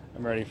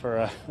 I'm ready for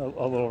a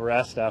little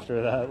rest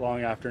after that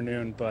long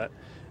afternoon, but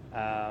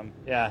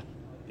yeah,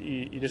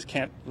 you just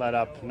can't let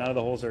up. None of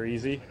the holes are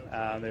easy.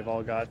 They've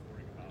all got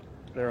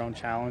their own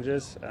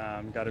challenges.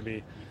 Got to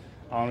be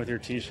on with your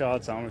tee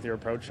shots, on with your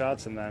approach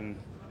shots, and then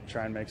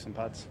try and make some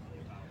putts.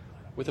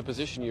 With the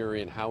position you're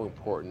in, how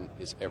important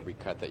is every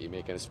cut that you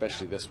make, and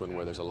especially this one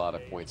where there's a lot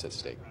of points at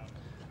stake?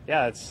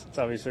 Yeah, it's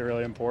obviously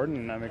really important,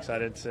 and I'm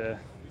excited to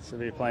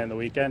be playing the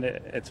weekend.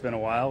 It's been a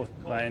while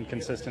with my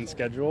inconsistent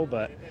schedule,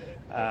 but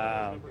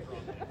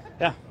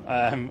yeah,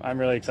 I'm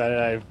really excited.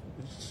 I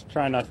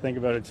try not to think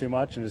about it too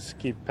much and just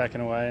keep pecking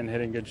away and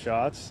hitting good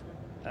shots.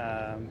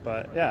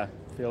 But yeah,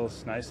 it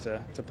feels nice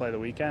to play the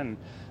weekend.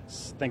 I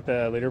think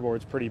the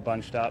leaderboard's pretty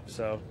bunched up,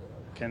 so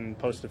can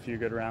post a few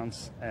good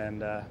rounds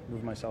and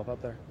move myself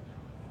up there.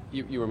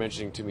 You were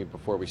mentioning to me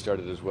before we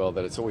started as well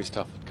that it's always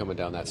tough coming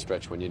down that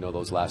stretch when you know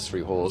those last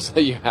 3 holes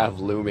that you have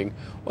looming.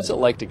 What's it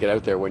like to get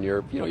out there when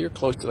you're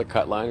close to the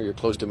cut line, or you're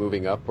close to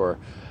moving up,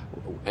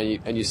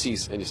 and you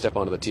step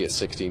onto the tee at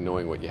 16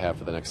 knowing what you have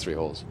for the next 3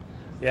 holes?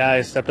 Yeah,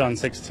 I stepped on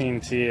 16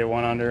 tee at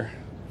 1 under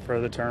for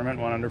the tournament,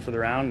 1 under for the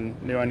round,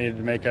 and knew I needed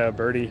to make a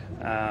birdie.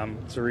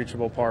 It's a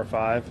reachable par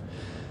 5.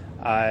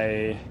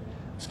 I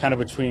was kind of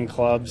between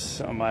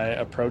clubs on my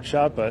approach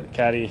shot, but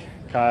caddy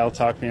Kyle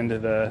talked me into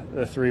the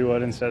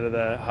 3-wood instead of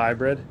the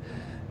hybrid,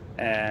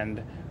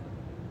 and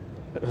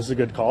it was a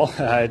good call.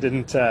 I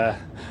didn't. It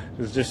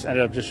was just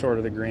ended up just short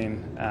of the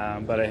green,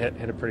 but I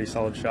hit a pretty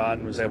solid shot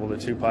and was able to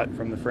 2-putt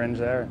from the fringe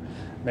there,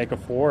 make a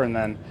 4, and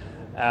then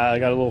I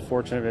got a little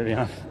fortunate maybe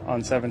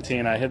on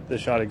 17. I hit the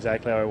shot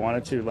exactly how I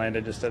wanted to,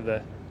 landed just at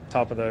the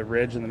top of the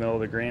ridge in the middle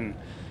of the green,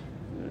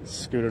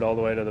 scooted all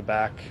the way to the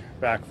back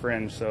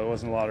fringe, so it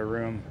wasn't a lot of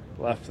room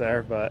left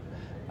there, but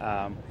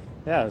yeah,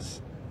 it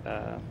was.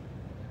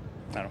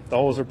 I don't know, the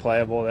holes were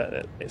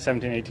playable.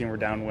 17, 18 were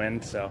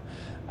downwind, so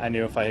I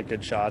knew if I hit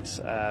good shots,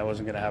 I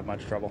wasn't going to have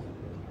much trouble.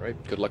 All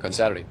right. Good luck on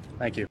Saturday.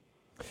 Thank you.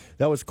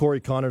 That was Corey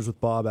Conners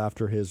with Bob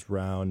after his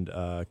round.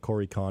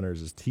 Corey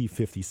Conners is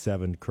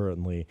T57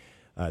 currently,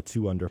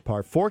 2 under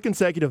par. 4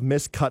 consecutive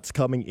missed cuts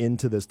coming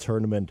into this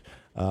tournament,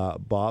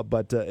 Bob,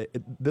 but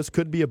this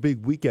could be a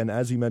big weekend,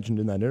 as you mentioned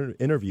in that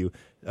interview,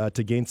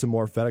 to gain some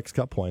more FedEx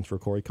Cup points for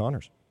Corey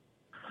Conners.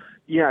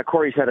 Yeah,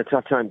 Corey's had a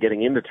tough time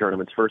getting into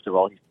tournaments. First of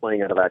all, he's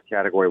playing out of that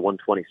category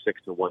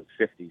 126 to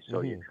 150,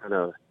 so you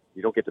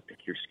don't get to pick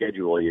your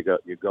schedule. You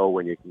go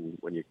when you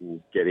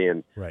can get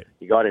in. Right.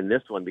 He got in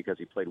this one because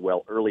he played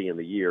well early in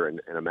the year and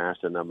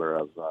amassed a number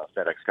of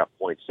FedEx Cup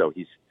points. So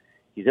he's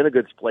in a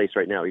good place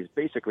right now. He's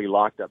basically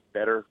locked up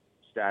better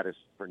status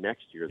for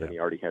next year than he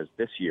already has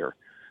this year.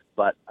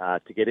 But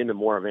to get into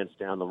more events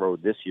down the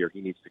road this year,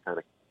 he needs to kind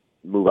of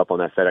move up on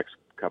that FedEx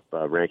Cup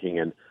ranking,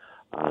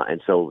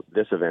 and so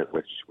this event,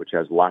 which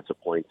has lots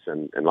of points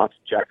and lots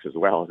of checks as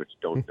well, which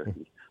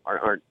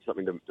aren't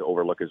something to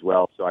overlook as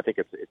well. So I think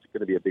it's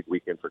going to be a big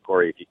weekend for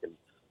Corey if he can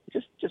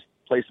just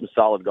play some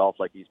solid golf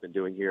like he's been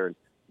doing here, and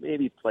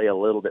maybe play a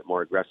little bit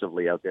more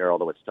aggressively out there.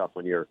 Although it's tough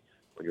when you're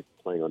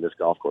playing on this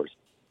golf course.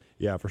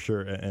 Yeah, for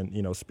sure.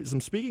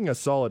 And speaking of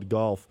solid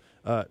golf,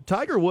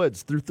 Tiger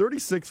Woods through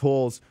 36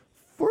 holes,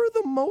 for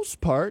the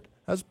most part,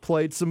 has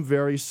played some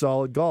very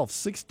solid golf.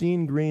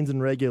 16 greens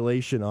in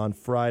regulation on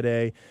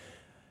Friday.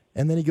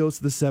 And then he goes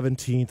to the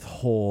 17th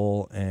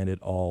hole, and it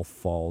all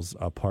falls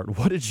apart.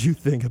 What did you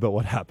think about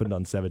what happened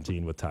on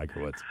 17 with Tiger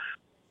Woods?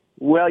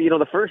 Well,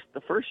 the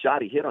first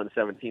shot he hit on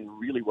 17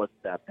 really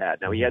wasn't that bad.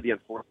 Now, he had the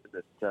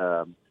unfortunate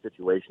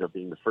situation of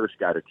being the first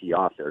guy to tee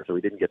off there, so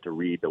he didn't get to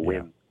read the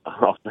wind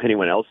off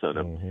anyone else on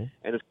him. Mm-hmm.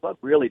 And his club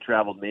really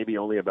traveled maybe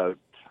only about,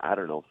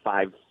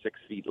 5-6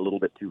 feet, a little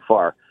bit too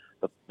far.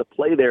 The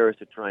play there is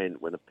to try and,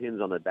 when the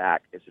pin's on the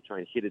back, is to try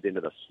and hit it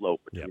into the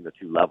slope between the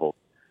 2 levels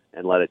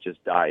and let it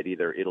just die.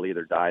 It'll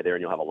either die there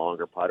and you'll have a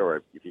longer putt,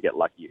 or if you get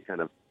lucky, it kind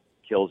of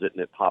kills it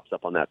and it pops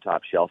up on that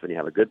top shelf and you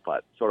have a good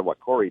putt. Sort of what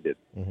Corey did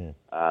a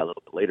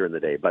little bit later in the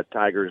day. But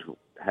Tiger's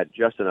had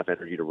just enough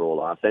energy to roll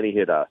off. Then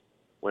he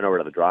went over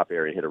to the drop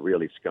area and hit a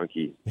really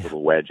skunky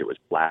little wedge. It was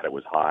flat. It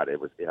was hot. It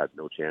had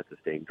no chance of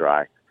staying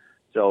dry.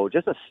 So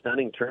just a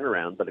stunning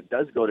turnaround, but it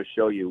does go to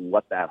show you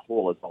what that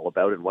hole is all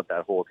about and what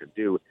that hole can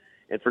do.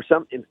 And for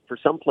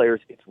some players,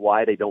 it's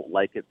why they don't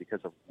like it, because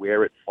of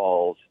where it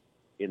falls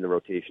in the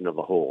rotation of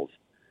the holes.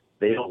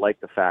 They don't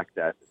like the fact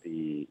that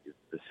the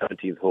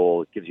 17th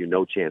hole gives you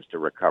no chance to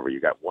recover.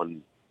 You got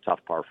one tough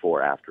par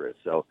 4 after it.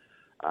 So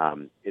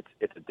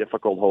it's a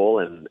difficult hole,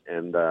 and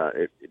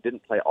it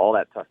didn't play all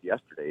that tough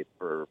yesterday.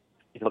 There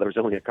was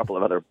only a couple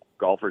of other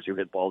golfers who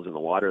hit balls in the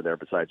water there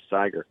besides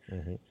Tiger.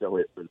 Mm-hmm. So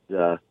it was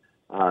a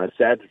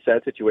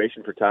sad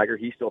situation for Tiger.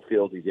 He still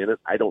feels he's in it.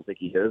 I don't think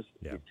he is.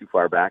 Yeah. He's too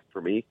far back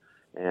for me,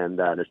 and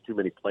there's too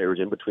many players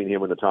in between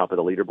him and the top of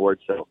the leaderboard.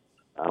 So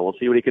We'll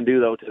see what he can do,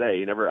 though,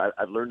 today.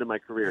 I've learned in my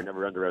career,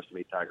 never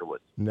underestimate Tiger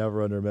Woods.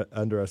 Never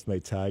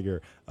underestimate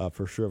Tiger,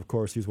 for sure. Of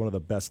course, he's one of the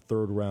best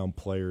third-round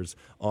players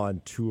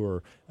on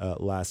tour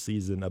last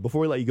season.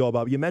 Before we let you go,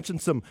 Bob, you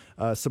mentioned some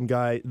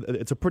guy.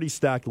 It's a pretty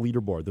stacked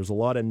leaderboard. There's a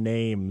lot of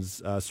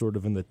names sort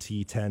of in the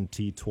T10,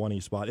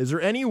 T20 spot. Is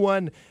there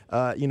anyone,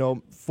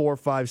 4,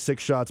 5,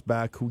 6 shots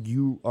back who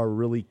you are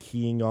really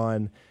keying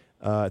on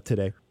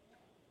today?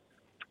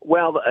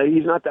 Well,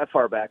 he's not that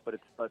far back,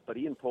 but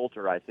Ian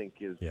Poulter, I think,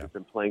 has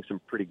been playing some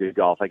pretty good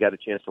golf. I got a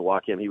chance to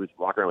walk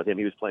around with him.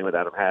 He was playing with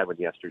Adam Hadwin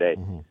yesterday.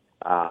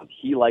 Mm-hmm.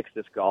 He likes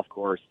this golf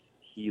course.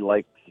 He's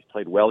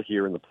played well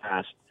here in the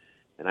past,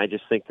 and I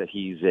just think that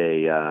he's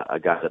a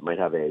guy that might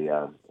have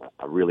a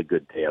really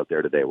good day out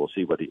there today. We'll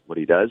see what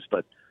he does,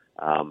 but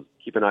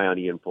keep an eye on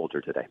Ian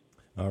Poulter today.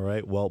 All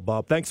right. Well,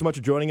 Bob, thanks so much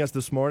for joining us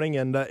this morning,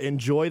 and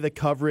enjoy the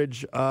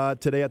coverage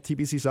today at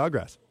TPC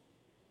Sawgrass.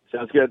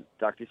 Sounds good.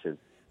 Talk to you soon.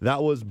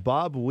 That was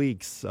Bob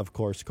Weeks, of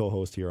course,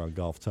 co-host here on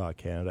Golf Talk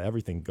Canada,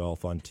 everything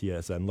golf on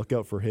TSN. Look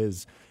out for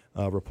his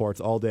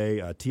reports all day,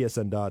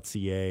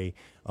 tsn.ca,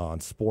 on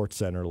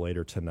SportsCenter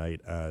later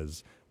tonight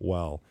as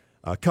well.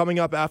 Coming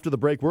up after the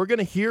break, we're going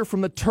to hear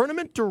from the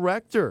tournament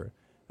director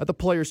at the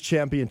Players'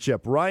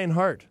 Championship, Ryan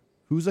Hart,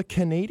 who's a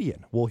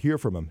Canadian. We'll hear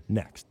from him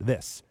next.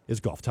 This is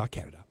Golf Talk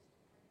Canada.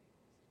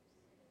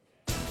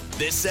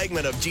 This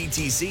segment of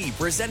GTC,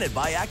 presented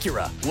by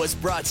Acura, was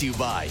brought to you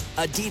by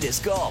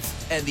Adidas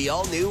Golf and the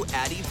all-new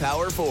Addy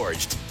Power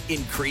Forged.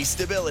 Increased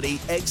stability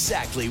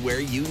exactly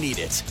where you need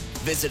it.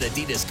 Visit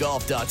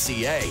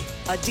adidasgolf.ca.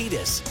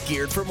 Adidas,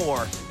 geared for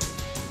more.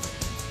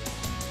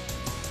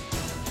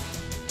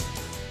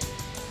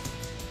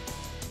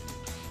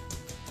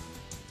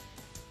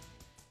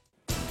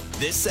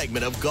 This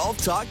segment of Golf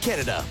Talk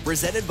Canada,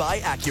 presented by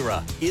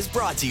Acura, is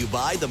brought to you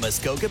by the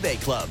Muskoka Bay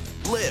Club.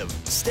 Live,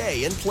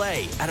 stay, and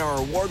play at our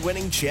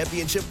award-winning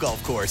championship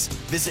golf course.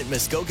 Visit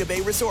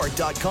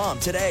MuskokaBayResort.com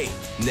today.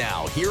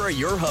 Now, here are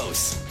your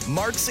hosts,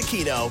 Mark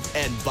Cicchino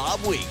and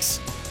Bob Weeks.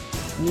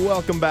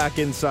 Welcome back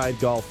inside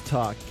Golf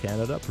Talk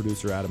Canada.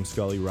 Producer Adam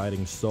Scully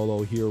riding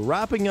solo here,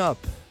 wrapping up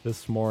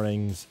this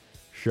morning's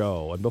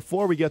show. And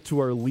before we get to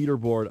our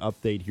leaderboard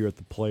update here at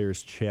the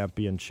Players'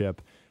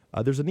 Championship,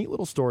 there's a neat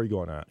little story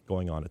going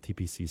on at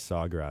TPC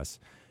Sawgrass.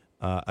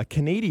 A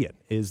Canadian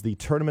is the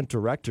tournament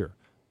director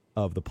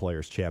of the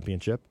Players'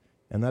 Championship,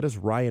 and that is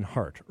Ryan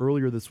Hart.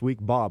 Earlier this week,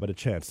 Bob had a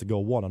chance to go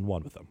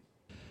one-on-one with him.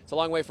 It's a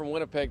long way from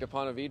Winnipeg to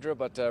Ponte Vedra,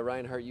 but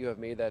Ryan Hart, you have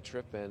made that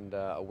trip, and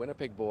a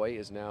Winnipeg boy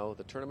is now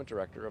the tournament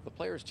director of the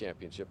Players'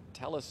 Championship.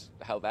 Tell us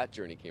how that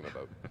journey came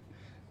about.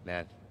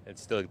 Man,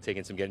 it's still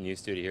taking some getting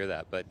used to hear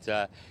that.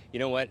 But you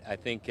know what? I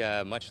think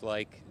much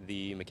like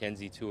the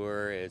Mackenzie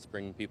Tour is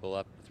bringing people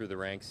up through the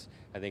ranks,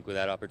 I think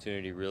that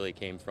opportunity really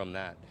came from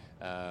that.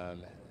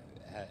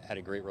 Had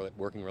a great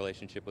working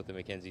relationship with the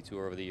Mackenzie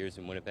Tour over the years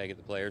in Winnipeg at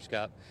the Players'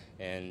 Cup,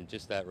 and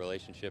just that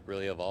relationship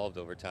really evolved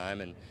over time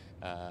and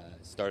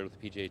started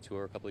with the PGA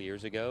Tour a couple of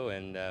years ago,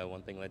 and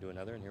one thing led to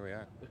another, and here we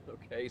are.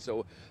 Okay,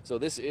 so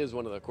this is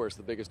one of, of course,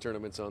 the biggest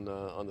tournaments on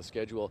the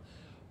schedule.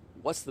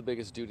 What's the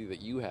biggest duty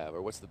that you have,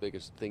 or what's the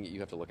biggest thing that you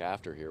have to look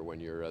after here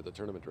when you're the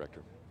tournament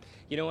director?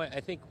 You know what?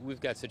 I think we've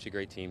got such a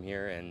great team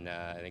here, and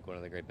I think one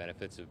of the great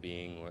benefits of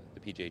being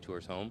the PGA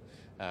Tour's home,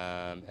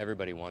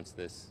 everybody wants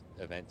this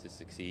event to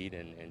succeed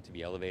and to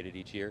be elevated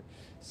each year.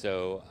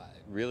 So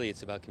really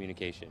it's about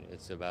communication.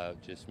 It's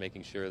about just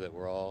making sure that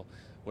we're all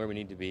where we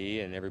need to be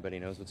and everybody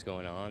knows what's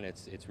going on.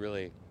 It's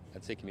really,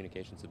 I'd say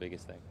communication's the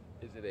biggest thing.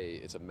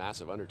 It's a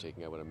massive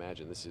undertaking, I would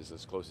imagine. This is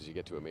as close as you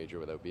get to a major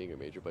without being a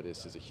major, but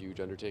this is a huge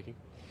undertaking.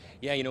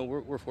 Yeah, you know,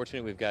 we're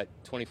fortunate. We've got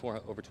over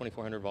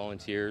 2,400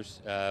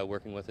 volunteers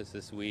working with us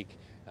this week.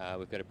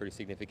 We've got a pretty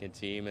significant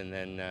team, and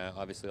then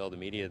obviously all the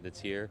media that's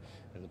here,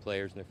 and the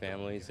players and their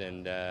families,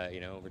 and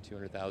over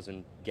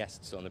 200,000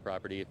 guests on the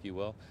property, if you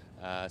will.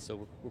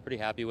 So we're pretty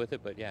happy with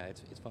it, but yeah,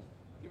 it's fun.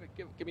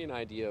 Give me an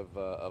idea of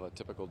a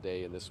typical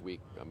day in this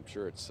week. I'm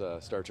sure it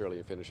starts early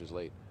and finishes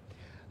late.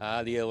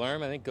 The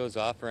alarm, I think, goes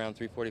off around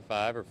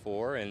 3:45 or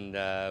 4,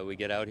 and we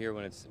get out here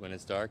when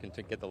it's dark and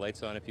get the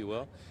lights on, if you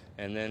will.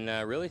 And then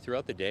really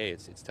throughout the day,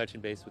 it's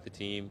touching base with the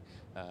team,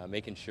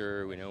 making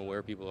sure we know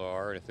where people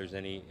are, and if there's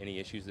any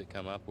issues that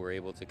come up, we're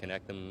able to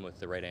connect them with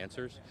the right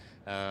answers.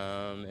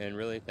 And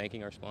really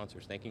thanking our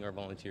sponsors, thanking our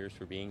volunteers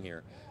for being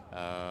here.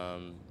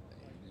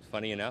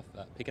 Funny enough,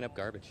 picking up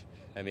garbage.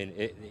 I mean,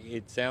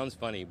 it sounds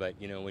funny, but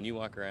when you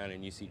walk around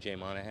and you see Jay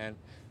Monahan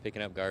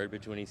picking up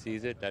garbage when he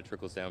sees it, that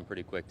trickles down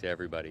pretty quick to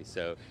everybody.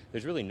 So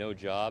there's really no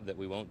job that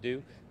we won't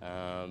do,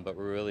 but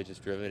we're really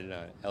just driven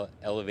on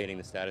elevating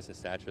the status and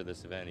stature of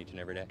this event each and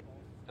every day.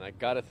 And I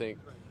gotta think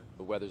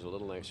the weather's a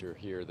little nicer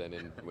here than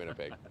in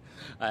Winnipeg.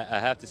 I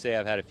have to say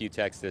I've had a few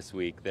texts this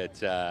week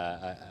that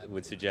I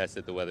would suggest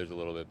that the weather's a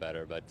little bit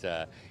better, but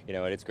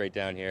it's great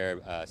down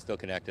here. Still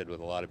connected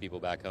with a lot of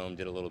people back home.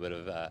 Did a little bit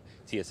of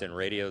TSN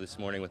radio this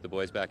morning with the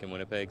boys back in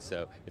Winnipeg,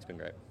 so it's been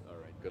great. All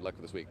right, good luck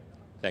for this week.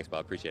 Thanks,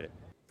 Bob. Appreciate it.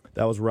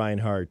 That was Ryan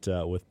Hart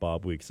with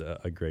Bob Weeks,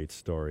 a great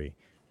story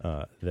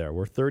there.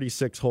 We're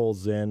 36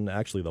 holes in.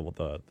 Actually,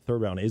 the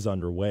third round is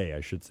underway,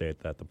 I should say,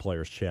 at the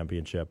Players'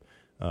 Championship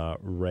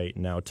right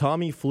now.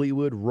 Tommy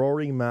Fleetwood,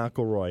 Rory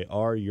McIlroy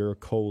are your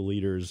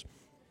co-leaders,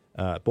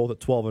 both at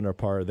 12 under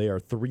par. They are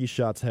 3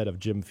 shots ahead of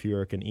Jim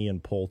Furyk and Ian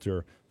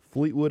Poulter.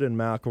 Fleetwood and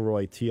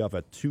McIlroy tee off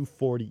at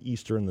 2:40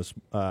 Eastern.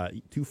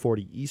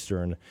 2:40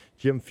 Eastern.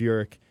 Jim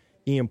Furyk,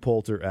 Ian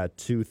Poulter at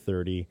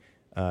 2:30.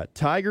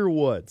 Tiger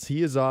Woods,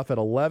 he is off at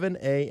 11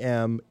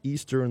 a.m.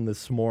 Eastern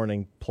this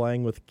morning,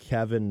 playing with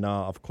Kevin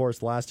Na. Of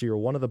course, last year,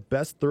 one of the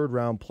best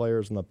third-round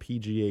players on the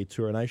PGA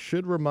Tour. And I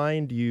should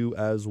remind you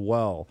as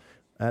well,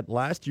 at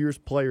last year's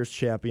Players'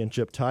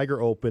 Championship, Tiger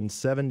opened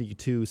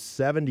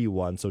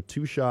 72-71, so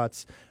 2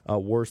 shots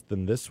worse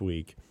than this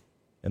week.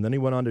 And then he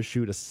went on to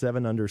shoot a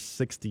 7-under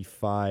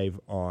 65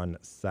 on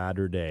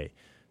Saturday.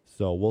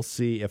 So we'll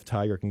see if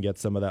Tiger can get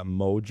some of that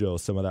mojo,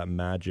 some of that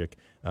magic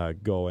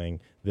going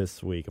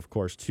this week. Of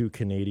course, 2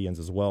 Canadians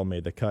as well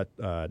made the cut,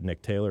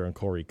 Nick Taylor and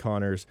Corey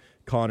Connors.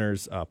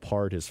 Connors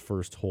parred his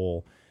first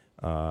hole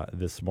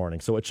this morning.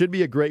 So it should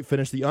be a great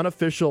finish. The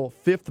unofficial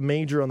 5th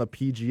major on the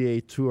PGA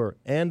Tour.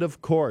 And,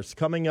 of course,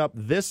 coming up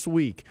this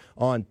week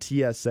on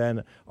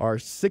TSN, our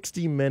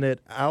 60-minute,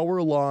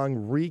 hour-long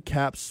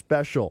recap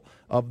special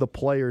of the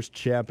Players'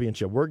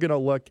 Championship. We're going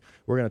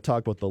to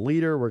talk about the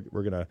leader. We're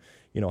going to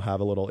have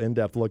a little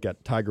in-depth look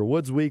at Tiger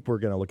Woods week. We're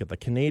going to look at the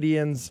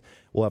Canadians.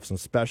 We'll have some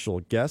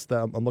special guests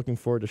that I'm looking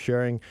forward to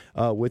sharing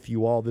with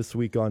you all this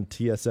week on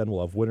TSN.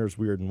 We'll have winners,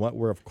 weird, and what.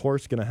 We're, of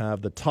course, going to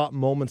have the top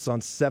moments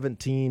on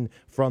 17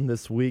 from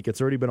this week.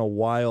 It's already been a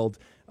wild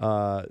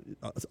on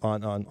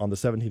the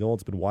 17th hole.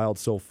 It's been wild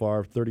so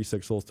far.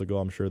 36 holes to go.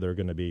 I'm sure there are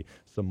going to be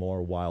some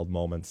more wild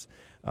moments.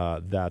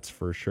 That's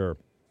for sure.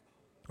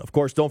 Of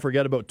course, don't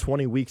forget about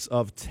 20 weeks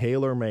of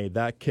TaylorMade.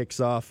 That kicks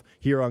off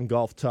here on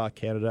Golf Talk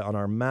Canada on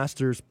our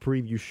Masters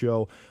preview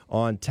show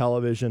on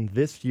television.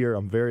 This year,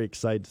 I'm very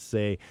excited to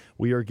say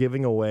we are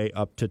giving away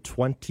up to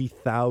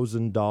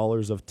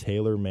 $20,000 of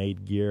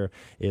TaylorMade gear.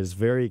 It is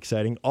very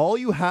exciting. All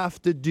you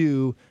have to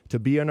do to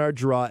be in our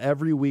draw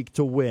every week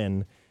to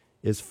win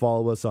is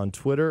follow us on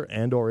Twitter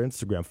and or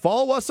Instagram.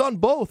 Follow us on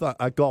both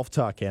at Golf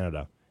Talk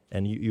Canada,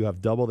 and you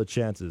have double the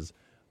chances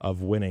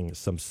of winning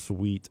some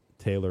sweet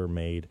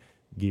TaylorMade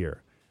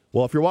gear.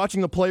 Well, if you're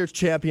watching the Players'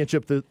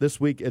 Championship this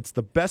week, it's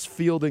the best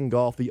field in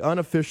golf, the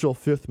unofficial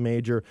 5th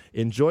major.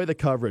 Enjoy the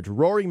coverage.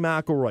 Rory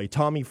McIlroy,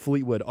 Tommy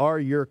Fleetwood are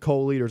your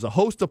co-leaders. A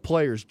host of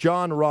players,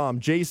 Jon Rahm,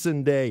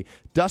 Jason Day,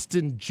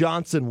 Dustin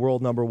Johnson,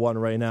 world number 1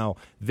 right now.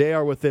 They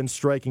are within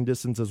striking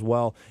distance as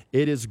well.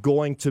 It is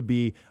going to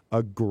be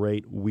a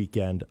great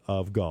weekend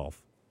of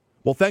golf.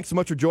 Well, thanks so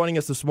much for joining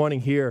us this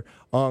morning here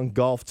on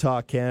Golf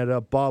Talk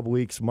Canada. Bob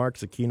Weeks, Mark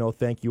Zecchino,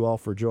 thank you all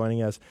for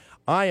joining us.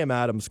 I am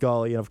Adam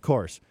Scully, and of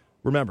course,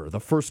 remember, the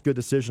first good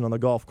decision on the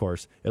golf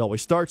course, it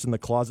always starts in the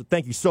closet.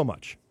 Thank you so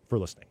much for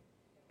listening.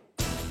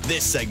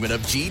 This segment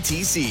of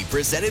GTC,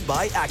 presented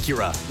by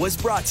Acura, was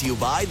brought to you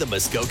by the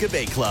Muskoka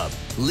Bay Club.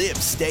 Live,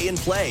 stay, and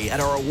play at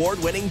our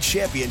award-winning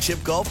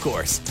championship golf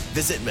course.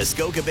 Visit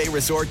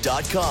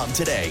MuskokaBayResort.com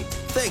today.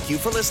 Thank you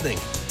for listening.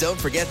 Don't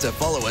forget to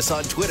follow us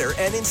on Twitter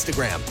and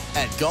Instagram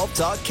at Golf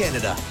Talk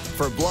Canada.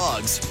 For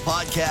blogs,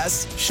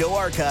 podcasts, show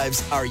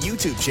archives, our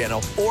YouTube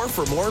channel, or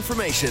for more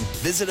information,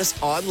 visit us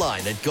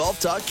online at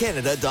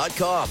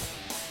golftalkcanada.com.